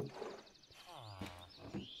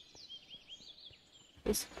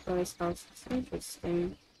 This guy's house is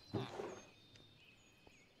interesting.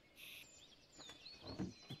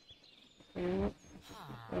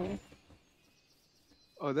 Okay.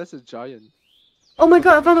 Oh, that's a giant. Oh my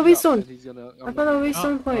god, I found a waystone! He's gonna, I found a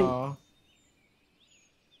waystone point.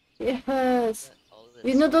 Yes!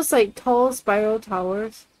 You know those like tall spiral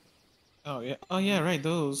towers? Oh yeah, right,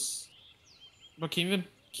 those. But can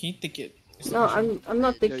you take it? No, I'm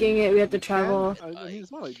not thinking it. We have to travel. I mean,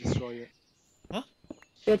 it's not like destroy it. Huh?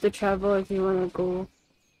 You have to travel if you wanna go.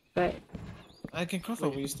 But I can craft a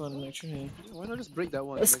waystone actually. Why not just break that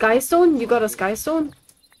one? a sky stone? You got a sky stone?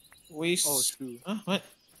 Waste. Oh, true. Huh? What?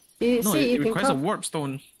 You No, see, it you can requires a craft. warp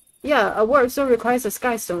stone. Yeah, a warp stone requires a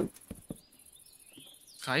sky stone.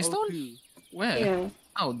 Sky stone? true. Where? Yeah.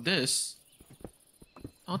 Oh, this.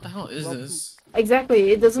 What the hell is Rob- this?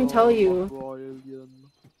 Exactly, it doesn't tell you. Brilliant.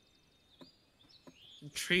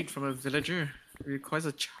 Trade from a villager. It requires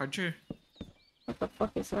a charger. What the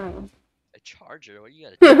fuck is that? A charger? What do you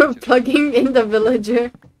got a charger? Plugging in the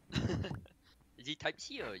villager. Is he Type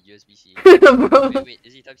C or USB-C? Bro. Wait,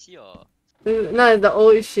 is he Type C or? No, the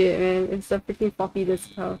old shit, man. It's the freaking floppy disk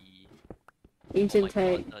stuff. Ancient oh my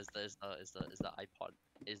tech. God, no, is the iPod?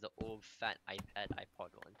 Is the old fat iPod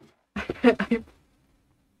one?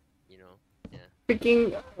 You know, yeah.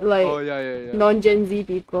 Freaking like Oh yeah. non-Gen Z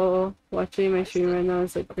people watching my stream right now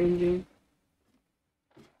is like cringing.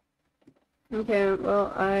 Okay,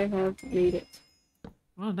 well I have made it.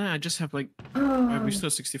 Well, then I just have like we still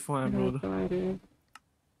have 64 emerald.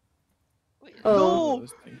 Wait, Oh. No,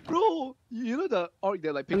 bro, you know the orc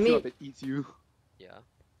that like picks you up and eats you. yeah.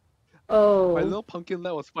 Oh. My little pumpkin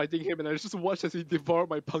lad was fighting him, and I just watched as he devoured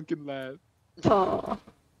my pumpkin lad. Aw.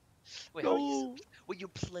 Wait, No. wait, you're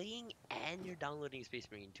playing and you're downloading Space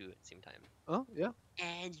Marine 2 at the same time, Oh yeah.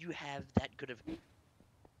 and you have that good of.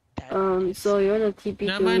 That is So you wanna TP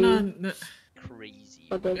Nah, to mine me? not. crazy.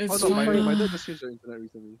 For the It's Oh no, fine. my dad just changed the internet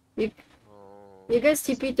recently. Oh, You guys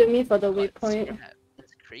TP to me for the I got waypoint. scrap.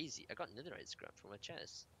 That's crazy. I got netherite scrap from my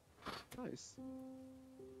chest. Nice.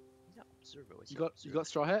 Yeah, observer. What's You your got got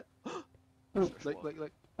straw hat? Oh, Like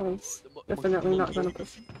nice. The Definitely not gonna put.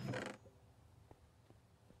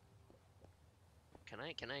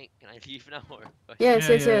 Can I leave now or? Yes,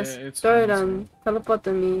 Yeah, yes, yeah, yes. it's Throw it fine, it's on. Teleport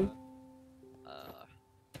to me.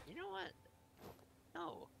 You know what?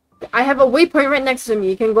 No. I have a waypoint right next to me.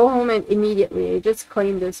 You can go home and immediately. Just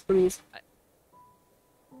claim this, please.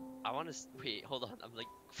 wanna wait, hold on. I'm like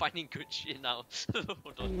finding good shit now.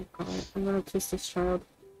 Hold Oh on. my god, I'm gonna twist this child.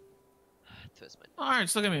 Twist my. Alright,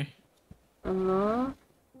 just look at me. Bye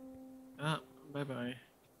Bye bye.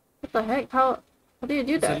 What the heck? How do you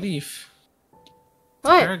do It's a that? leaf.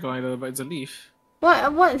 What? Paraglider, but it's a leaf.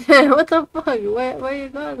 What? What the fuck? Where you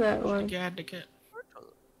got that The one? cat, the cat.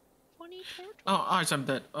 Funny turtle. Oh, alright, I'm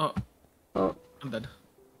dead. Oh, Oh. I'm dead.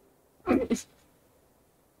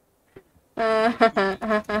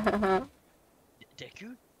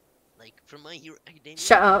 Deku? Like from My Hero Academia?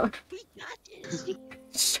 Shut up. We got this.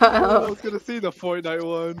 Shut I up. was gonna say the Fortnite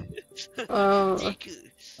one. Oh, Deku.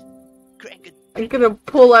 Crack a I'm gonna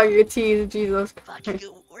pull out your teeth, Jesus fuck Christ.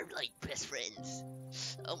 you. We're like best friends.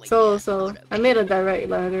 Oh my So, god. so, what up? I made a direct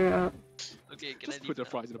ladder out. Okay, can Just I put the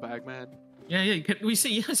leave fries in the bag, man. Yeah, yeah, can we say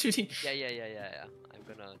yes, really? Yeah. I'm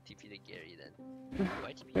gonna TP the Gary then. Do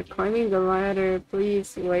I TP We're Gary? climbing the ladder,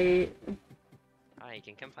 please wait. Alright, you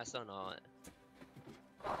can come faster or not?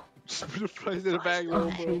 Just put the fries in the bag, Oh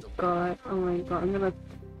little my bro. god, oh my god, I'm gonna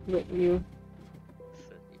whip you.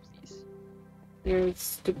 Please. You're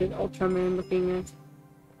stupid Ultraman looking at.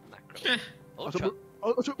 Macro. Ultra.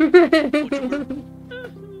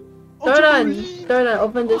 Third on,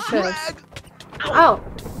 open this chest. Ow!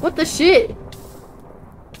 What the shit?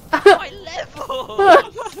 My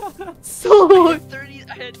level! So, 30,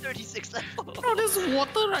 I had 36 level. Bro, there's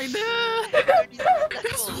water right there!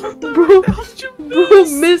 36 level. bro, bro,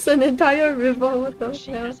 miss an entire river, what the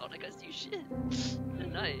Shit, hell? that's all I got to do shit.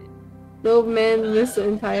 Good night. No man missed the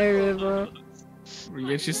entire river.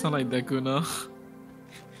 We actually sound like Deku now.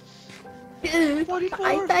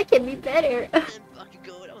 I can be better. Man, fuck you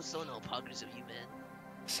go. That was so no progress of you, man.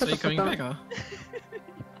 So Shut you the coming fuck back, up. huh?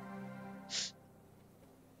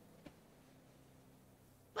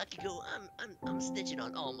 Fuck you go. I'm stitching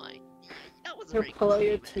on all my. That was a You'll very pull cool out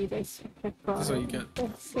your of you, man. teeth, I That's what you get.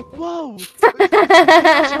 Whoa! swear.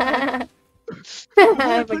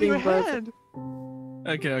 Put it in your Fucking buzz. hand.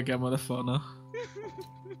 Okay, I'm on the phone now.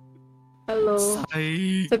 Hello.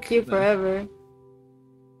 Psych. Took you forever.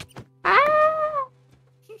 Ah!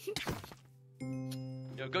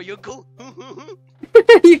 Yo go. You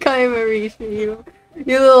can't even reach me, you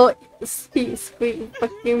little sweet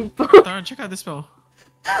fucking bug. Darren, check out this spell.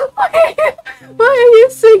 Why are you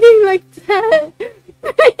singing like that?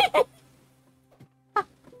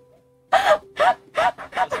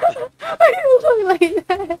 Why you look like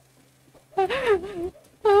that?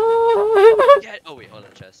 Yeah. Oh wait, hold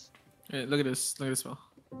on, chest. Hey, look at this spell.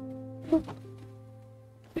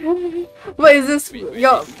 What is this? Wait.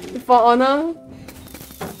 Your for honor?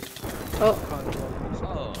 Oh,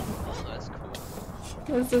 Oh, that's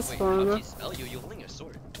cool. what's this Wait, for how'd honor? you spell? You're holding your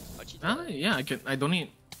sword. How'd you do Ah, that? yeah, I don't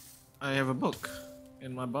need. I have a book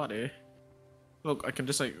in my body. Look, I can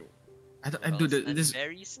just like. I do Stand this.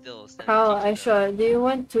 very still. Stand How very I still. should? Do you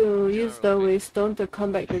want to use the okay. waystone to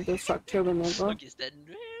come back to the structure whenever? Look, is that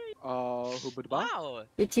very... Who but bar? Wow.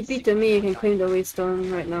 You TP to me, you can claim the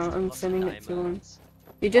waystone right now. I'm sending it to him.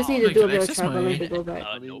 You just need to Wait, do a can I bit of access traveling my- to go back.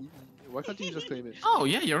 I mean, why can't you just claim it? Oh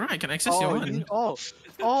yeah, you're right. I can access your one.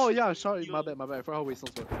 Oh yeah, sorry, my bad. I forgot how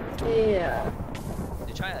wastelands work. Yeah.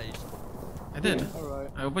 You try it. I did.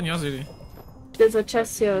 Alright. I opened yours already. There's a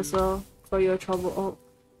chest here as well for your trouble. Oh.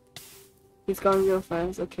 He's gone real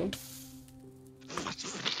fast, okay.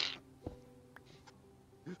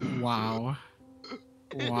 Wow.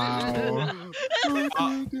 Wow.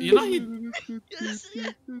 You know he.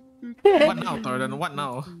 What now, Thornton? What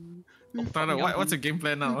now? Thornton, what's your game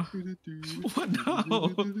plan now? What now?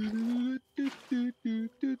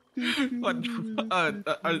 What?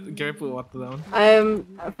 Gary put water down.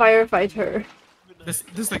 I'm a firefighter.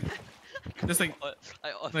 There's like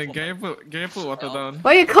Gary put water down.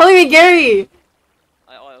 Why are you calling me Gary?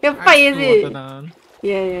 Your I fight is put water it? down.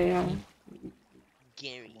 Yeah.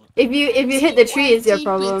 Gary. If you hit the tree, it's your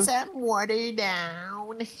problem. Water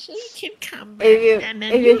down. She can come back.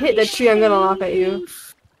 If you hit the tree, I'm gonna laugh at you.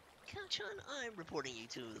 Kachan, I'm reporting you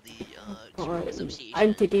to the Alright, association.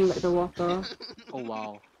 I'm taking back the water. Oh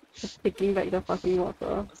wow. Taking back the fucking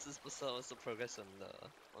water. What's the progress on the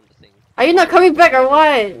thing? Are you not coming back or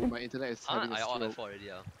what? My internet is having a I ordered stroke. 4 already.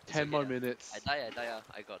 It's 10 more okay. minutes. I die.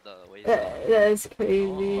 I got the way. That is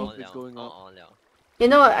crazy. Oh, it's going up. You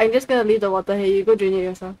know what? I'm just gonna leave the water here. You go drink it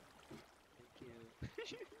yourself.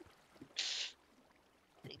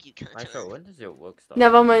 Thank you, Kachan. Maestro, when does your work start?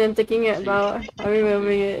 Never mind, I'm taking it, bro. I'm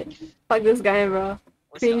removing it. Fuck this guy, bro.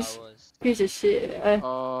 What's your Cringe. hours? Piece of shit.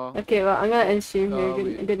 Okay, well, I'm gonna end stream here.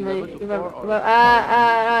 wait, Good night. 11 to 4 or- Bye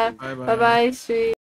bye, stream. Bye bye. Bye bye, stream.